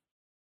what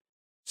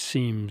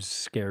seems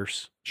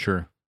scarce.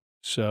 Sure.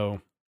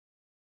 So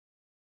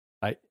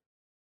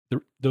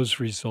those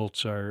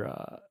results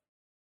are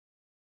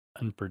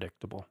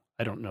unpredictable.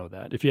 I don't know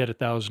that. If you had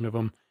 1,000 of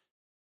them,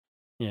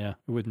 yeah,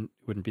 it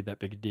wouldn't be that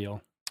big a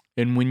deal.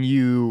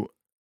 And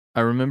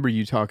I remember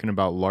you talking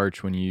about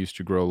larch when you used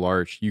to grow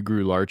larch. You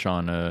grew larch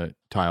on a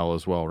tile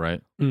as well,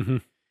 right? Mm-hmm.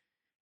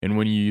 And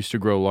when you used to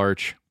grow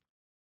larch,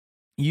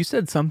 you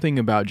said something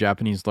about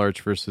Japanese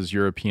larch versus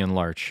European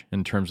larch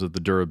in terms of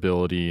the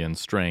durability and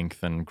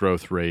strength and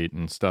growth rate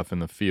and stuff in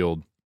the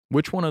field.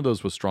 Which one of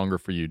those was stronger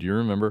for you? Do you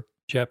remember?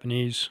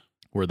 Japanese.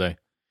 Were they?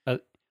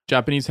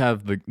 Japanese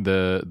have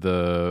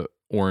the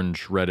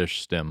orange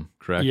reddish stem,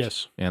 correct?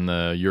 Yes. And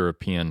the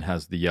European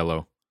has the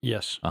yellow.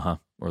 Yes.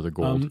 Or the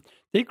gold.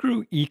 They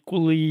grew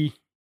equally.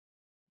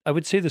 I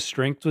would say the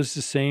strength was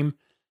the same.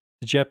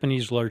 The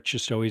Japanese larch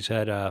just always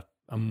had a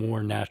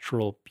more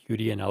natural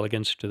beauty and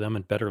elegance to them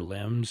and better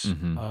limbs.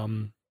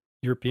 Mm-hmm.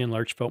 European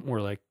larch felt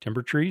more like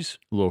timber trees.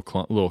 A little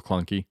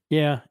clunky.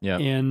 Yeah. Yeah.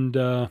 And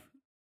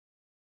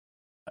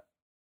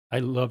I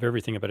love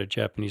everything about a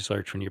Japanese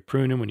larch. When you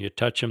prune them, when you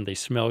touch them, they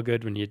smell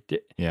good. When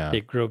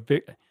they grow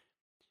big.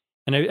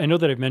 And I know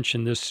that I've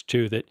mentioned this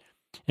too, that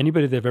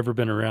anybody that I've ever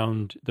been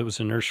around that was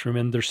a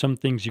nurseryman, there's some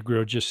things you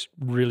grow just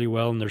really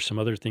well, and there's some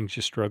other things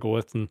you struggle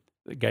with. And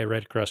the guy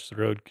right across the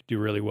road could do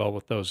really well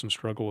with those and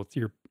struggle with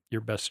your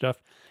best stuff.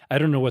 I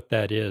don't know what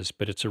that is,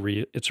 but it's a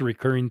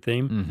recurring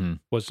theme. Mm-hmm. It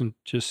wasn't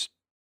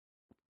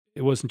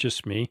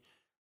just me.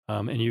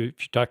 And if you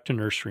talk to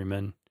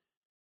nurserymen,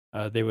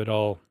 they would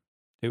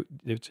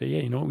say,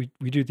 yeah, we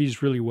do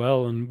these really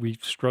well, and we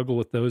struggle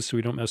with those, so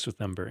we don't mess with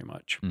them very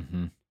much.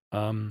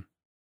 Mm-hmm.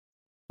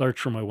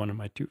 Larch were one of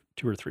my two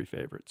or three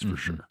favorites for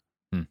sure.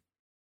 Mm.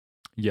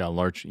 Yeah,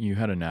 larch. You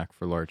had a knack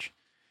for larch.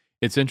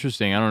 It's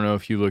interesting. I don't know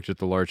if you looked at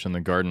the larch in the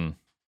garden.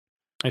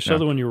 I saw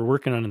the one you were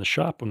working on in the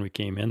shop when we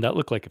came in. That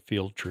looked like a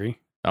field tree.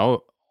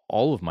 All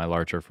of my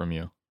larch are from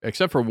you,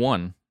 except for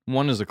one.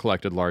 One is a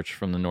collected larch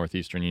from the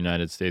northeastern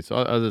United States.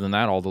 Other than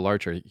that, all the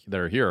larch that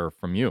are here are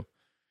from you.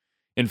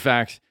 In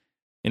fact,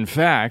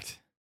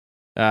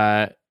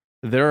 there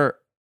are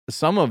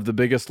some of the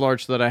biggest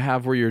larch that I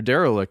have were your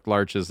derelict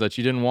larches that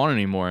you didn't want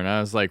anymore. And I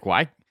was like,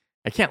 well,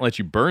 I can't let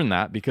you burn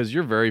that because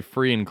you're very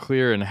free and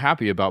clear and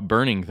happy about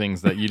burning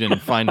things that you didn't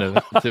find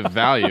to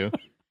value,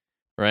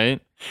 right?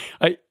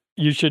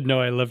 You should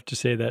know I love to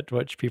say that to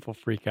watch people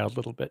freak out a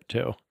little bit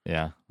too.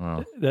 Yeah.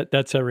 Well,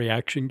 that's a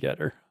reaction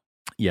getter.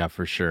 Yeah,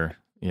 for sure.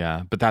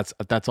 Yeah, but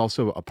that's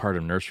also a part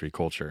of nursery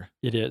culture.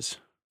 It is.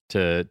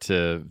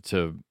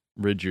 To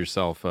rid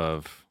yourself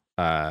of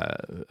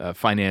a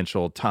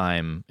financial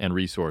time and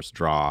resource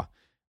draw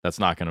that's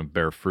not going to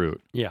bear fruit.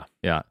 Yeah.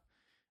 Yeah.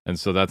 And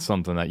so that's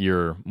something that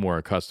you're more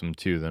accustomed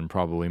to than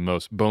probably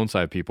most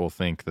bonsai people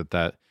think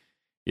that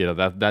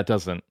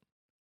doesn't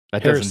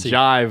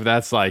jive.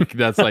 That's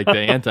like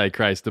the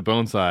antichrist to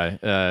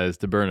bonsai is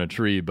to burn a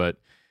tree. But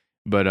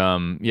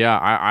yeah,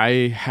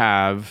 I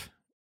have,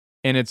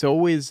 and it's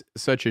always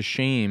such a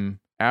shame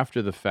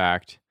after the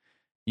fact.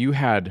 You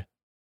had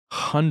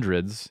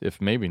hundreds,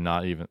 if maybe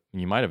not even,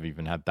 you might have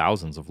even had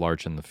thousands of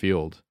larch in the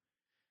field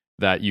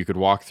that you could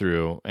walk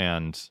through,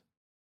 and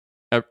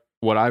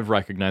what I've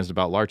recognized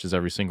about larch is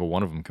every single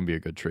one of them can be a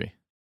good tree.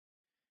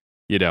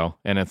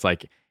 And it's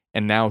like,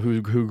 and now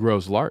who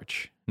grows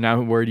larch?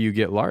 Now where do you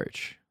get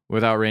larch?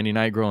 Without Randy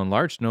Knight growing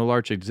larch, no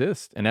larch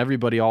exists. And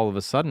everybody all of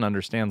a sudden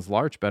understands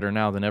larch better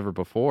now than ever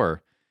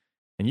before.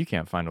 And you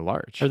can't find a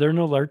larch. Are there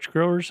no larch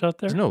growers out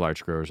there? There's no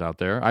larch growers out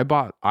there.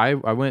 I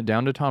went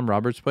down to Tom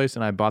Roberts' place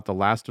and I bought the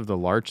last of the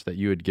larch that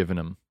you had given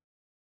him.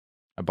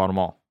 I bought them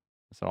all.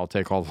 I said, I'll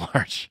take all the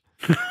larch.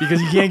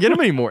 Because you can't get them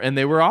anymore. And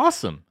they were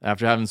awesome.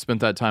 After having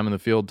spent that time in the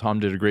field, Tom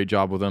did a great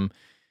job with them.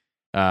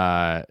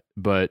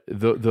 But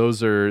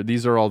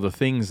these are all the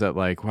things that,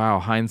 like, wow,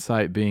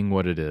 hindsight being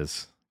what it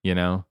is,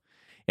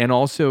 And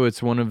also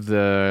it's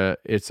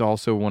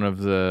also one of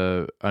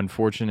the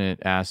unfortunate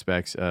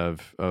aspects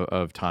of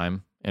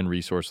time and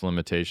resource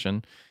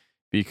limitation,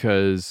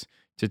 because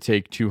to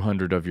take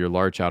 200 of your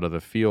larch out of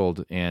the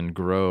field and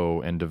grow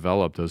and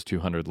develop those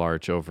 200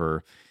 larch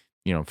over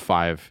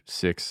 5,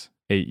 6,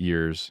 8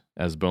 years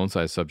as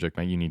bonsai subject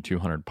matter. You need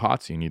 200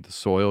 pots. You need the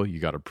soil. You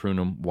got to prune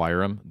them, wire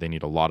them. They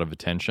need a lot of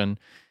attention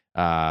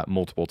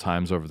multiple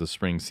times over the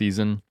spring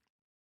season.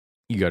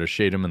 You got to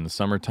shade them in the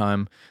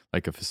summertime,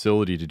 like a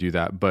facility to do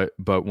that. But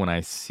when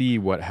I see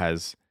what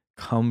has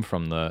come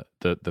from the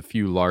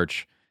few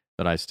larch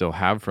that I still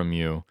have from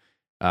you,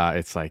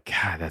 it's like,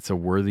 God, that's a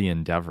worthy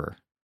endeavor.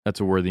 That's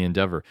a worthy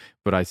endeavor.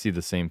 But I see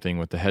the same thing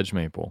with the hedge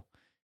maple.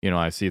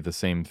 I see the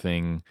same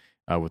thing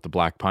with the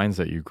black pines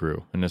that you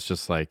grew. And it's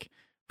just like,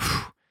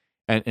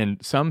 and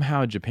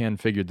somehow Japan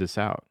figured this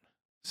out.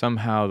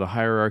 Somehow the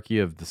hierarchy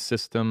of the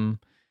system,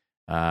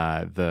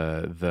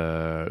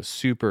 the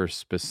super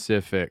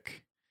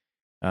specific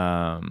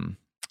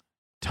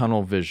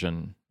tunnel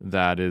vision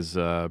that is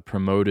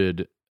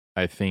promoted,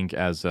 I think,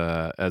 as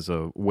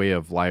a way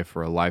of life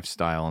or a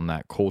lifestyle in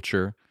that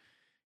culture.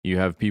 You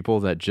have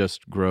people that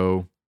just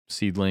grow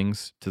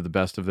seedlings to the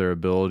best of their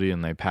ability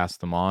and they pass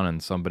them on,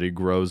 and somebody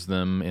grows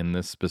them in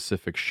this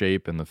specific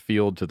shape in the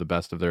field to the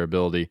best of their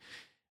ability.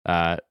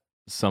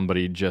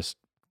 Somebody just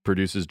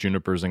produces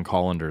junipers and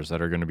colanders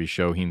that are going to be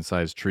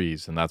Shohin-sized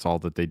trees, and that's all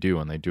that they do,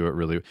 and they do it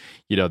really,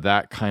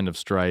 that kind of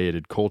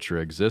striated culture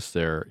exists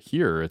there.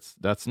 Here,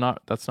 that's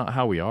not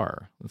how we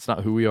are. It's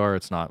not who we are.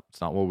 It's not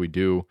what we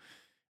do.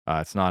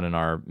 It's not in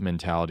our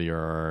mentality or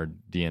our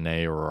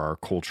DNA or our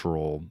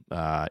cultural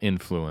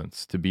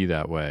influence to be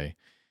that way.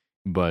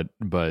 But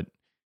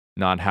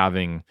not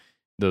having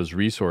those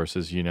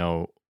resources,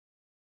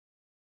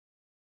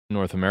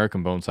 North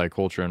American bonsai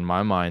culture, in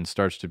my mind,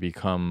 starts to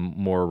become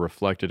more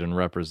reflected and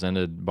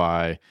represented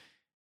by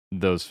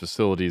those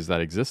facilities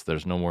that exist.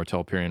 There's no more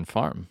Telperian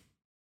farm.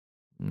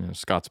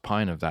 Scots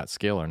pine of that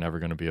scale are never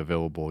going to be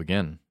available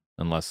again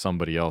unless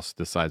somebody else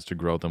decides to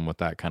grow them with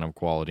that kind of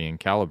quality and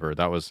caliber.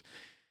 That was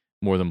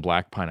more than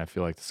black pine. I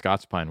feel like the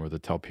Scots pine were the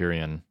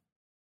Telperian,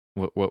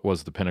 what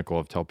was the pinnacle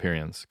of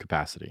Telperian's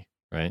capacity,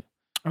 right?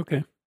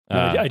 Okay. No,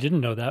 I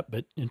didn't know that,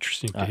 but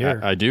interesting to hear.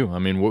 I do. I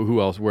mean,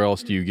 who else? Where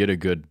else do you get a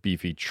good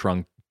beefy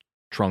trunked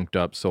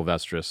up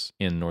Sylvestris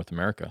in North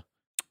America?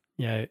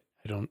 Yeah, I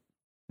don't.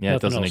 Yeah,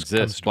 it doesn't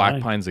exist.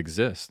 Black pines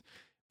exist,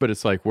 but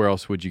it's like, where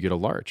else would you get a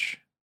larch?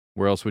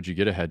 Where else would you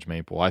get a hedge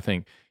maple? I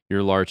think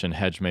your larch and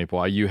hedge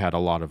maple. You had a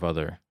lot of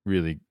other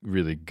really,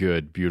 really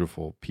good,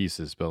 beautiful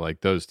pieces, but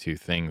like those two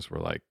things were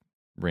like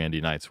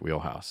Randy Knight's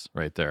wheelhouse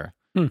right there.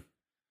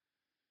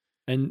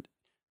 And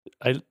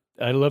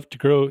I love to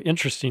grow.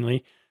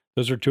 Interestingly,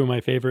 those are two of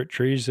my favorite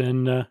trees,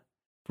 and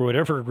for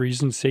whatever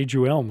reason,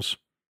 Seiju elms.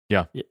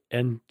 Yeah.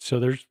 And so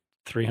there's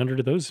 300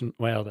 of those.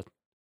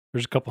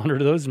 There's a couple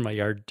hundred of those in my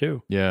yard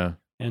too. Yeah.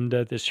 And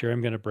this year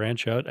I'm going to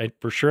branch out.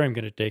 For sure I'm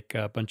going to take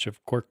a bunch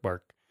of cork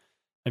bark.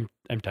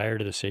 I'm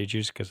tired of the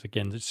Seijus because,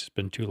 again, this has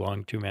been too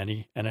long, too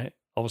many. And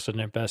all of a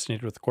sudden I'm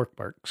fascinated with cork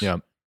barks. Yeah.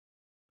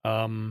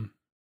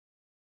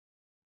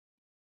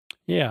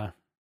 Yeah.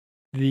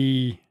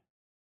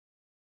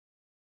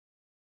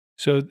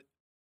 So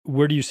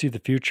where do you see the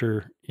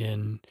future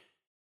in?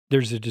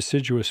 There's a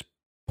deciduous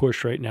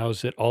push right now.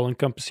 Is it all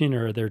encompassing,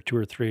 or are there 2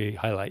 or 3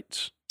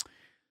 highlights?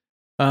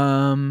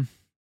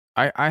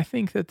 I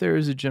think that there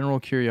is a general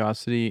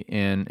curiosity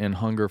and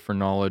hunger for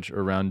knowledge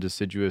around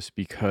deciduous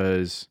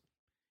because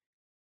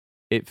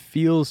it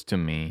feels to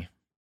me,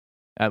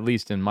 at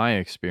least in my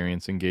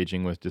experience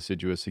engaging with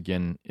deciduous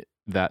again,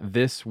 that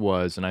this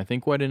was, and I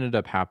think what ended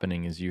up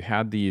happening is you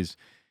had these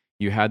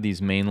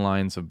main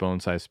lines of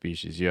bonsai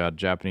species. You had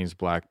Japanese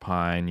black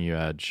pine, you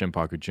had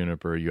Shinpaku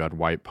juniper, you had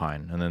white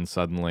pine. And then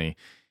suddenly,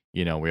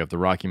 we have the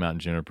Rocky Mountain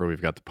juniper,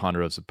 we've got the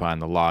ponderosa pine,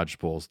 the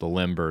lodgepoles, the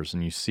limbers,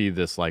 and you see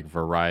this like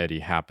variety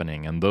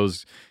happening. And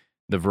the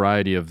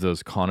variety of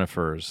those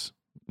conifers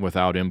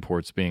without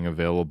imports being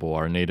available,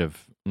 our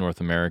native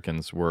North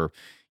Americans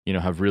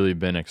have really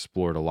been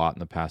explored a lot in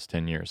the past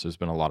 10 years. There's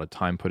been a lot of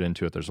time put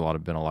into it. There's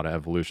been a lot of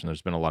evolution.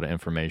 There's been a lot of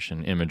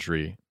information,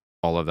 imagery,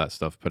 all of that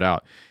stuff put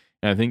out.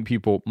 And I think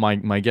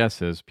my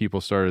guess is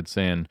people started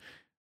saying,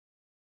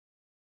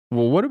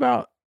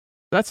 well,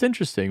 that's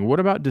interesting. What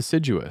about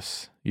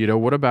deciduous?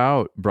 What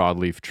about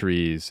broadleaf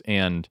trees?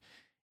 And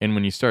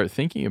when you start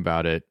thinking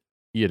about it,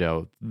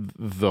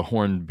 the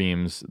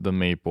hornbeams, the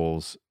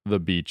maples, the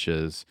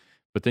beeches,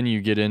 but then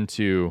you get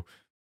into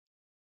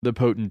the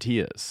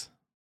potentias,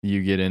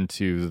 you get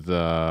into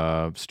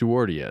the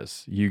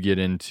Stewartias, you get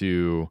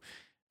into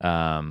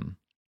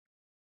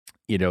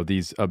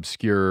these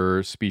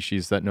obscure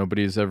species that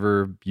nobody's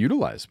ever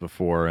utilized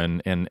before.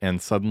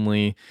 And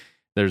suddenly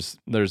there's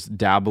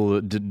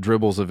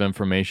dribbles of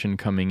information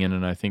coming in.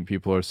 And I think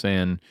people are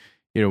saying,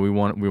 we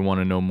want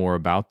to know more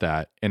about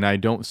that. And I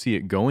don't see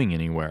it going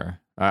anywhere.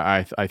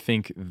 I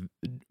think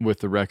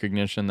with the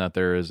recognition that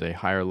there is a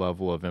higher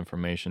level of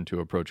information to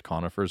approach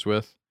conifers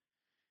with,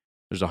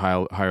 there's a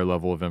higher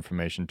level of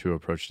information to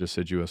approach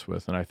deciduous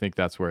with. And I think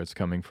that's where it's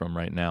coming from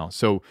right now.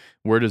 So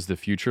where does the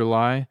future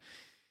lie?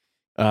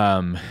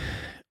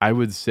 I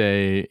would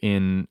say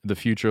in the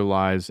future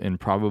lies in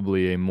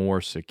probably a more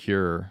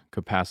secure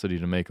capacity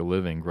to make a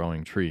living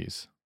growing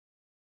trees.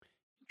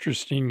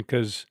 Interesting,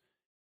 because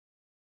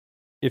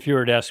if you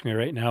were to ask me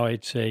right now,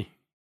 I'd say,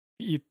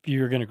 if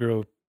you're going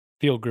to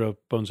field grow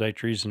bonsai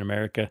trees in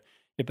America,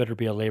 it better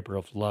be a labor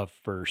of love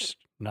first,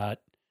 not.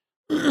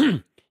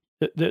 There's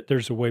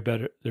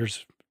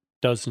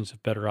dozens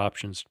of better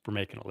options for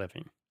making a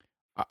living.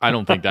 I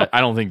don't think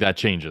that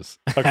changes.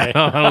 Okay.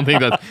 I don't think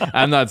that.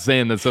 I'm not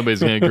saying that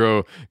somebody's going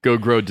to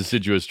grow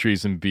deciduous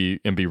trees and be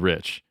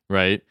rich,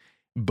 right?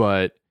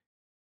 But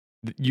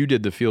you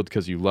did the field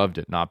because you loved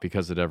it, not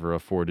because it ever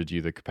afforded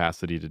you the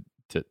capacity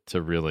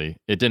to really.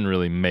 It didn't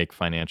really make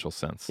financial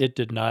sense. It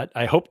did not.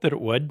 I hoped that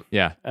it would.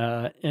 Yeah.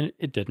 And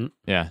it didn't.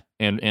 Yeah.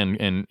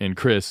 And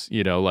Chris,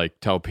 like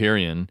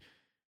Talperion,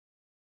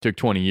 took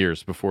 20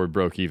 years before it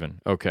broke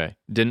even. Okay.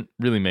 Didn't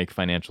really make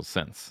financial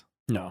sense.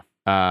 No.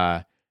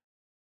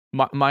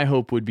 My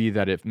hope would be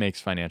that it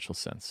makes financial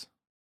sense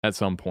at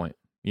some point.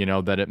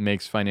 That it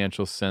makes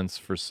financial sense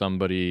for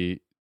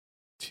somebody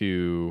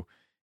to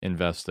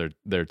invest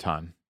their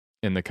time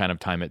in the kind of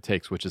time it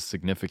takes, which is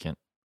significant.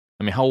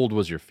 I mean, how old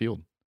was your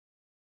field?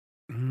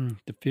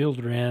 The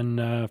field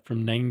ran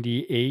from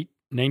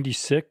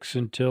 96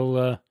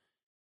 until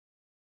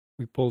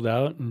we pulled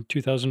out in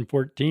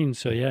 2014.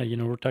 So yeah,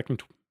 we're talking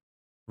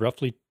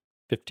roughly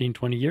 15,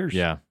 20 years.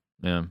 Yeah.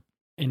 Yeah.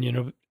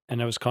 And,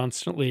 and I was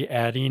constantly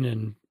adding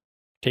and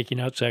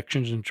taking out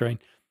sections and trying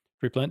to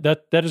replant.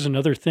 That is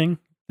another thing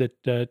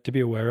that to be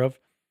aware of,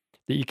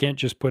 that you can't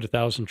just put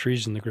 1,000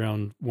 trees in the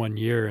ground one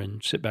year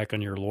and sit back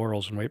on your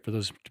laurels and wait for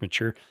those to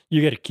mature.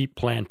 You got to keep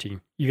planting.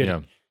 You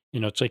got to,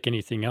 it's like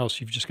anything else.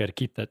 You've just got to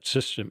keep that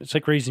system. It's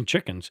like raising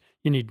chickens.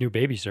 You need new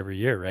babies every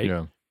year, right?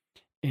 Yeah.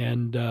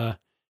 And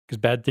because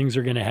bad things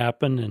are going to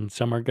happen and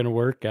some aren't going to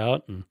work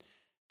out. And,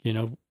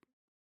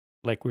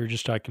 like we were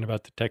just talking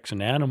about the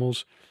Texan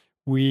animals,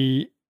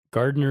 we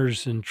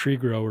gardeners and tree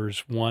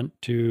growers want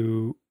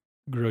to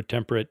grow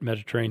temperate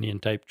Mediterranean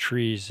type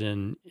trees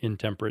in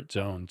temperate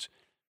zones.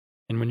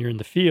 And when you're in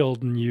the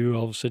field and you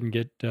all of a sudden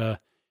get 2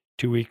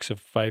 weeks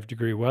of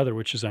 5-degree weather,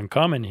 which is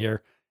uncommon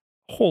here,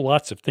 whole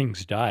lots of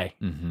things die,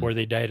 or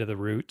they die to the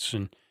roots.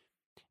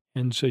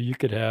 And so you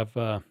could have,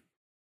 I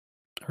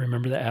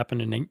remember that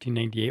happened in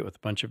 1998 with a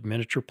bunch of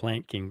miniature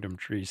plant kingdom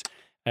trees.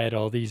 I had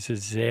all these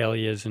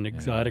azaleas and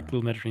exotic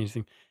little Mediterranean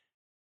things.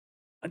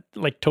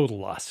 Like total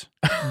loss.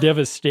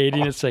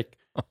 Devastating. It's like,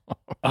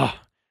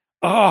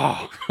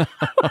 how?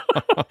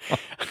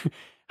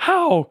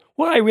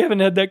 Why? We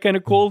haven't had that kind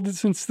of cold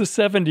since the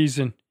 70s,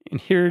 and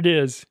here it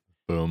is.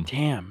 Boom.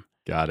 Damn.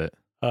 Got it.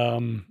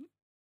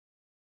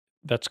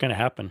 That's going to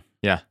happen.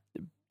 Yeah.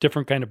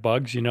 Different kind of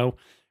bugs,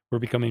 we're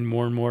becoming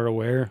more and more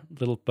aware.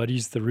 Little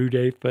buddies, the root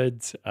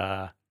aphids,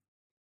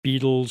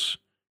 beetles.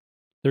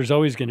 There's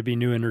always going to be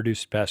new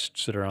introduced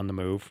pests that are on the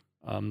move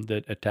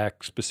that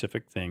attack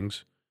specific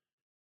things.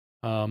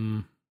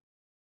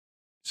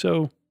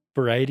 So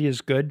variety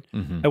is good.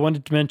 I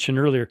wanted to mention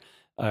earlier,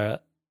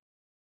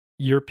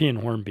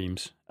 European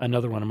hornbeams,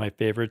 another one of my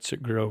favorites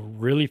that grow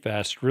really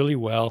fast, really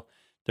well.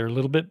 They're a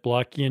little bit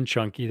blocky and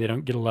chunky. They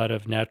don't get a lot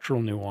of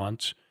natural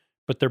nuance,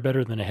 but they're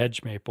better than a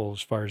hedge maple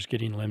as far as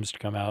getting limbs to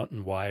come out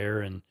and wire.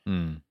 And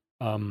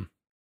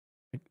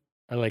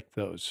I like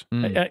those.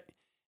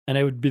 And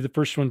I would be the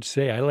first one to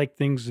say, I like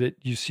things that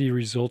you see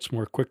results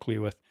more quickly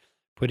with.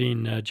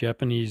 Putting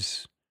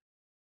Japanese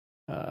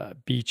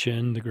beech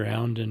in the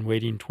ground and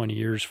waiting 20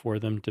 years for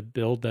them to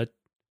build, that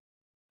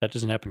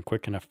doesn't happen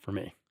quick enough for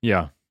me.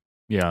 Yeah.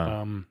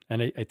 Yeah.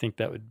 And I think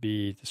that would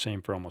be the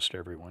same for almost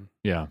everyone.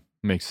 Yeah.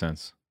 Makes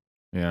sense.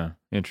 Yeah.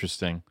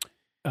 Interesting.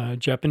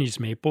 Japanese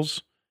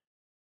maples,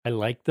 I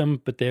like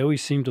them, but they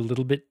always seemed a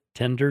little bit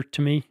tender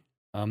to me.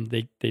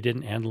 They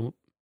didn't handle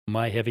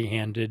my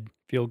heavy-handed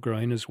field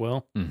growing as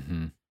well,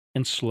 and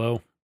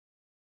slow.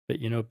 But,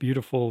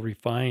 beautiful,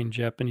 refined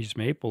Japanese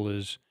maple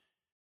is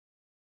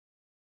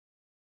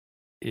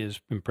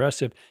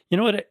impressive. You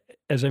know what?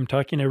 As I'm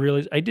talking, I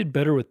realize I did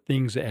better with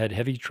things that had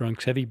heavy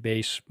trunks, heavy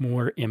base,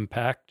 more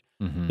impact.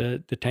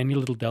 The tiny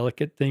little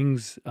delicate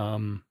things,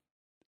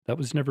 that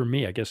was never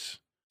me, I guess.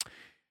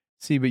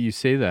 See, but you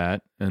say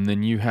that, and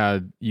then you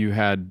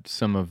had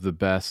some of the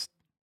best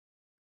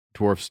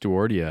dwarf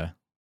Stewartia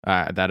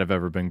that have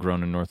ever been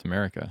grown in North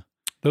America.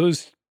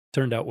 Those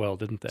turned out well,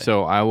 didn't they?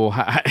 So I will,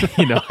 I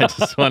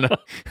just want to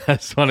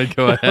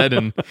go ahead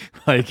and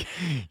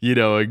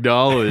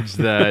acknowledge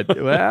that.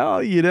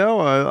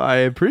 Well, I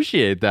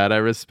appreciate that. I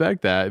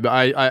respect that. But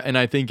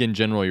I think in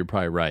general you're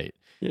probably right.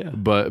 Yeah.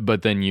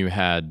 But then you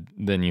had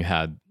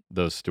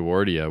those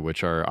Stewartia,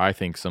 which are, I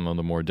think, some of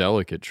the more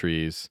delicate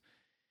trees.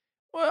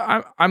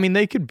 Well, I mean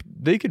they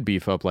could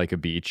beef up like a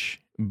beech,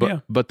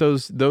 but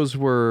those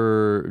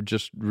were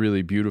just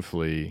really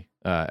beautifully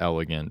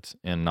elegant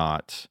and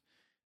not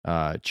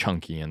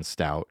chunky and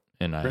stout,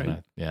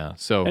 and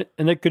so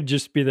and that could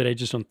just be that I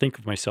just don't think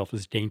of myself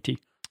as dainty.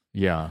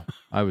 Yeah,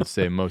 I would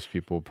say most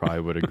people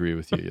probably would agree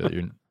with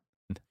you.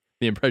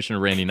 The impression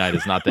of Randy Knight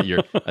is not that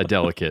you're a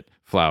delicate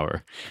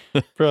flower.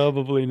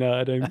 Probably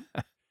not. I'm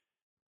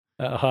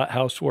a hot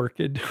house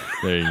orchid.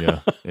 There you go.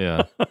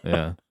 Yeah.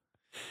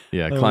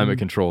 Climate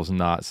control is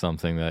not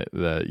something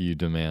that you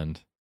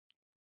demand.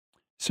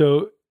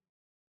 So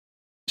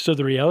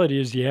the reality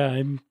is,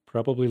 I'm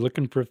probably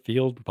looking for a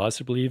field,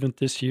 possibly even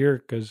this year.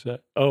 Because I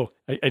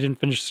didn't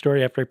finish the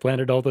story after I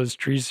planted all those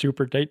trees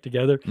super tight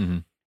together. Mm-hmm.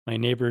 My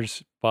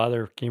neighbor's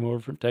father came over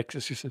from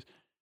Texas. He says,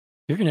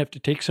 "You're gonna have to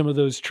take some of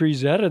those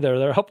trees out of there.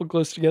 They're helping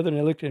close together." And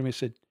I looked at him. I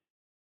said,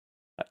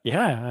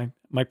 "Yeah,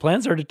 my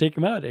plans are to take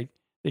them out. I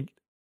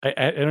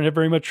don't have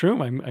very much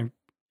room.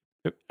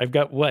 I've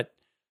got what,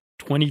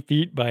 20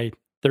 feet by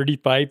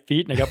 35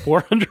 feet, and I got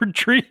 400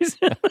 trees."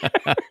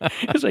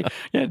 It's like,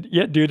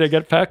 yeah, dude, I got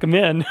to pack them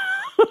in.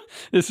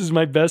 This is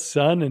my best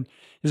son. And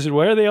he said,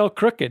 "Why are they all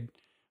crooked?"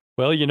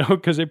 "Well,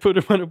 because I put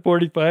them on a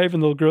 45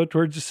 and they'll grow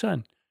towards the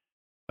sun."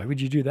 "Why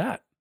would you do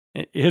that?"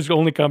 His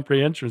only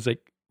comprehension was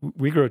like,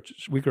 we grow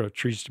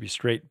trees to be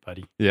straight,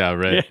 buddy. Yeah,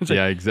 right. It's like,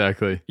 yeah,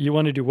 exactly. You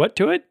want to do what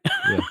to it?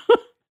 Yeah.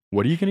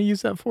 What are you going to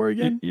use that for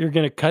again? You're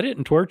going to cut it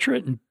and torture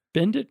it and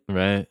bend it?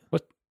 Right.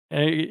 What?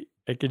 I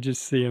could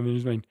just see him in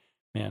his mind.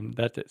 Man,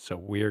 that's a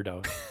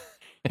weirdo.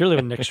 You're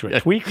living next to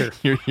a tweaker.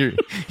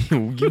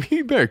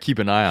 You better keep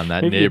an eye on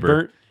that Maybe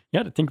neighbor. You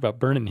got to think about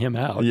burning him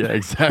out. Yeah,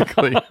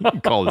 exactly. You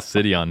can call the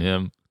city on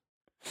him.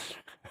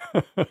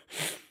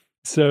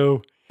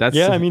 So,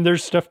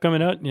 there's stuff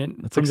coming out.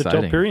 And That's from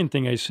exciting. the Telperion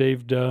thing, I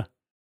saved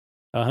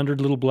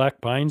 100 little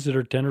black pines that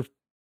are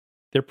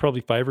they're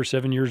probably 5 or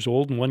 7 years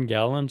old and 1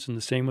 gallons, and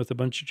the same with a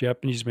bunch of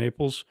Japanese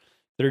maples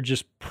that are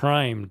just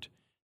primed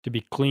to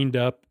be cleaned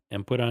up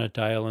and put on a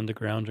tile in the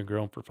ground and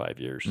grown for 5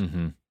 years.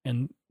 Mm-hmm.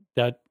 And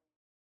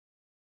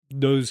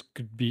those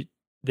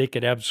they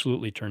could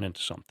absolutely turn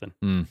into something.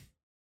 Mm.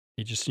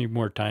 You just need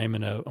more time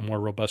and a more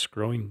robust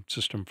growing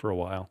system for a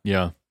while.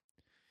 Yeah.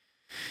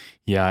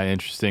 Yeah,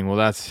 interesting. Well,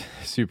 that's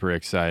super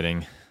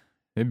exciting.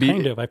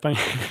 Kind of.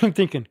 I'm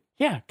thinking,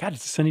 yeah, God,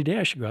 it's a sunny day.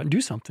 I should go out and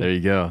do something. There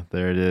you go.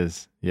 There it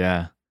is.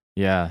 Yeah.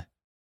 Yeah.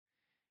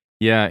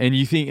 Yeah. And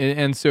you think,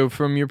 and so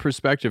from your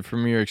perspective,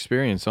 from your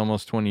experience,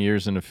 almost 20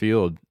 years in the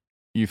field,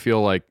 you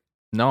feel like,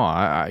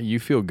 no, you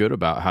feel good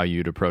about how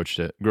you'd approached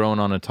it. Growing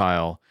on a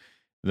tile,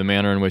 the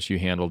manner in which you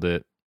handled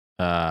it,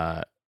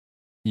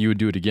 you would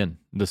do it again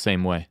the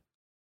same way.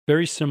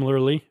 Very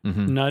similarly,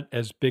 Mm-hmm. not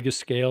as big a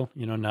scale,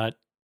 not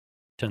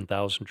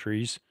 10,000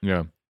 trees.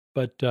 Yeah.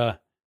 But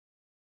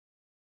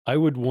I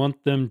would want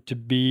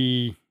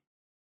every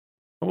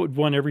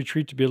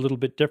tree to be a little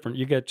bit different.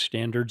 You got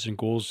standards and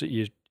goals that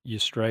you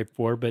strive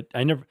for, but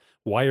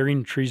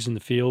wiring trees in the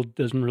field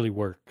doesn't really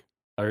work,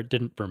 or it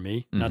didn't for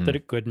me. Mm-hmm. Not that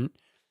it couldn't,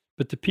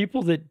 but the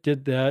people that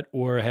did that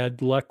or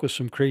had luck with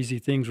some crazy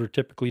things were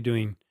typically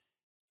doing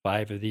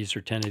 5 of these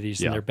or 10 of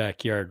these in their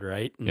backyard,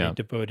 right? And they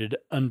devoted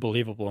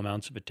unbelievable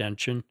amounts of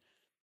attention,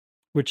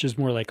 which is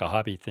more like a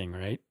hobby thing,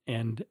 right?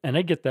 And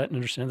I get that and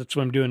understand. That's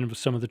what I'm doing with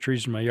some of the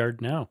trees in my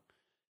yard now.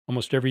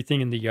 Almost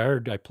everything in the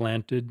yard I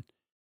planted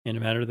in a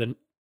manner that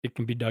it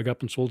can be dug up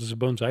and sold as a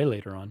bonsai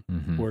later on,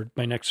 Mm-hmm. or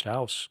my next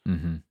house.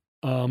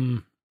 Mm-hmm.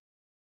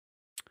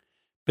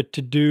 But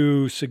to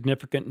do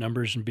significant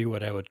numbers and be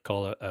what I would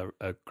call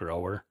a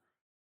grower,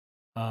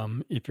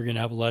 if you're going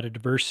to have a lot of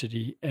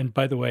diversity, and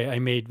by the way, I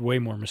made way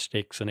more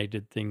mistakes than I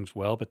did things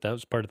well, but that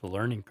was part of the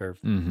learning curve.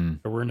 Mm-hmm.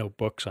 There were no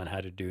books on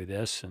how to do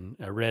this, and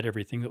I read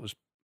everything that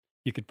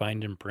you could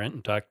find in print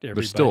and talk to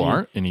everybody. There still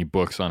aren't any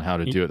books on how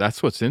to do it.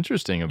 That's what's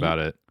interesting about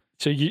it.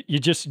 So you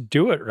just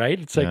do it, right?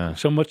 It's like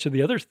so much of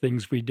the other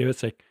things we do.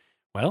 It's like,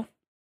 well,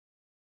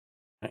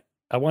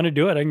 I want to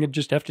do it. I'm going to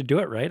just have to do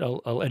it, right?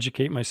 I'll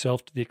educate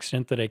myself to the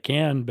extent that I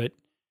can, but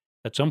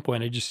at some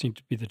point I just need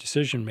to be the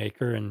decision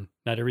maker, and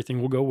not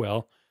everything will go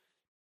well.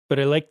 But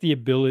I like the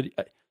ability.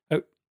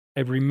 I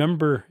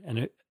remember,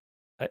 and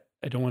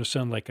I don't want to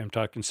sound like I'm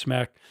talking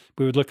smack,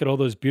 but we would look at all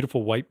those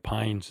beautiful white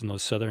pines in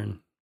those southern,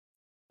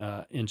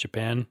 in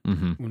Japan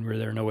Mm-hmm. when we were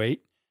there in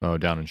 2008. Oh,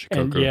 down in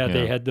Chicago. And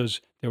they had those,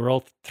 they were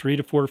all 3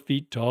 to 4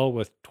 feet tall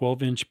with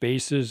 12-inch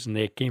bases, and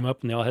they came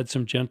up and they all had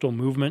some gentle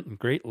movement and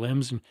great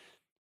limbs.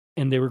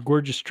 And they were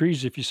gorgeous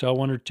trees if you saw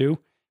 1 or 2,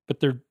 but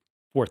there are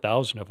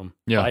 4,000 of them,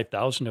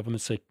 5,000 of them.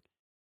 It's like,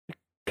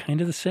 they're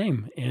kind of the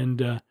same.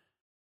 And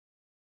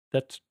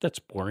that's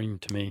boring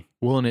to me.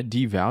 Well, and it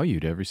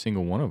devalued every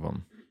single one of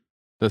them.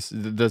 That's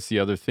the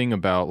other thing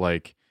about,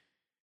 like,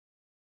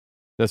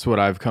 that's what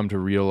I've come to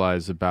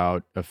realize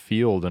about a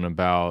field and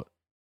about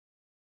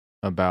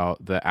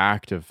the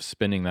act of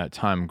spending that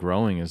time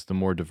growing is the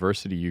more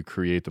diversity you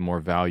create, the more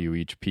value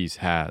each piece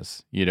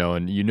has,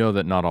 and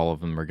that not all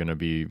of them are going to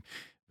be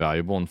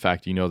valuable. In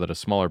fact, that a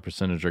smaller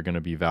percentage are going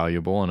to be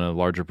valuable and a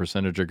larger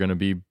percentage are going to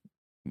be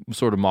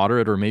sort of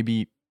moderate or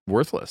maybe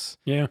worthless.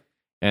 Yeah.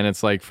 And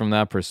it's like, from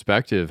that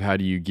perspective, how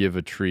do you give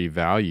a tree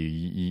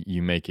value?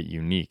 You make it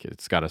unique.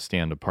 It's got to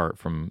stand apart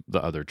from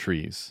the other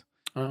trees.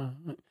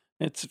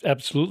 It's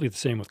absolutely the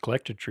same with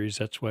collected trees.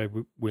 That's why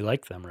we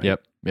like them, right?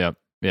 Yep. You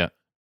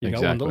got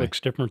exactly. one that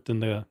looks different than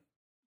the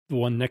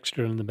one next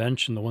to it on the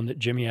bench and the one that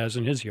Jimmy has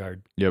in his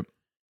yard. Yep.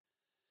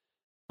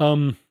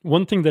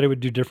 One thing that I would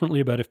do differently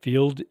about a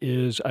field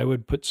is I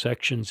would put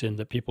sections in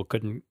that people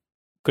couldn't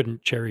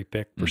cherry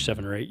pick for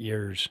 7 or 8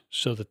 years,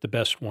 so that the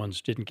best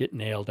ones didn't get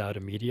nailed out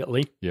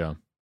immediately. Yeah.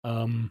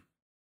 And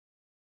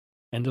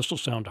this will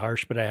sound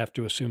harsh, but I have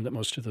to assume that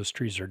most of those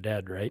trees are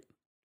dead, right?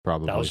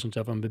 Probably. Thousands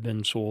of them have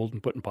been sold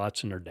and put in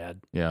pots and they're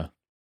dead. Yeah.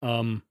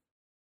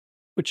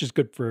 Which is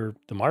good for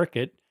the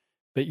market,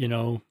 but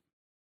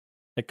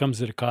it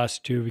comes at a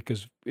cost too,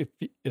 because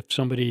if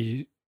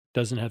somebody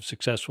doesn't have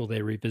success, will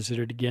they revisit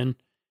it again?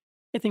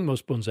 I think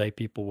most bonsai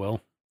people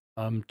will,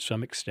 to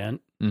some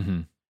extent.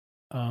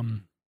 Mm-hmm.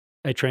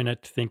 I try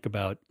not to think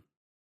about,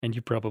 and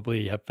you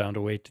probably have found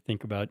a way to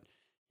think about,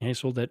 hey, I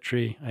sold that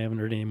tree. I haven't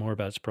heard any more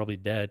about it. It's probably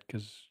dead,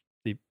 because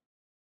they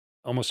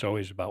almost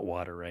always about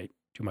water, right?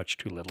 Too much,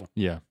 too little.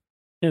 Yeah.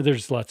 Yeah,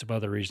 there's lots of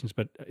other reasons,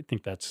 but I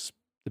think that's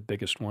the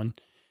biggest one.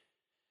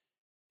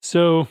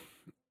 So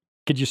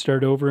could you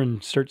start over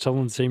and start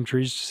selling the same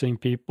trees to same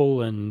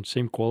people and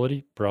same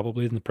quality?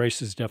 Probably, and the price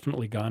has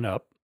definitely gone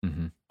up.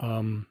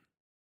 Mm-hmm.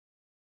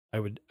 I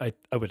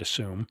would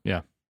assume.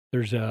 Yeah.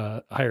 There's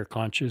a higher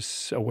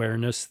conscious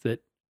awareness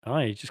that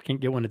you just can't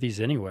get one of these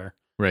anywhere.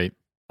 Right.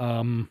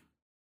 And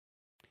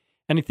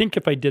I think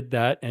if I did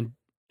that, and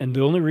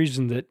the only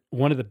reason that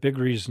one of the big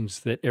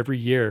reasons that every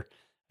year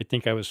I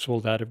think I was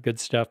sold out of good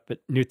stuff, but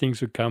new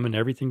things would come and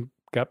everything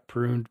got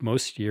pruned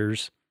most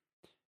years,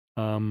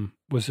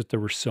 was that there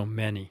were so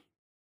many,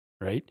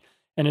 right?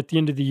 And at the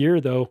end of the year,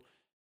 though,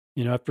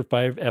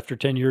 after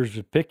 10 years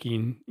of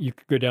picking, you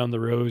could go down the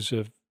rows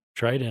of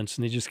tridents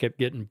and they just kept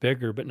getting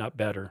bigger, but not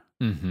better.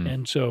 Mm-hmm.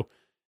 And so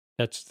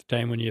that's the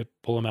time when you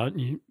pull them out,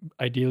 and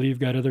ideally you've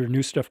got other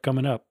new stuff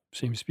coming up,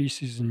 same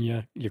species, and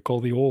you cull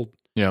the old.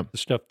 Yeah. The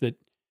stuff that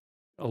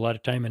a lot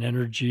of time and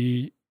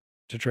energy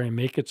to try and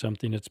make it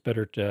something, it's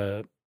better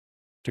to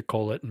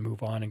cull it and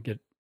move on and get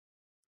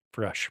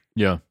fresh.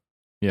 Yeah.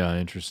 Yeah.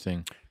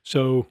 Interesting.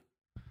 So,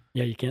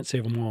 yeah, you can't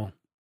save them all.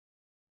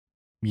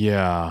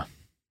 Yeah.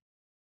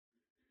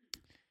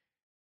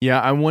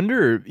 Yeah, I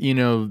wonder,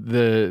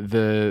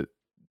 the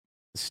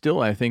still,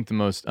 I think the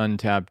most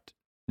untapped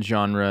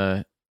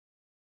genre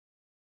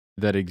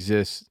that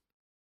exists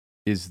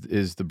is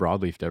the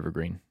broadleafed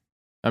evergreen.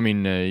 I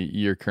mean,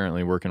 you're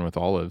currently working with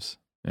olives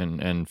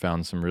and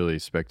found some really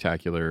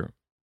spectacular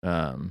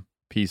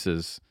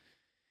pieces,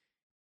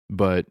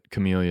 but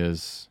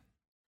camellias,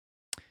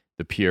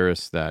 the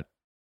Pieris that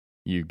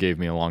you gave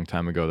me a long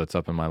time ago that's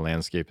up in my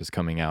landscape, is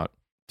coming out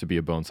to be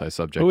a bonsai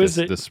subject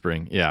this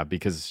spring. Yeah,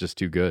 because it's just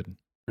too good.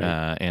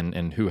 Right.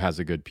 And who has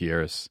a good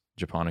Pieris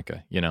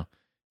japonica?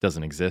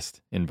 Doesn't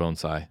exist in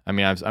bonsai. I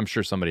mean, I'm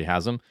sure somebody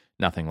has them.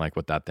 Nothing like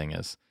what that thing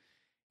is.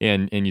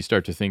 And you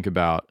start to think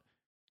about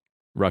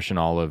Russian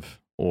olive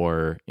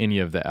or any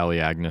of the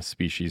Elaeagnus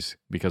species,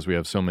 because we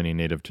have so many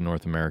native to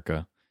North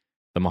America.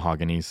 The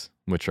mahoganies,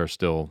 which are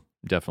still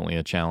definitely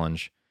a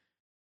challenge.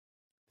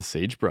 The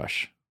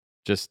sagebrush,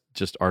 just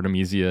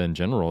Artemisia in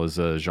general, is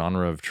a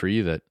genre of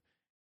tree that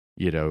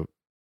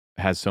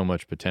has so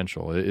much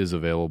potential. It is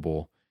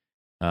available.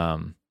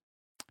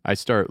 I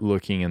start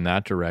looking in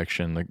that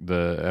direction,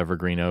 the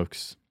evergreen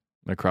oaks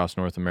across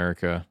North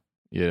America.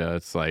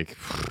 It's like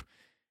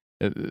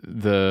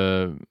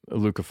the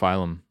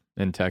leucophyllum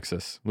in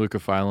Texas.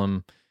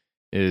 Leucophyllum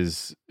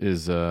is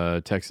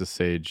Texas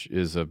sage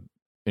is a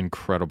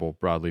incredible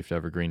broadleaf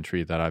evergreen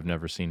tree that I've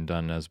never seen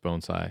done as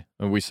bonsai.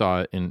 And we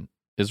saw it in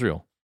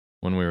Israel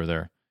when we were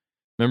there.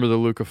 Remember the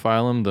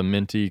leucophyllum, the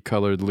minty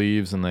colored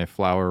leaves, and they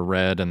flower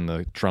red and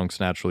the trunk's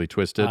naturally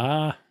twisted?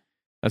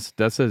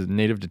 That's a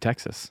native to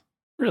Texas.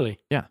 Really?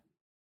 Yeah.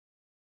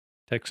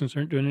 Texans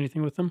aren't doing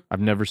anything with them? I've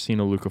never seen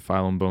a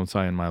leucophyllum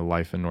bonsai in my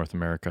life in North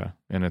America,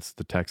 and it's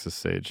the Texas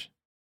sage,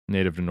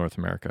 native to North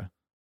America.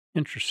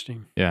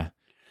 Interesting. Yeah.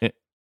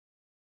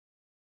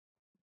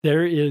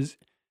 There is...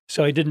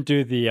 So I didn't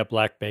do the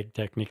black bag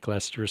technique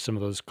last year, some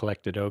of those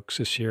collected oaks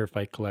this year. If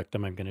I collect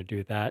them, I'm going to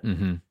do that.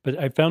 Mm-hmm. But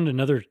I found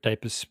another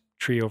type of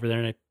tree over there,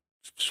 and I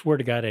swear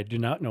to God, I do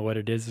not know what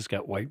it is. It's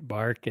got white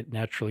bark. It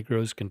naturally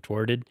grows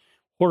contorted.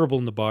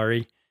 Horrible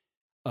nabari.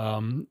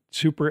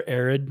 Super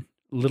arid,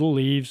 little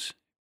leaves,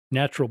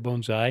 natural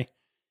bonsai.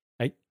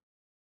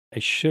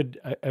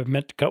 I've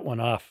meant to cut one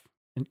off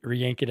and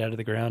yank it out of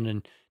the ground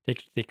and take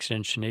it to the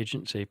extension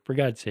agent and say, for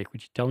God's sake,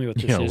 would you tell me what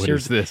this is? What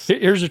is this?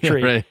 Here's a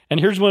tree, right. And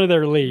here's one of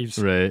their leaves.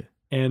 Right.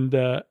 And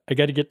I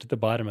got to get to the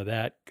bottom of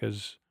that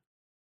because,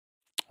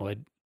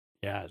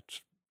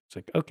 it's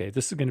like, okay,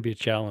 this is going to be a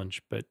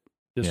challenge, but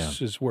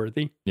this is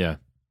worthy. Yeah.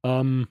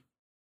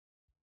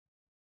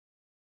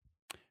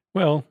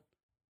 Well,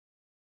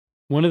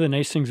 one of the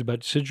nice things about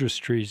deciduous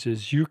trees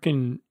is you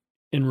can,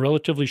 in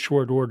relatively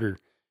short order,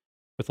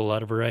 with a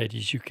lot of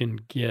varieties, you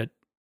can get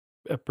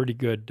a pretty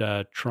good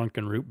trunk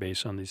and root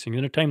base on these things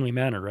in a timely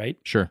manner, right?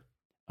 Sure.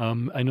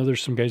 I know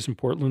there's some guys in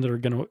Portland that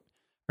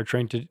are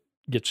trying to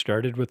get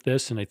started with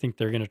this, and I think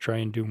they're going to try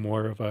and do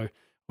more of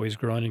always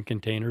growing in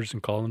containers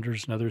and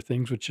colanders and other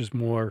things, which is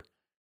more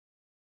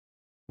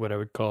what I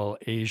would call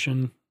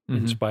Asian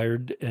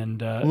inspired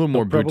and a little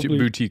more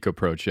boutique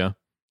approach, yeah.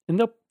 And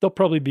they'll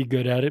probably be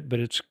good at it, but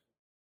it's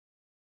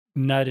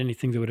not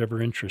anything that would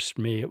ever interest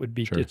me. It would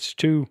be It's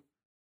too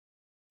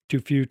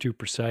few, too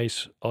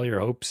precise. All your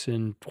hopes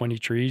in 20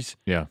 trees.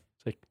 Yeah.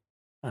 It's like,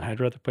 I'd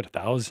rather put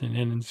 1,000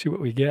 in and see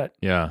what we get.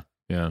 Yeah.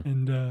 Yeah.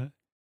 And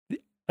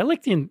I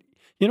like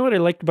what I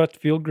liked about the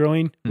field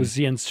growing was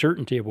the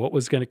uncertainty of what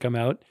was going to come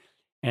out.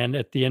 And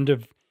at the end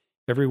of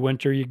every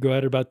winter, you go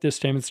out about this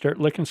time and start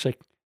looking. It's like,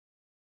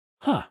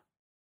 huh,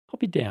 I'll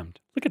be damned.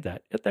 Look at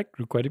that. That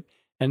grew quite a.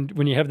 And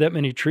when you have that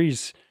many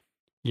trees,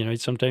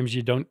 sometimes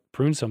you don't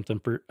prune something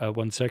for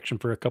one section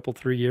for a couple,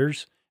 3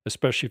 years,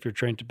 especially if you're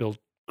trying to build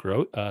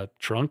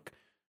trunk.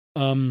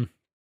 And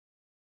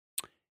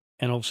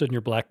all of a sudden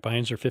your black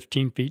pines are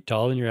 15 feet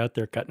tall and you're out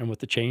there cutting them with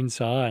the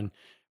chainsaw and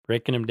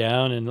breaking them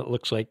down, and it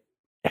looks like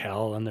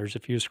hell. And there's a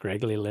few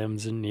scraggly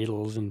limbs and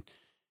needles, and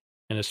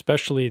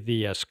especially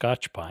the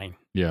Scotch pine,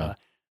 Yeah.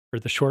 or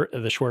the shore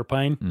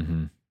pine.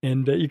 Mm-hmm.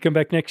 And you come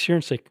back next year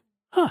and it's like,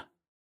 huh,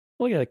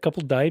 well, yeah, a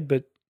couple died,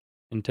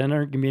 and 10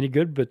 aren't gonna be any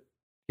good, but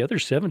the other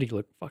 70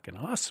 look fucking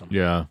awesome.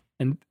 Yeah.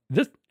 And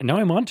now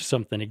I'm onto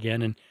something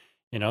again. And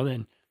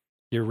then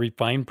you're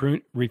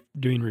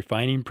doing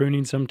refining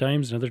pruning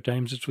sometimes, and other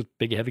times it's with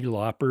big heavy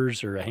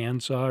loppers or a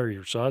handsaw or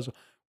your sawzall,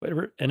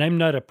 whatever. And I'm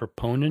not a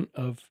proponent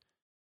of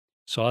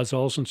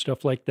sawzalls and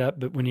stuff like that,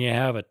 but when you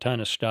have a ton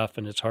of stuff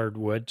and it's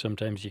hardwood,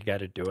 sometimes you got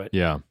to do it.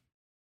 Yeah.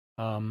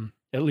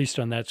 At least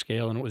on that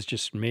scale, and it was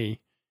just me.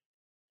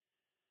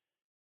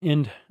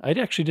 And I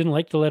actually didn't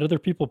like to let other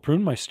people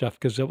prune my stuff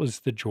because that was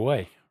the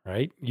joy,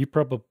 right?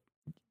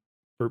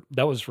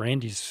 That was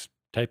Randy's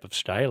type of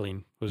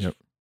styling, was Yep.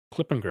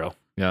 clip and grow.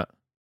 Yeah.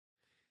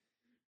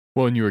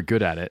 Well, and you were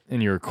good at it,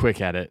 and you were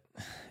quick at it,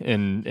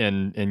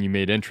 and you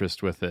made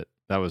interest with it.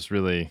 That was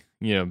really,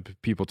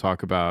 people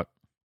talk about.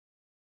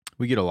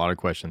 We get a lot of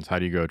questions. How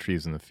do you grow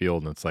trees in the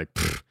field? And it's like,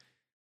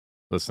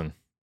 listen,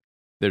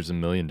 there's a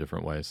million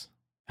different ways.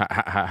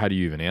 How do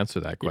you even answer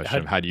that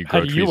question? How do you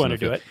grow trees in the field? How do you want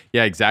to do it?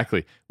 Yeah,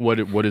 exactly.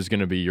 What is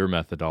going to be your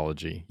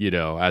methodology?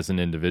 As an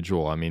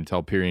individual. I mean,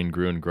 Telperion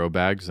grew in grow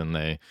bags, and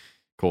they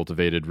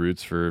cultivated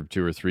roots for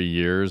 2 or 3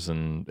 years,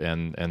 and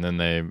then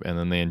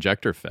they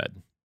injector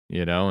fed.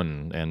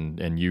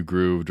 And you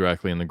grew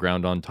directly in the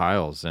ground on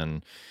tiles,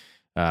 and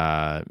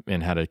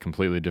had a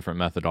completely different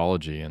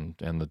methodology, and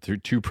the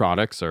two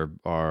products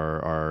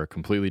are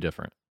completely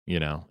different,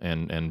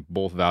 and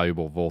both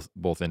valuable,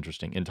 both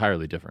interesting,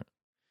 entirely different.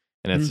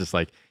 And it's just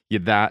like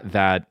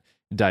that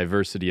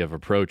diversity of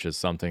approach is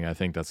something I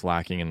think that's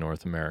lacking in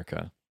North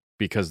America,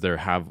 because there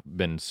have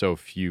been so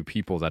few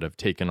people that have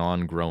taken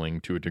on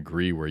growing to a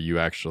degree where you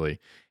actually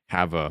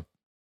have a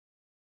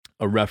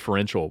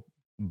referential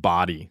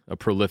body, a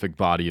prolific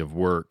body of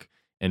work,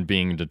 and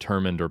being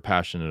determined or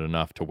passionate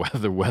enough to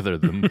weather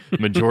the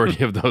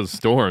majority of those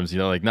storms.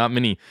 Not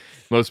many,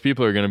 most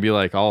people are going to be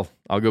like, I'll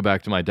go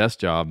back to my desk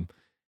job.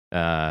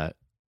 But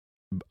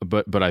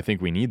I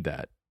think we need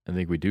that. I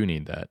think we do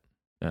need that.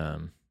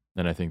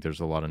 And I think there's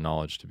a lot of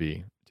knowledge to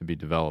be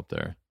developed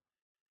there.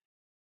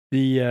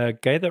 The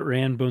guy that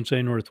ran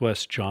Bonsai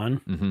Northwest, John,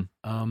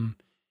 Mm-hmm.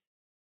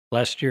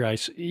 Last year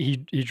he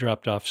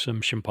dropped off some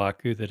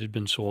Shimpaku that had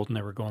been sold, and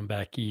they were going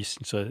back east.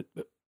 And so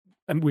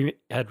we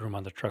had room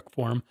on the truck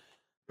for him.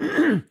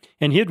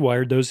 And he had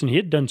wired those, and he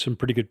had done some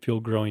pretty good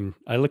field growing.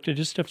 I looked at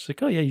his stuff, it's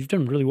like, oh yeah, you've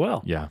done really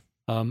well. Yeah.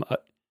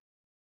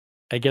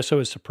 I guess I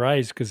was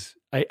surprised because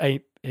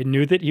I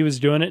knew that he was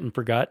doing it and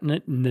forgotten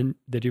it, and then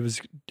that he was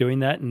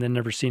doing that, and then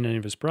never seen any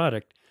of his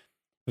product.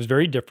 It was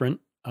very different.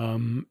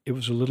 It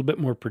was a little bit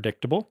more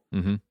predictable.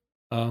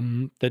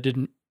 Mm-hmm.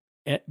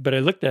 But I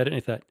looked at it and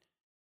I thought,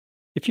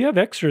 if you have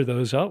extra of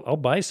those, I'll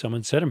buy some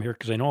and set them here,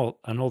 because I know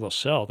they'll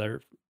sell.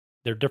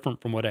 They're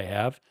different from what I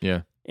have.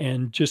 Yeah.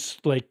 And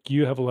just like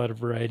you have a lot of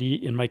variety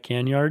in my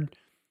can yard,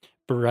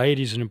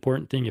 variety is an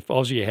important thing. If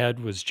all you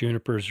had was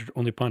junipers or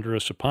only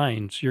ponderosa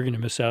pines, you're going to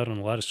miss out on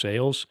a lot of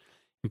sales,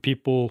 and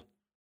people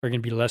are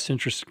going to be less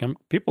interested.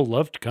 People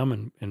love to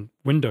come and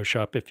window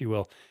shop, if you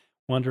will,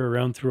 wander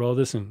around through all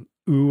this and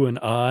ooh and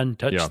ah and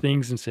touch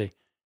things and say,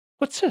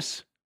 what's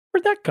this?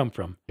 Where'd that come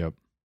from? Yep.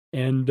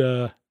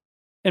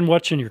 And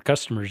watching your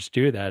customers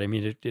do that, I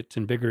mean, it's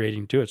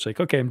invigorating too. It's like,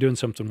 okay, I'm doing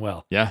something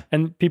well. Yeah.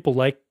 And people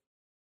like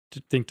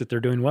to think that they're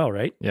doing well,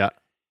 right? Yeah.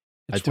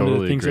 It's one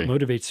of the things that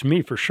motivates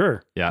me, for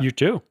sure. Yeah. You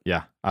too.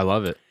 Yeah. I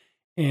love it.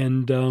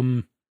 And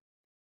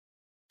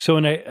so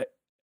when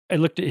I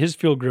looked at his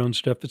field grown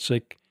stuff, it's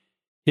like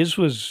his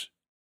was,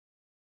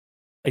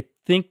 I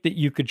think that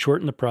you could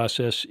shorten the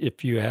process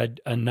if you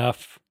had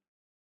enough,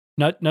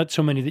 not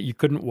so many that you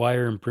couldn't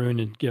wire and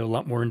prune and give a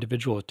lot more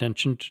individual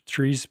attention to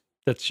trees.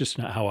 That's just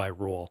not how I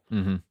roll.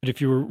 Mm-hmm. But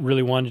if you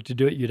really wanted to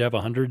do it, you'd have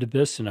 100 of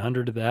this and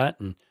 100 of that,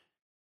 and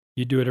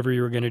you do whatever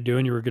you were going to do,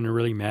 and you were going to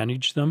really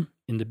manage them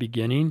in the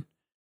beginning.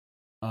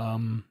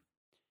 In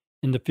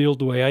the field,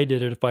 the way I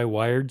did it, if I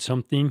wired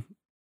something,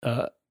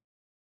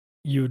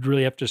 you would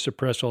really have to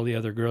suppress all the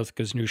other growth,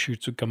 because new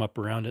shoots would come up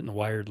around it, and the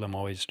wired limb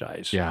always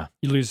dies. Yeah.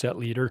 You lose that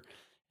leader,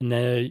 and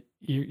then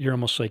you're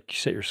almost like you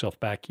set yourself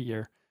back a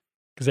year,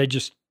 because I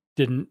just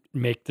didn't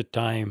make the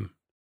time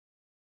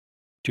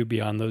to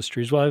be on those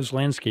trees. Well, I was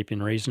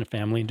landscaping, raising a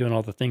family, and doing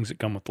all the things that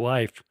come with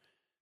life.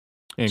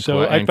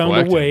 So I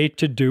found a way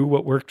to do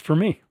what worked for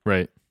me.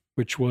 Right.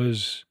 Which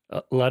was,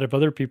 a lot of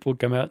other people would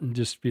come out and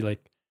just be like,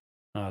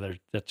 oh,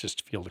 that's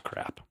just a field of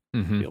crap,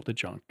 field of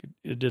junk.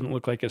 It didn't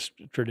look like a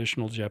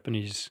traditional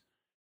Japanese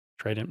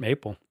Trident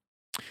maple.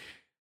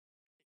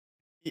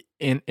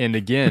 And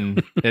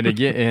again,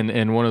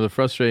 and one of the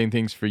frustrating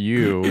things for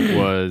you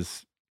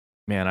was,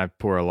 man, I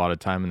pour a lot of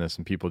time in this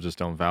and people just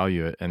don't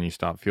value it, and you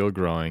stop field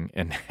growing.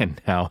 And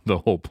now the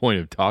whole point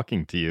of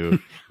talking to you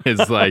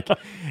is like,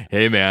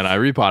 hey man, I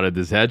repotted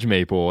this hedge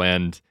maple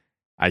and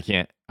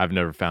I've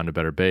never found a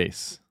better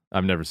base.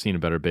 I've never seen a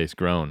better base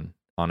grown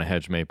on a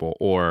hedge maple,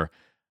 or,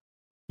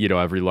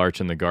 every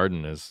larch in the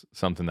garden is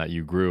something that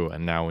you grew.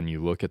 And now when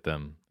you look at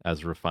them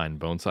as refined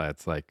bonsai,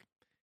 it's like,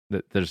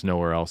 there's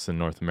nowhere else in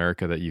North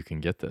America that you can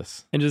get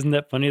this. And isn't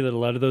that funny that a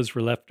lot of those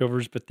were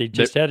leftovers, but they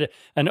just had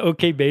an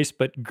okay base,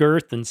 but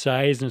girth and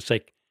size. And it's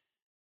like,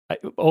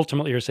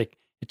 ultimately, it's like,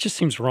 it just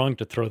seems wrong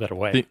to throw that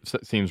away.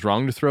 It seems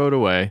wrong to throw it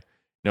away.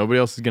 Nobody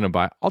else is going to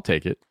buy it. I'll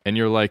take it. And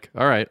you're like,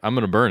 all right, I'm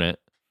going to burn it.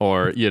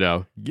 Or,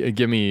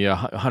 give me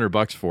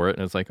 $100 for it.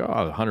 And it's like,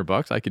 oh,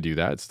 $100, I could do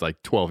that. It's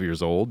like 12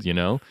 years old,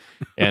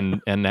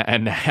 and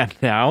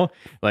now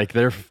like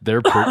they're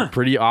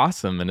pretty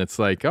awesome. And it's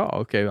like, oh,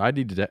 okay, I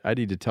need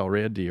to tell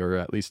Randy, or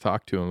at least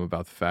talk to him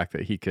about the fact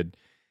that he could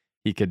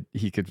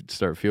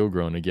start field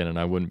growing again, and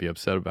I wouldn't be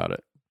upset about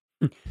it.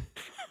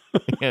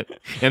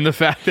 and the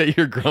fact that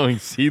you're growing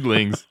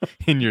seedlings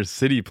in your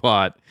city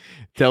plot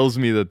tells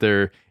me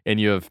that and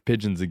you have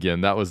pigeons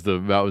again. That was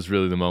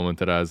really the moment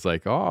that I was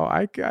like,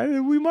 oh,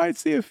 we might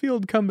see a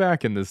field come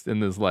back in this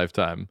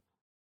lifetime.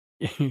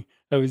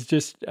 I was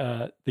just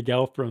the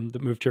gal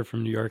that moved here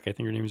from New York. I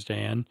think her name was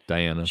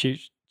Diana.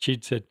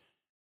 She'd said,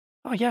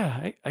 oh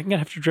yeah, I'm gonna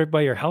have to drive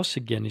by your house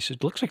again. He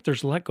said, looks like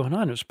there's a lot going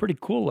on. It was pretty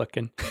cool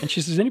looking. And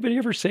she says, anybody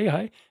ever say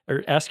hi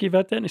or ask you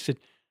about that? And I said,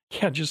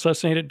 yeah, just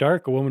last night at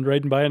dark, a woman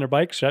riding by on her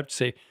bike stopped to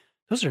say,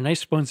 those are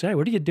nice bonsai.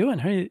 What are you doing?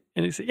 And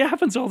he said, yeah, it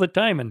happens all the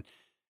time. And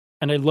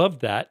I love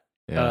that,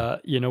 Yeah.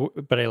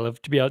 But I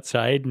love to be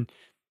outside,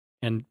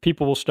 and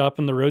people will stop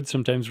on the road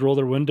sometimes, roll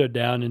their window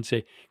down and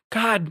say,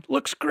 God,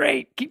 looks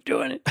great. Keep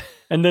doing it.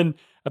 And then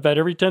about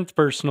every 10th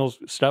person will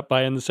stop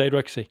by on the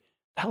sidewalk and say,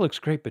 that looks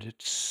great, but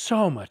it's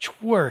so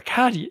much work.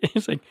 How do you?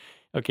 It's like,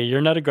 okay,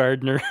 you're not a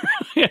gardener.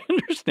 I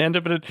understand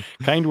it, but a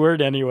kind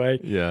word anyway.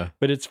 Yeah.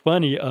 But it's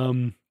funny.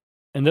 And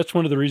that's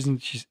one of the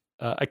reasons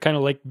I kind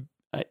of like,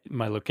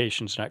 my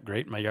location's not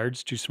great. My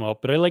yard's too small,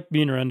 but I like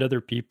being around other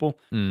people.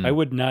 I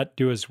would not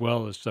do as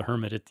well as the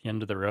hermit at the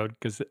end of the road,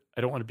 because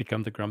I don't want to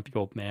become the grumpy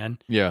old man.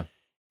 Yeah.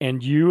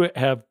 And you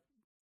have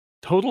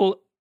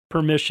total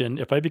permission,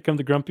 if I become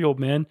the grumpy old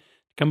man,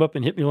 come up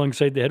and hit me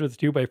alongside the head with a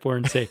 2x4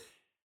 and say,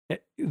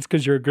 it's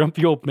because you're a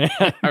grumpy old man.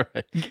 All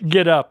right.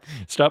 Get up.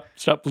 Stop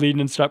bleeding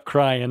and stop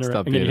crying, or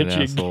Stop I'm going to being hit an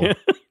you asshole. again.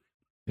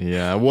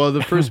 Yeah. Well,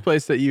 the first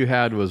place that you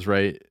had was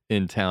right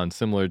in town,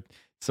 similar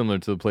to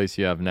the place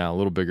you have now, a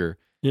little bigger.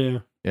 Yeah.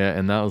 Yeah,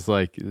 and that was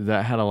like,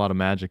 that had a lot of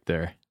magic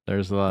there.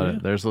 There's a lot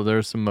of there's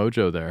some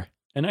mojo there.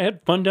 And I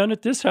had fun down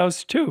at this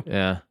house too.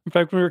 Yeah. In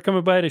fact, when we were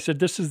coming by it, I said,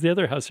 this is the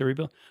other house that we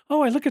built.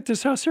 Oh, I look at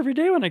this house every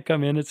day when I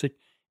come in. It's like,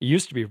 it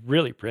used to be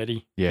really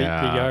pretty.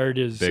 Yeah. The yard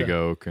is big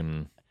oak,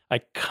 and I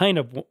kind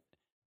of,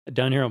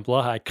 down here in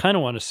Blaha, I kind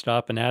of want to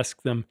stop and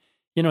ask them,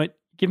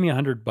 give me $100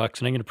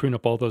 and I'm going to prune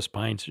up all those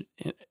pines,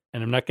 and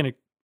you're going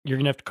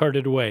to have to cart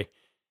it away.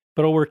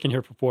 But I'll work in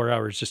here for 4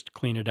 hours just to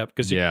clean it up,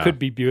 because it could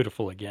be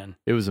beautiful again.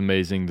 It was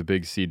amazing. The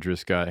big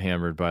cedrus got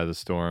hammered by the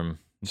storm.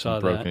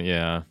 Saw that.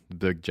 Yeah. The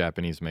big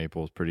Japanese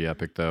maple is pretty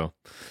epic though.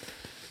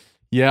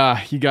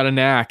 Yeah, you got a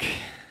knack.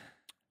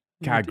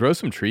 God, grow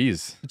some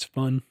trees. It's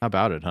fun. How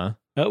about it, huh?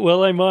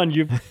 Well, I'm on.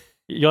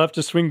 You'll have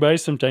to swing by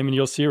sometime and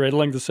you'll see right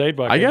along the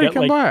sidewalk. I gotta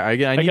come by.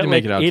 I need to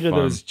make it out 8 of fun.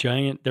 those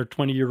giant, they're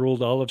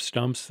 20-year-old olive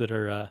stumps that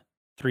are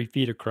 3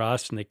 feet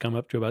across, and they come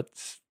up to about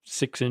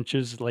 6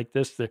 inches like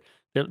this.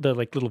 They're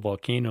like little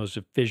volcanoes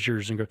of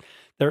fissures and growth.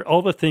 They're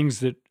all the things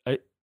that I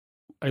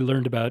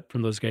learned about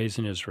from those guys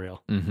in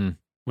Israel. Mm-hmm.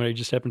 When I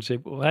just happened to say,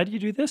 well, how do you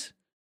do this?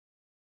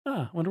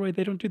 I wonder why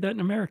they don't do that in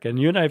America. And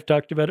you and I have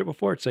talked about it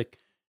before. It's like,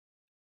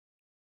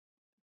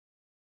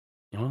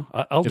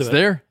 I'll do it. It's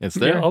there. It's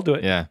there. Yeah, I'll do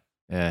it. Yeah.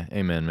 Yeah.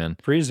 Amen, man.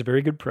 Free is a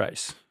very good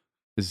price.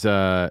 It's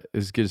good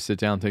to sit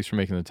down. Thanks for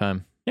making the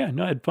time. Yeah,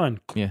 no, I had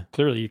fun. Yeah.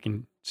 Clearly you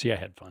can see I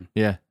had fun.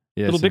 Yeah.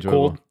 Yeah. A little bit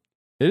enjoyable. cold.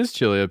 It is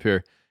chilly up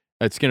here.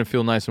 It's going to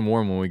feel nice and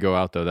warm when we go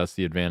out, though. That's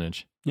the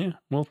advantage. Yeah.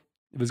 Well,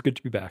 it was good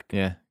to be back.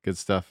 Yeah. Good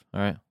stuff. All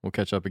right. We'll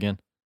catch up again.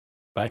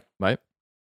 Bye. Bye.